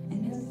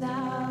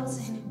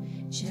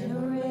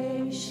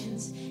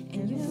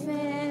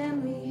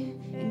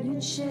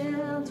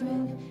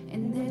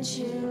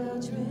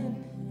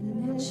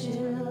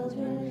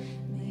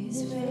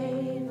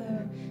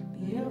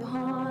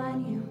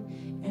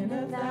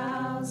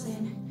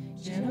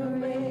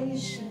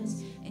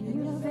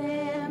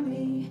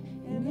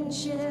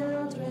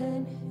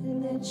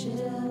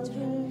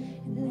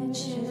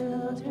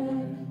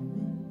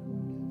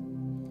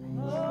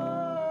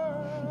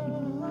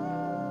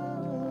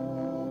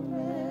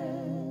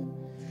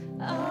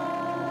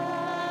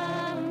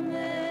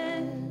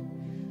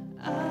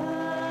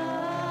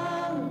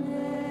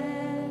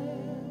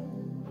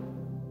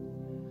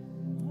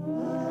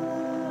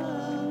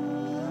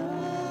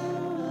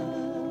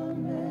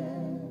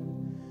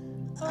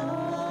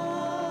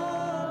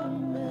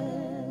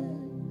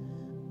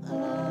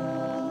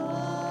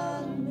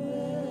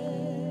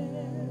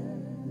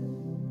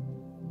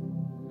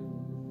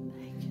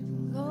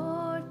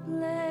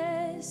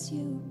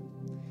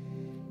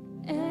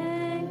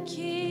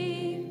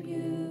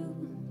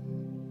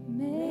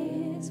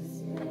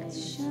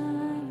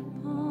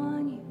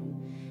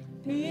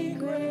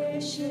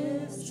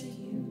wishes to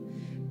you.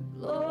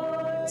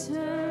 Lord,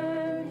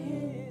 turn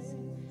his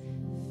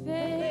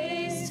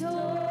face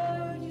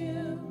toward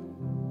you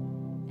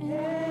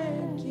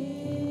and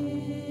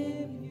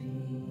give you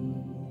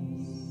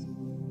peace.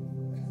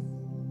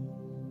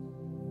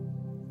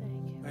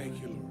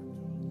 Thank you, Lord.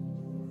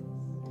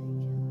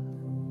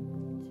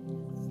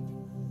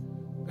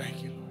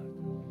 Thank you, Lord.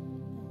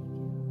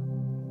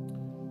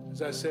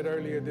 As I said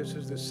earlier, this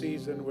is the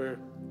season where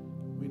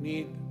we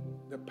need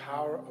the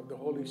power of the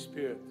Holy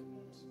Spirit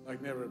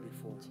like never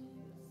before.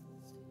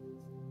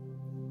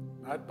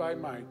 Not by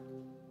might,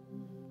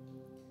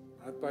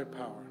 not by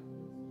power,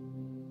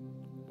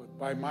 but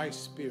by my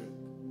Spirit,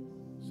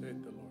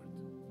 said the Lord.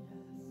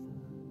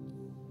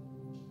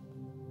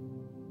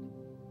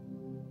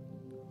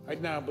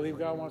 Right now, I believe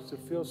God wants to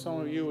fill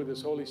some of you with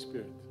His Holy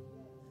Spirit.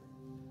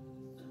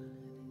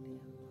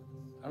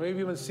 And maybe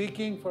you've been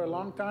seeking for a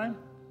long time,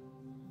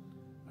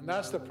 and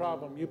that's the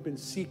problem. You've been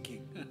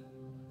seeking.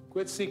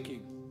 Quit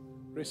seeking.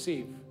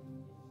 Receive.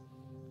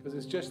 Because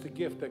it's just a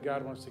gift that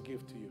God wants to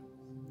give to you.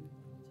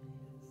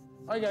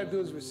 All you got to do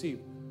is receive.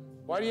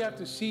 Why do you have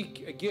to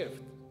seek a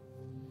gift?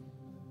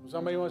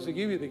 Somebody wants to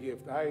give you the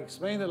gift. I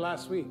explained it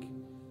last week.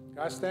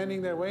 God's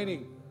standing there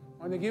waiting,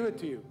 wanting to give it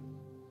to you.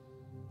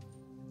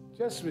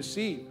 Just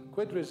receive.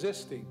 Quit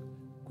resisting.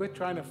 Quit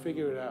trying to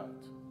figure it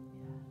out.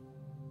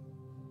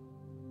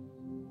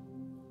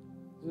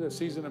 This is a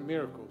season of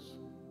miracles.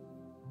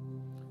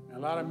 And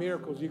a lot of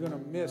miracles you're going to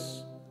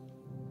miss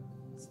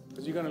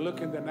because you're going to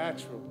look in the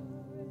natural.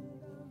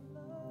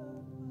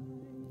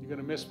 You're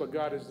going to miss what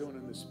God is doing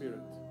in the Spirit.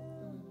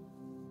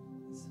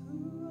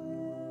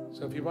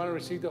 So if you want to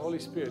receive the Holy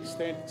Spirit,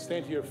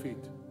 stand to your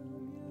feet.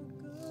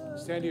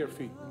 Stand to your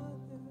feet.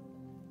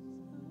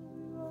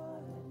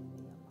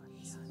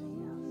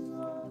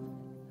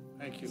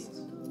 Thank you, Lord.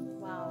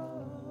 Wow.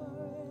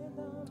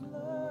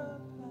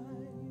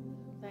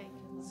 Thank you,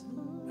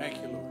 Lord. Thank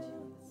you, Lord.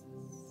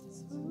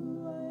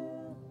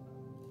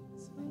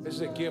 This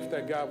is a gift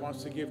that God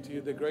wants to give to you.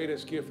 The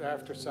greatest gift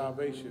after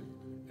salvation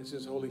is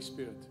His Holy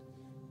Spirit.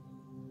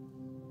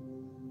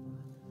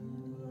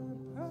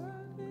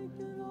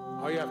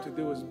 All you have to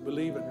do is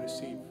believe and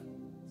receive.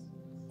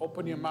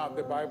 Open your mouth.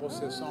 The Bible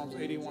says, Psalms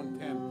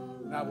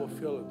 81:10, and I will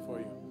fill it for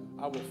you.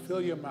 I will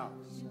fill your mouth.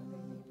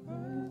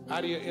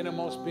 Out of your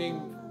innermost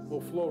being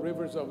will flow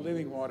rivers of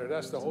living water.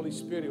 That's the Holy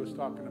Spirit He was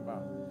talking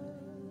about.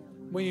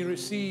 When you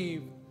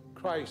receive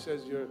Christ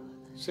as your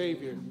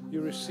Savior, you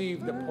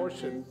receive the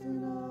portion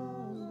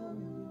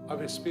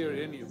of His Spirit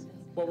in you.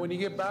 But when you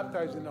get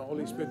baptized in the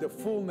Holy Spirit, the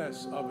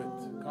fullness of it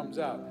comes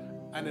out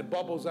and it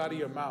bubbles out of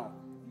your mouth.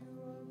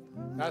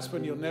 That's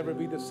when you'll never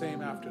be the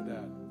same after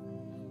that.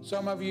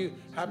 Some of you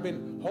have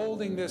been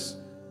holding this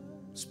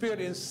Spirit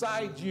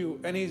inside you,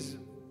 and He's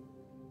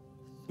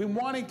been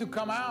wanting to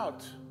come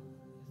out,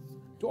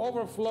 to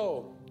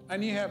overflow,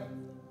 and you have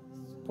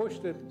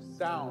pushed it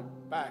down,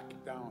 back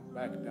down,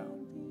 back down.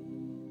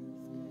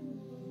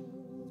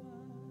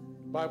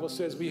 The Bible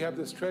says we have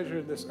this treasure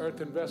in this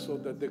earthen vessel,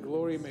 that the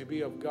glory may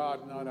be of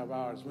God, not of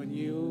ours. When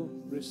you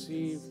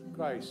receive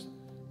Christ,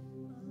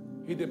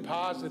 He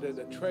deposited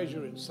a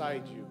treasure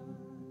inside you.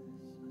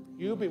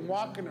 You've been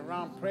walking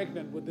around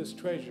pregnant with this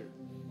treasure.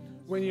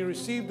 When you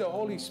receive the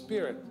Holy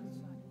Spirit,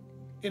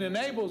 it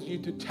enables you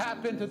to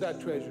tap into that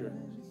treasure.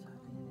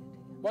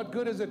 What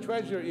good is a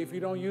treasure if you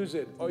don't use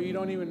it, or you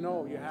don't even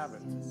know you have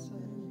it?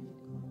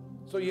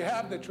 So you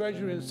have the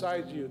treasure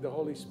inside you, the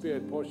Holy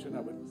Spirit portion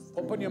of it.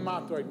 Open your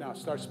mouth right now.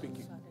 Start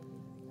speaking.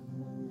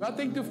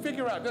 Nothing to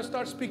figure out. Just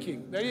start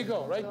speaking. There you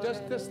go, right?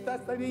 Just that's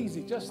that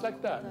easy, just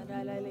like that.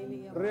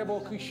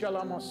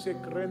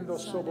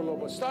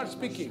 Start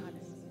speaking.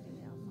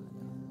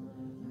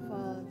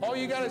 Oh,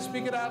 you got to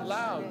speak it out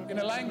loud in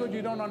a language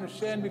you don't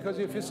understand, because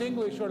if it's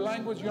English or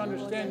language you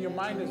understand, your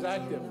mind is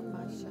active.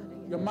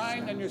 Your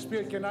mind and your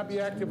spirit cannot be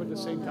active at the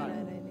same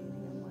time.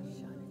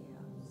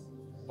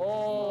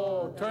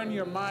 Oh, turn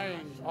your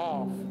mind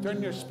off.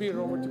 Turn your spirit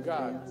over to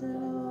God.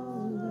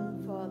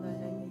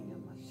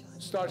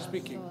 Start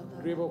speaking.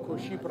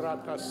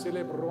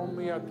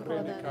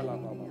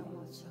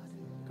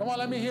 Come on,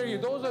 let me hear you.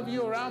 Those of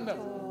you around them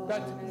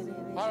that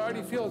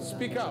already feel it,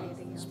 speak up.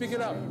 Speak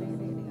it up.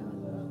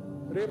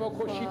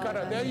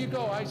 There you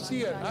go. I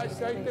see it.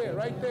 Right there,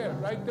 right there,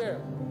 right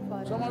there.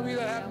 Some of you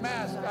that have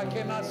masks, I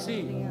cannot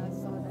see.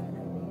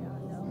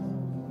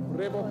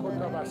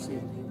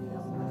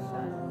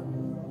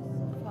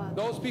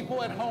 Those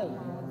people at home,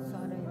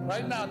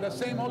 right now, the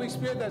same Holy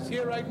Spirit that's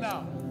here right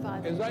now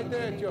is right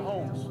there at your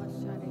homes.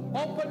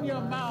 Open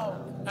your mouth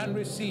and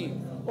receive.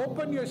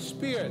 Open your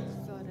spirit.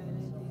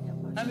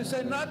 And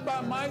say, not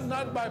by might,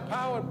 not by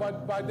power,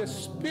 but by the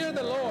Spirit of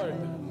the Lord,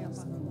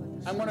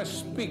 I'm going to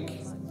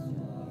speak.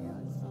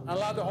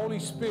 Allow the Holy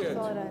Spirit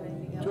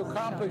to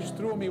accomplish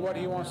through me what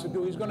He wants to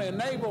do. He's going to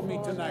enable me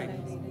tonight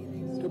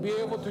to be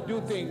able to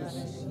do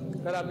things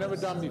that I've never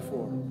done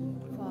before.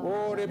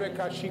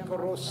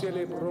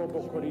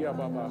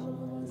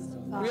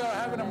 We are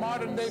having a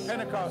modern day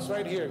Pentecost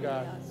right here,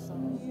 God.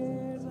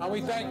 And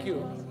we thank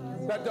you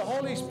that the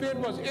Holy Spirit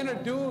was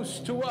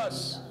introduced to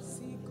us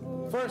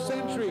first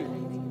century.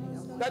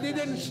 That it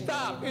didn't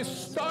stop. It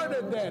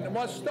started then. And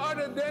what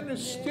started then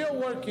is still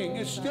working.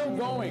 It's still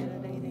going.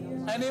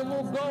 And it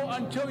will go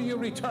until you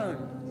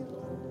return.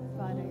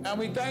 And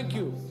we thank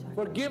you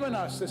for giving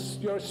us this,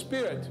 your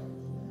spirit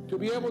to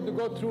be able to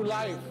go through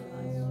life,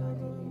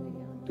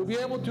 to be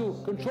able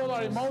to control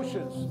our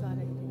emotions,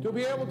 to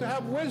be able to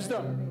have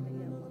wisdom,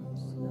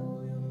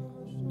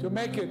 to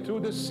make it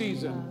through this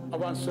season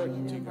of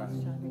uncertainty, God.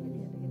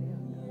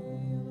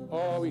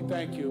 Oh, we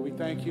thank you, we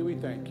thank you, we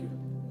thank you.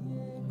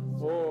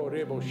 Oh,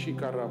 Rebo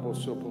Shikarabo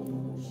Sopo.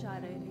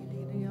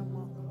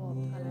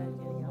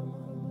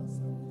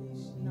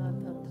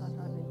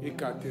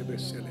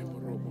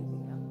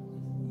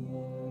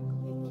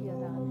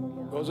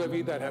 Those of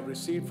you that have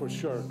received for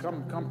sure,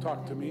 come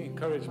talk to me,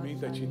 encourage me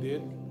that you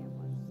did.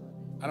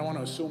 I don't want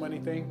to assume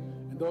anything.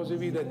 And those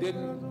of you that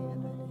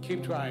didn't,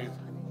 keep trying.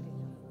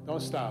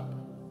 Don't stop.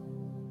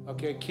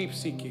 Okay, keep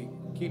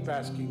seeking, keep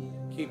asking,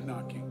 keep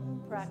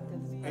knocking. Practice.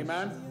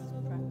 Amen?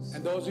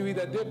 And those of you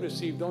that did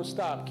receive, don't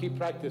stop. Keep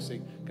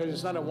practicing, because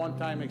it's not a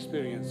one-time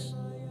experience.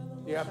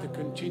 You have to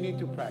continue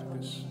to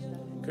practice,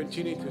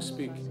 continue to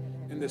speak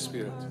in the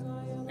Spirit.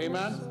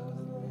 Amen?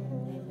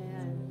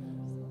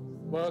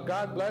 Well,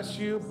 God bless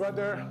you,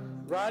 Brother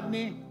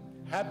Rodney.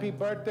 Happy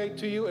birthday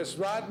to you. It's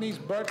Rodney's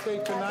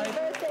birthday tonight.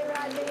 Happy birthday,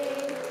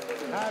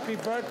 Rodney. Happy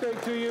birthday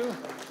to you.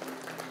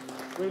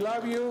 We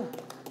love you.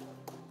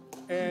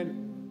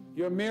 And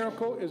your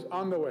miracle is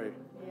on the way.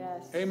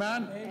 Yes.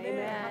 Amen?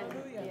 Amen.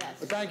 Yes.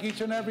 We thank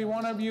each and every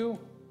one of you.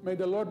 May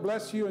the Lord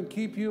bless you and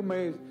keep you.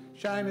 May He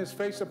shine His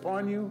face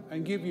upon you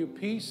and give you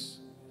peace.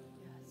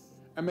 Yes.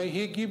 And may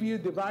He give you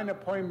divine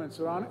appointments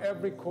around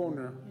every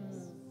corner.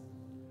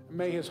 And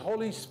may His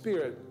Holy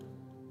Spirit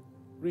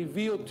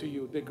reveal to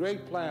you the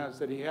great plans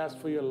that He has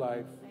for your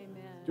life. Amen.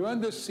 During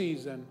this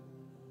season,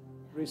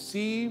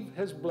 receive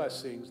His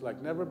blessings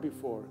like never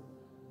before.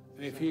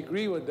 And if you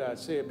agree with that,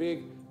 say a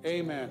big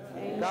amen.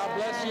 Amen. God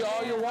bless you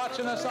all. You're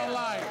watching us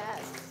online.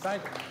 Yes.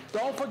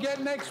 Don't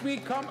forget next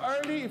week, come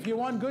early if you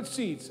want good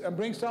seats and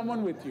bring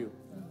someone with you.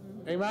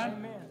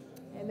 Amen?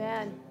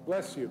 Amen.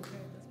 Bless you.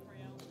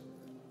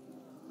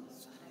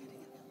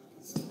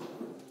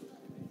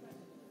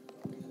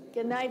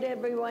 Good night,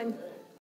 everyone.